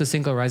haven't used a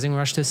single Rising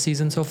Rush this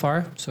season so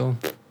far. So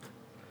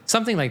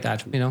something like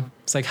that,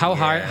 It's like how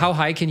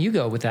high can you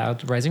go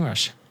without Rising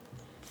Rush?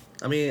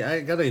 I mean, I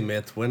gotta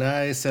admit, when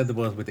I said it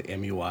was with the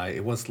MUI,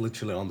 it was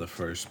literally on the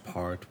first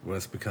part,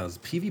 was because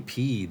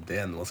PvP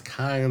then was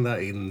kinda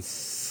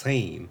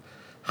insane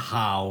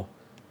how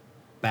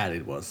bad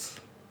it was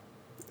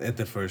at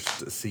the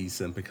first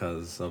season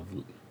because of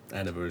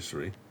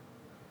anniversary.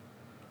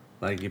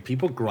 Like, if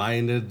people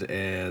grinded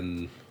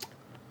and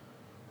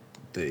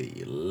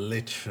they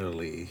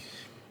literally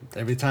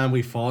every time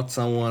we fought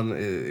someone,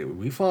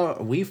 we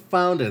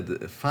find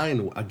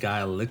a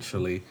guy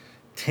literally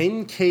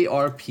 10k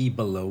RP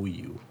below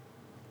you.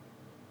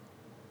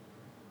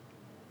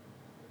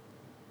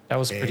 That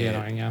was pretty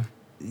annoying, yeah.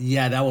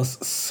 Yeah, that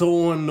was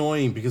so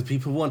annoying because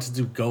people wanted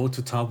to go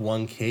to top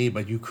 1k,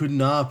 but you could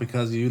not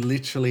because you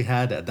literally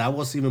had that. That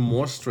was even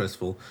more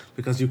stressful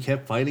because you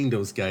kept fighting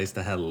those guys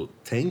that had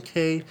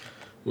 10k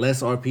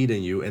less RP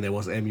than you, and it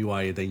was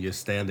MUI, then you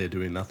stand there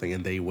doing nothing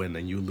and they win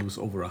and you lose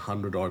over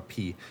 100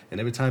 RP. And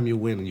every time you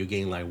win, you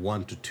gain like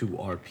 1 to 2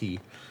 RP.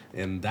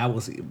 And that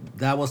was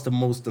the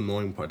most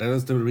annoying part. That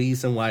was the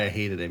reason why I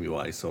hated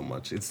MUI so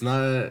much. It's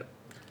not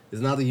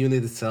the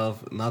unit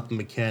itself, not the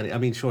mechanic. I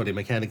mean, sure, the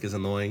mechanic is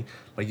annoying,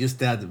 but just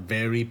that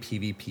very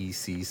PvP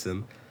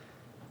season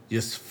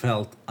just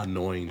felt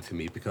annoying to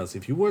me because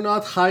if you were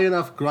not high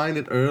enough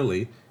grinded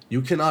early,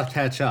 you cannot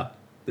catch up.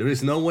 There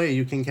is no way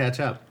you can catch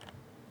up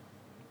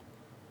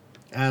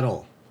at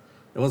all.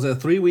 It was a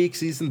 3-week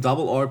season,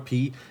 double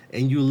RP,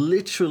 and you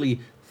literally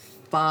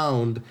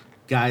found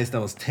guys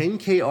that was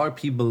 10k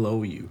RP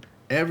below you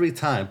every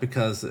time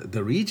because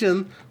the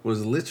region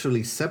was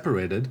literally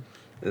separated.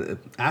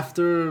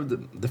 After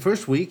the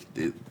first week,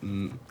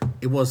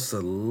 it was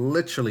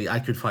literally I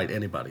could fight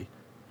anybody.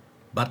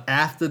 But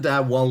after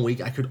that 1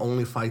 week, I could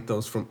only fight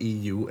those from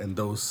EU and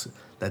those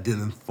that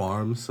didn't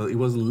farm. So it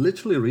was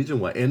literally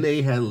region-wide.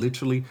 NA had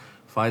literally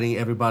fighting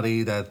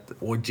everybody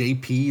or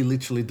JP,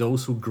 literally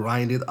those who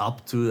grinded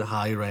up to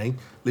high rank,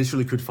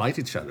 literally could fight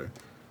each other.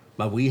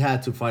 But we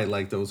had to fight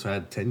like those who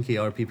had 10k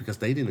RP because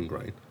they didn't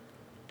grind.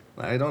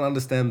 I don't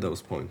understand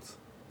those points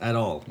at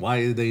all.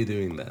 Why are they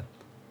doing that?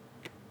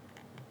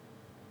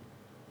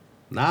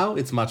 Now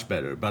it's much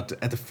better, but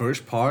at the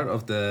first part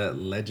of the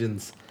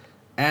Legends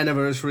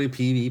Anniversary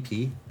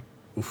PvP,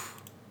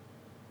 oof,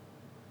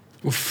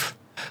 Oof.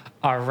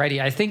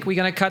 Alrighty, I think we're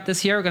gonna cut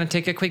this here. We're gonna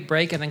take a quick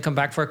break and then come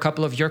back for a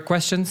couple of your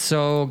questions.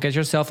 So get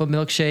yourself a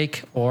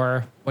milkshake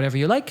or whatever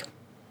you like,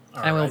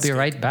 and we'll be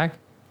right back.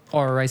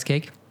 Or a rice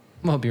cake.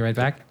 We'll be right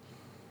back.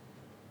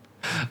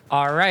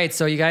 All right,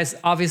 so you guys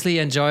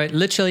obviously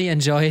literally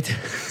enjoyed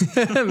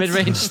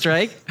Mid-Range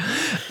Strike,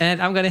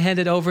 and I'm gonna hand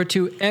it over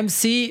to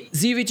MC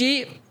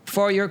ZVG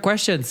for your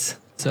questions.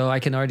 So I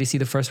can already see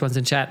the first ones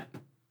in chat.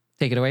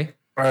 Take it away.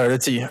 All right,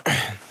 let's see.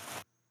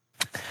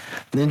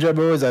 Ninja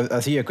Bros, I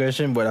see your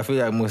question, but I feel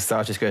like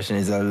Mustache's question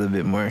is a little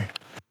bit more,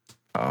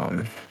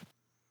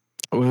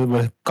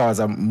 will cause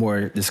a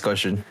more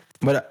discussion.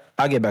 But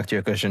I'll get back to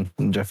your question,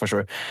 Ninja, for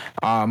sure.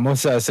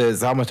 Mustache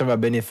says, how much of a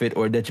benefit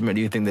or detriment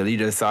do you think the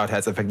leader slot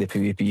has affected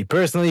PvP?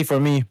 Personally, for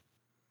me,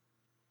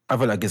 I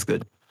feel like it's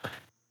good.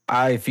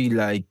 I feel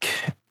like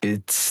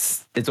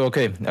it's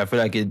okay. I feel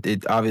like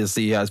it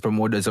obviously has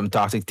promoted some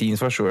toxic teams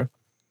for sure.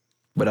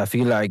 But I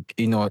feel like,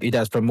 it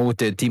has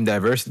promoted team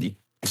diversity.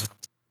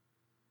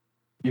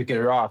 You can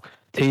rock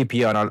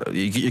Tapion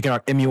you can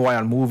rock MUI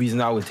on movies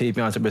now with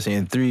Tapion on Super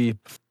Saiyan 3. You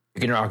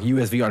can rock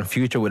USV on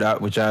Future with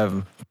that, which I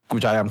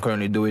am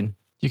currently doing.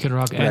 You can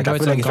rock Like,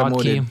 Androids on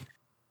God Key.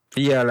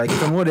 Yeah, like it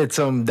promoted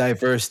some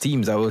diverse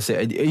teams, I will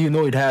say.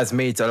 It has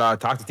made a lot of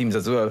toxic teams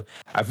as well.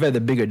 I feel like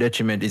the bigger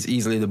detriment is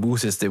easily the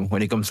boost system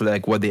when it comes to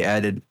like what they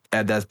added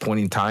at that point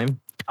in time.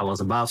 I was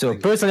about So to.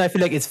 personally, I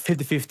feel like it's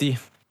 50-50.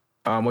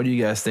 What do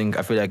you guys think?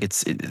 I feel like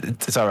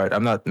it's all right.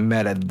 I'm not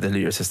mad at the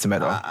leader system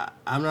at all.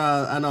 I'm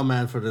not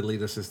mad for the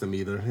leader system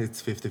either. It's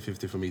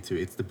 50-50 for me too.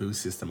 It's the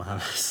boost system I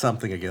have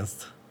something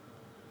against.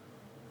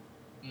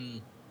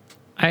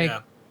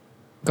 Yeah.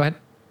 Go ahead.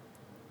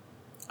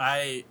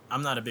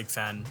 I'm not a big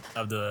fan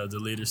of the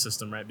leader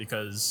system, right?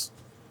 Because,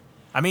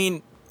 I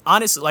mean,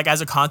 honestly, like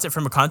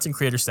from a content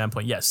creator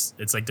standpoint, yes,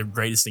 it's like the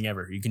greatest thing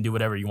ever. You can do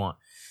whatever you want.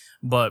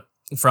 But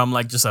from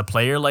like just a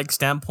player like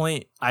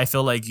standpoint, I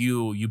feel like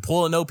you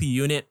pull an OP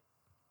unit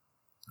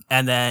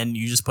and then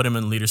you just put him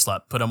in the leader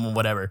slot, put him in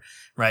whatever,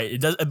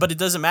 right? But it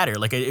doesn't matter.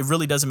 Like it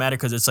really doesn't matter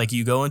because it's like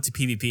you go into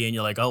PvP and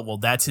you're like, oh well,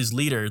 that's his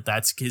leader,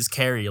 that's his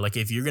carry. Like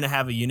if you're gonna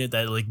have a unit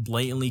that like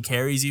blatantly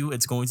carries you,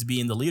 it's going to be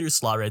in the leader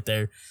slot right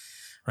there,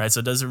 right?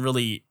 So it doesn't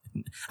really.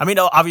 I mean,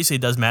 obviously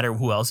it does matter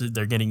who else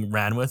they're getting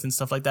ran with and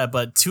stuff like that.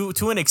 But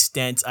to an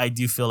extent, I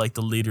do feel like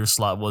the leader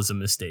slot was a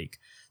mistake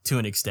to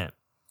an extent.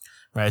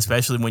 Right,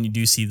 especially when you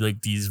do see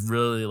like these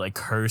really like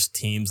cursed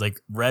teams, like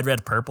red,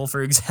 purple,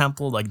 for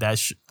example. Like that,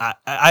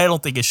 I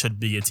don't think it should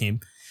be a team,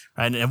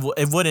 right? And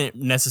it wouldn't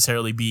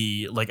necessarily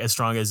be like as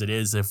strong as it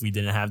is if we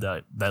didn't have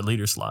that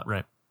leader slot,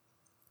 right?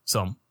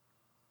 So,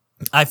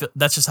 I feel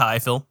that's just how I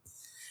feel.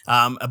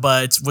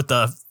 But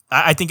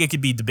I think it could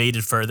be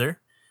debated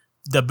further.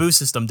 The boost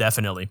system,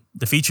 definitely,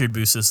 the featured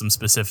boost system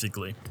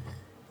specifically,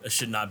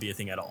 should not be a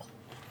thing at all.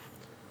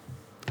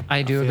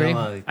 I do feel agree.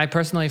 like- I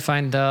personally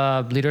find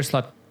the leader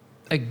slot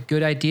a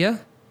good idea.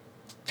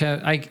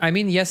 I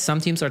mean, yes, some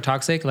teams are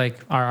toxic,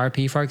 like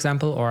RRP, for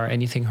example, or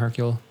anything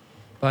Hercule.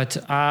 But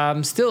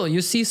still,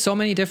 you see so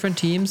many different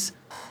teams,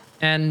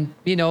 and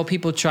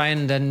people try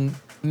and then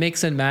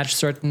mix and match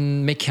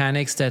certain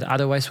mechanics that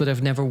otherwise would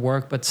have never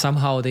worked, but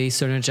somehow they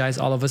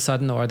synergize all of a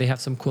sudden, or they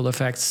have some cool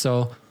effects.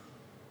 So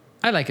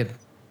I like it.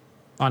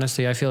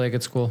 Honestly, I feel like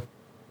it's cool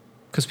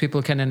because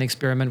people can then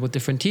experiment with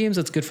different teams.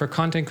 It's good for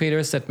content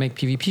creators that make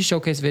PvP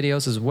showcase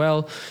videos as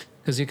well,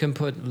 because you can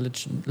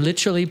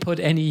literally put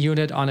any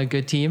unit on a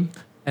good team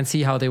and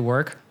see how they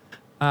work.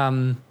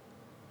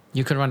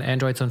 You can run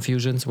androids on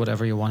fusions,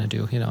 whatever you want to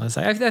do. It's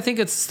like, I think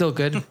it's still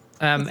good.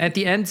 At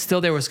the end,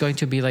 still there was going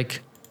to be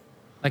like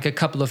a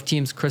couple of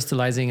teams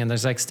crystallizing and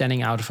there's like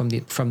standing out from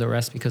the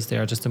rest because they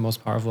are just the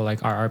most powerful, like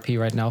RRP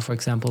right now, for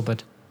example.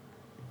 But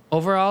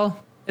overall,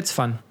 it's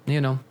fun.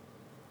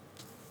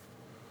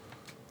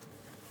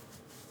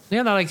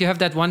 Like you have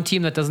that one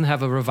team that doesn't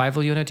have a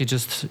revival unit. You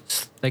just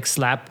like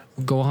slap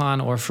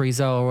Gohan or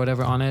Frieza or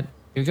whatever on it.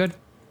 You're good.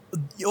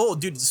 Oh,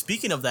 dude,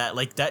 speaking of that,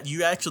 like that,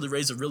 you actually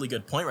raised a really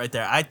good point right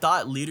there. I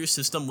thought leader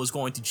system was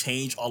going to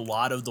change a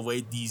lot of the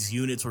way these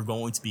units were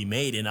going to be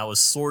made, and I was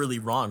sorely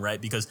wrong,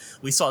 right? Because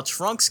we saw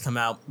Trunks come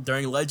out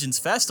during Legends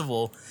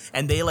Festival,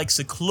 and they like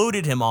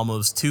secluded him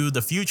almost to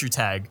the Future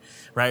tag,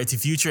 right? To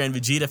Future and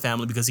Vegeta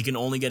family, because he can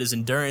only get his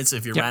endurance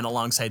if you ran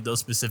alongside those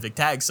specific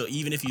tags. So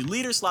even if you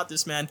leader slot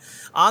this man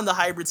on the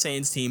Hybrid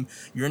Saiyans team,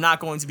 you're not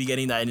going to be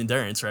getting that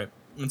endurance, right?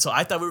 And so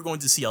I thought we were going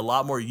to see a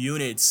lot more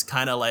units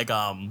kind of like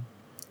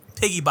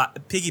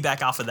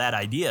piggyback off of that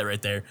idea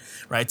right there,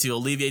 right? To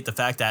alleviate the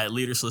fact that the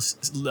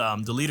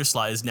leader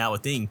slot is now a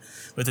thing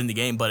within the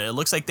game. But it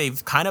looks like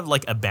they've kind of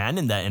like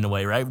abandoned that in a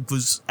way, right?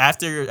 Because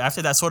after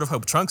that sort of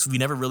Hope Trunks, we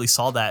never really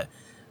saw that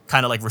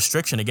kind of like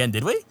restriction again,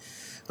 did we?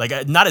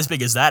 Like not as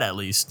big as that, at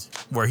least,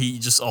 where he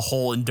just a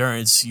whole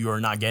endurance you're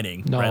not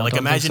getting, No, right? Like don't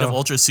imagine think so. if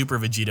Ultra Super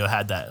Vegito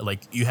had that.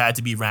 Like you had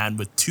to be ran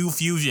with 2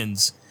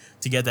 fusions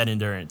to get that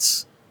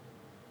endurance.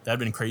 That'd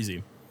been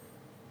crazy.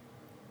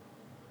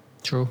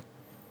 True.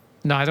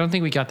 No, I don't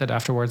think we got that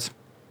afterwards.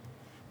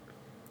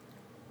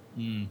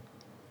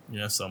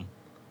 Yeah, so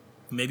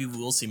maybe we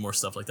will see more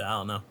stuff like that. I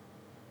don't know.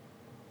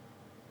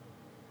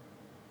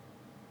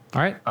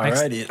 All right.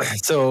 next.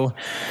 Alrighty. So,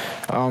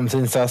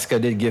 since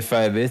Sasuke did give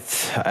 5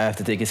 bits, I have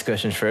to take his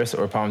question first,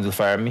 or Palms will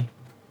fire me.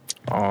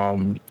 What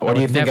do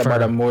you would think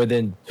about never. a more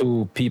than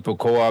 2 people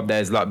co-op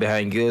that is locked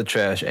behind guild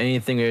trash?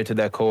 Anything related to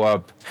that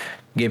co-op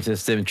game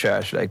system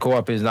trash? Like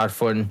co-op is not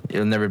fun.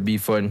 It'll never be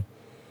fun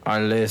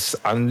unless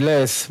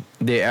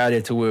they add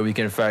it to where we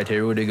can fight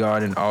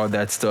Herudegon and all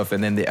that stuff,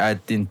 and then they add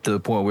into the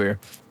point where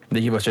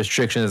they give us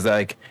restrictions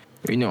like,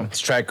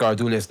 strike guard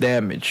do less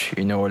damage,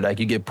 like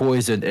you get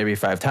poisoned every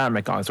 5 time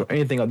accounts or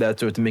anything of that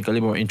sort to make it a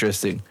little more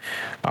interesting.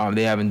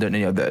 They haven't done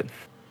any of that.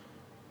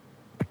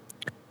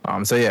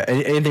 So yeah,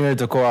 anything related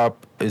to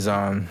co-op is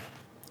nah.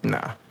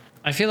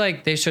 I feel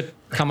like they should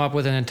come up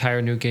with an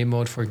entire new game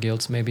mode for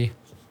guilds. Maybe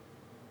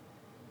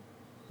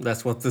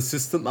That's what the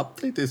system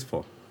update is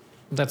for.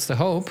 that's the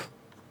hope.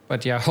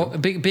 But yeah,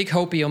 big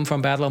hopium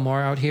from Battle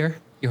More out here.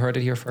 You heard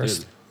it here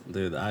first.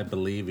 Dude, I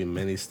believe in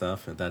many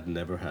stuff, and that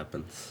never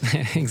happens.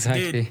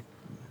 Exactly.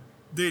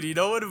 Dude, you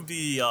know what would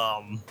be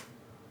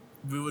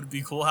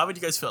cool? How would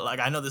you guys feel? Like,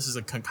 I know this is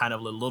a kind of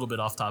a little bit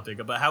off topic,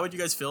 but how would you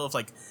guys feel if,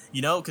 like,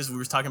 because we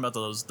were talking about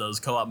those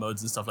co-op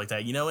modes and stuff like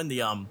that. In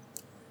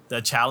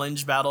the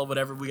challenge battle,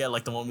 whatever we got,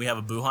 like the one we have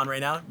a Buhan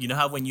right now. You know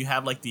how when you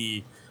have like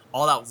the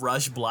all-out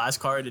rush blast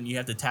card and you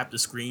have to tap the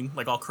screen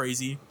like all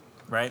crazy,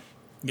 right?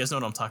 You guys know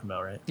what I'm talking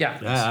about, right? Yeah.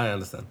 I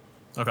understand.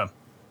 Okay.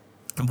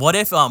 What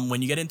if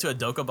when you get into a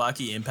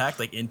Dokabaki Impact,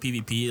 like in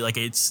PvP, like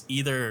it's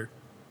either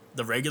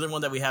the regular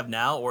one that we have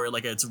now, or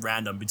like it's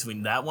random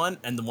between that one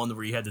and the one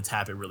where you had to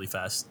tap it really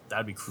fast?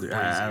 That'd be crazy.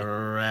 I'd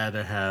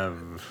rather have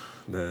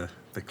the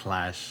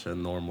Clash, a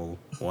normal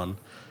one.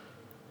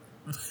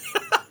 Dude,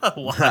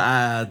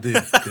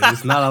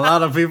 there's not a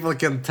lot of people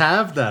can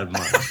tap that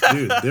much,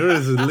 dude. There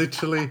is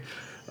literally,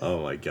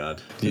 oh my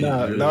god. Dude,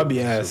 That'd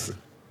be ass.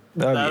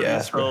 That'd be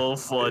ass, bro.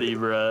 so funny,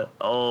 bro.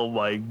 Oh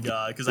my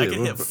god, because I Dude,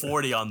 can hit we're-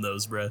 40 on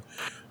those, bro.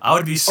 I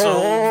would be so.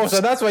 Oh,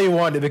 so that's why you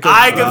wanted, because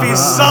I could be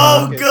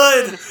so okay.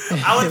 good.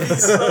 I would be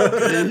so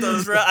good at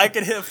those, bro. I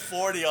could hit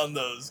 40 on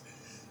those.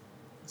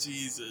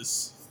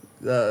 Jesus.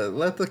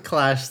 Let the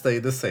Clash stay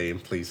the same,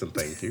 please and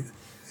thank you.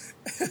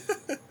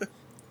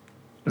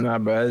 Nah,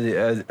 bro,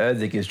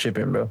 as it gets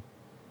tripping, bro.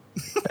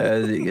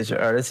 As it gets, all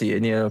right, let's see.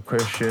 Any other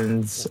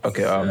questions?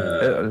 Okay,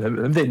 let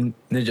me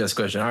take Ninja's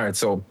question. All right,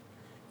 so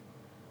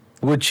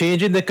would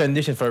changing the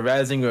condition for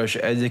Rising Rush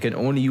as you can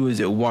only use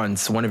it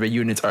once, one of your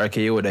units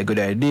RKO'd, a good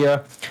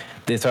idea?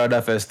 They start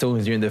off as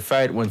stones during the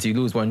fight. Once you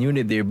lose one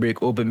unit, they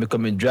break open,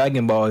 becoming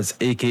Dragon Balls,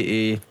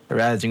 aka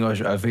Rising Rush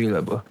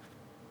available.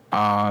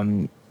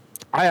 I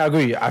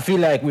agree. I feel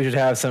like we should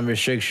have some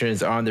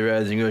restrictions on the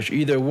Rising Rush.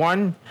 Either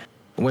one,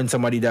 when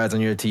somebody dies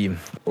on your team,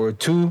 or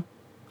 2,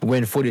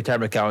 when 40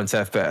 timer counts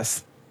have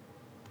passed.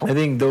 I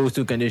think those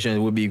 2 conditions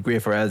would be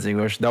great for Rising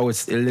Rush. That would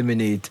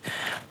eliminate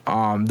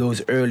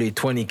those early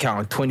 20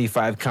 count,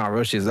 25 count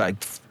rushes, like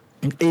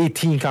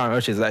 18 count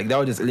rushes. Like that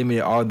would just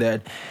eliminate all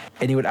that,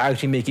 and it would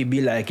actually make it be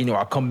like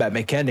a combat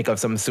mechanic of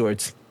some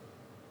sorts.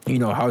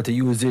 How to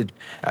use it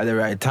at the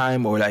right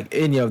time, or like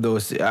any of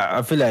those.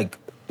 I feel like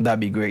that'd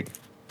be great.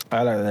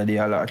 I like that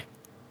idea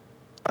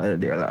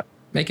a lot.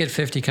 Make it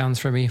 50 counts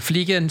for me.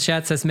 Fliege in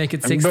chat says make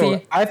it 60. Bro,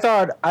 I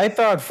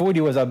thought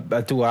 40 was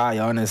too high,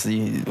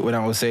 honestly. When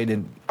I was saying it,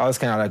 I was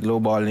kind of like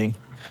lowballing.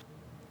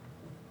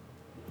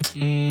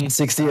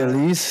 60 at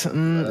least.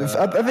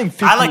 I think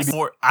 50.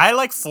 I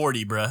like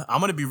 40, bruh. I'm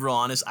gonna be real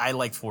honest. I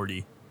like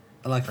 40.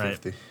 I like Right.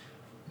 50.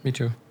 Me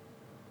too.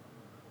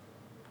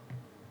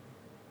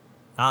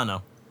 I don't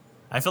know.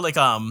 I feel like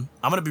I'm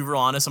gonna be real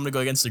honest. I'm gonna go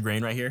against the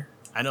grain right here.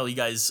 I know you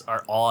guys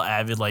are all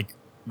avid like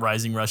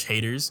Rising Rush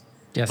haters.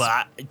 Yes.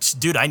 But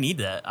dude, I need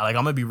that. Like,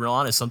 I'm gonna be real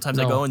honest. Sometimes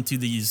I No. go into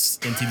these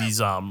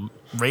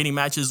rating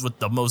matches with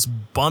the most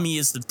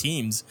bummiest of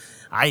teams.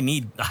 I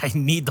need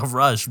the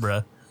rush,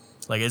 bruh.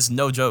 Like, it's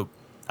no joke.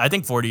 I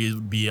think 40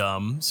 would be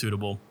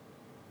suitable.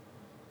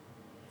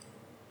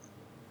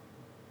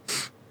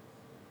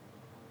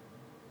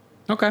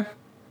 Okay.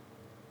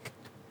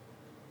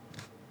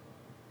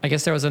 I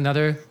guess there was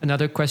another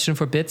question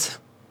for Bits.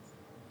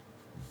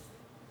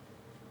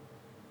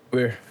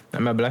 Where?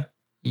 Am I black?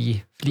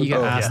 Fliege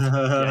Oh, asked. Yeah,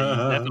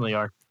 you definitely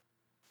are.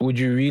 Would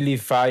you really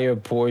fire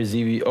poor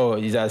ZV? Oh,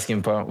 he's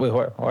asking. Wait,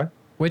 what?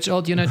 Which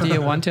old unit do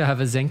you want to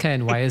have a Zenkai,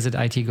 and why is it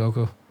IT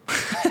Goku?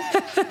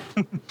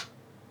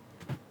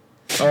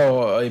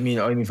 Oh, I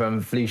mean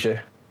from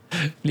Felicia.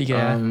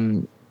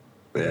 Fliege,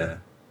 Yeah.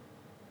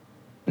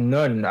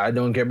 None. I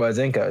don't care about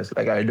Zenkas.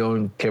 Like, I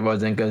don't care about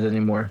Zenkas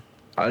anymore.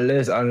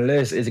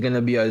 Unless it's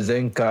gonna be a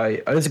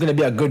Zenkai, unless it's gonna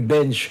be a good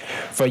bench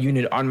for a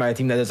unit on my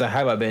team that doesn't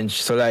have a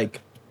bench. So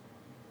like,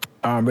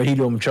 Red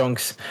Dome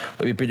Chunks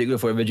would be pretty good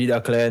for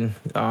Vegeta Clan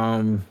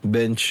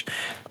bench.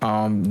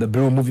 The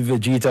Blue Movie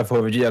Vegeta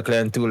for Vegeta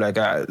Clan too.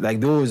 Like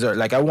those are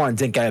like, I want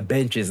Zenkai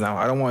benches now.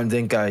 I don't want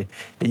Zenkai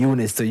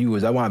units to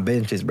use. I want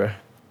benches, bro.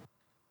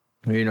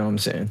 You know what I'm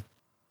saying?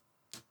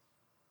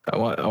 I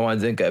want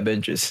Zenkai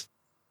benches.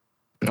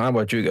 I don't know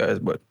about you guys,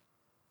 but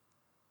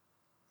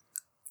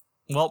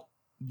Well,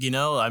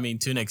 I mean,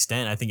 to an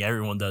extent, I think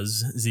everyone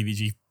does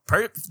ZVG.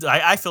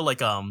 I feel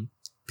like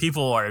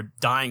people are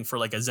dying for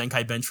like a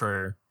Zenkai bench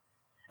for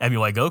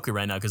MUI Goku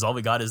right now because all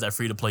we got is that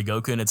free to play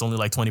Goku and it's only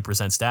like 20%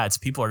 stats.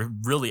 People are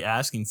really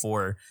asking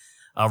for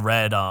a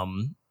red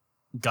Godki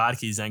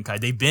Zenkai.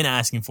 They've been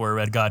asking for a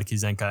red Godki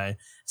Zenkai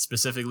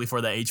specifically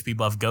for the HP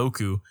buff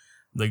Goku,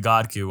 the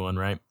Godku one,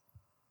 right?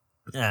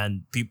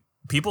 And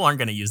people aren't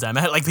going to use that.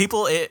 Like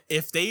people,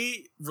 if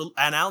they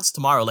announce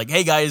tomorrow, like,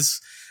 hey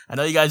guys, I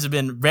know you guys have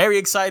been very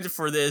excited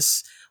for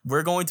this.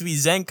 We're going to be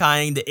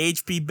Zenkaiing the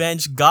HP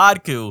bench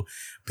Godku.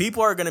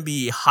 People are going to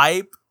be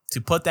hype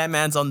to put that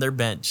man's on their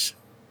bench.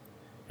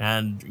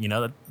 And, you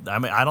know,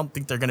 I don't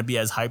think they're going to be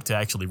as hyped to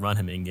actually run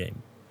him in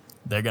game.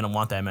 They're going to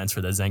want that man's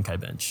for the Zenkai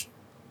bench.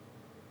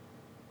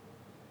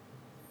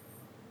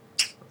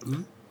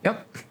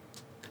 Yep.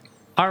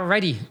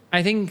 Alrighty.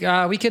 I think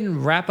we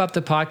can wrap up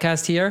the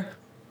podcast here.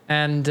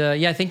 And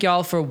yeah, thank you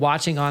all for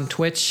watching on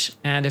Twitch.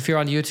 And if you're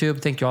on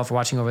YouTube, thank you all for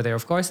watching over there,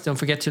 of course. Don't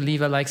forget to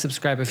leave a like,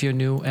 subscribe if you're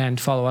new, and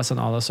follow us on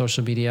all our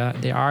social media.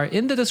 They are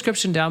in the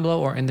description down below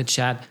or in the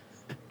chat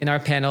in our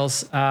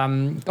panels.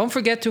 Don't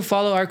forget to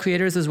follow our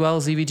creators as well,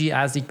 ZVG,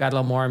 Azdik,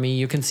 Battle Morami.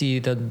 You can see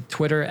the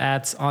Twitter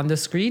ads on the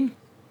screen,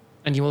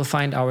 and you will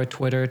find our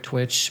Twitter,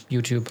 Twitch,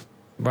 YouTube.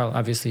 Well,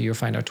 obviously, you'll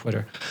find our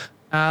Twitter.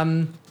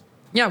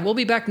 Yeah, we'll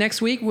be back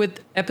next week with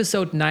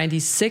episode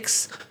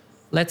 96.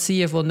 Let's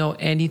see if we'll know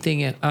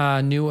anything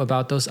new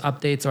about those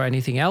updates or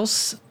anything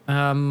else.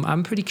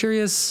 I'm pretty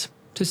curious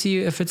to see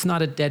if it's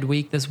not a dead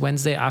week this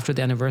Wednesday after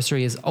the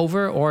anniversary is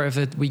over, or if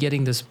we're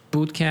getting this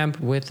boot camp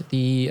with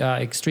the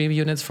extreme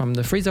units from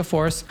the Frieza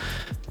Force.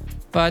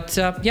 But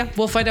yeah,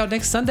 we'll find out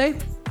next Sunday.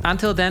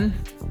 Until then,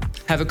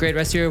 have a great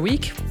rest of your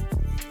week.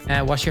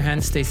 Wash your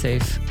hands, stay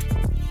safe.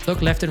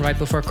 Look left and right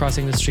before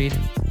crossing the street.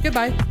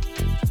 Goodbye.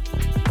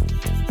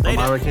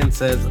 American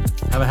says,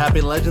 have a happy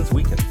Legends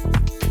weekend.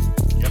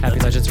 Happy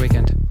Legends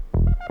weekend.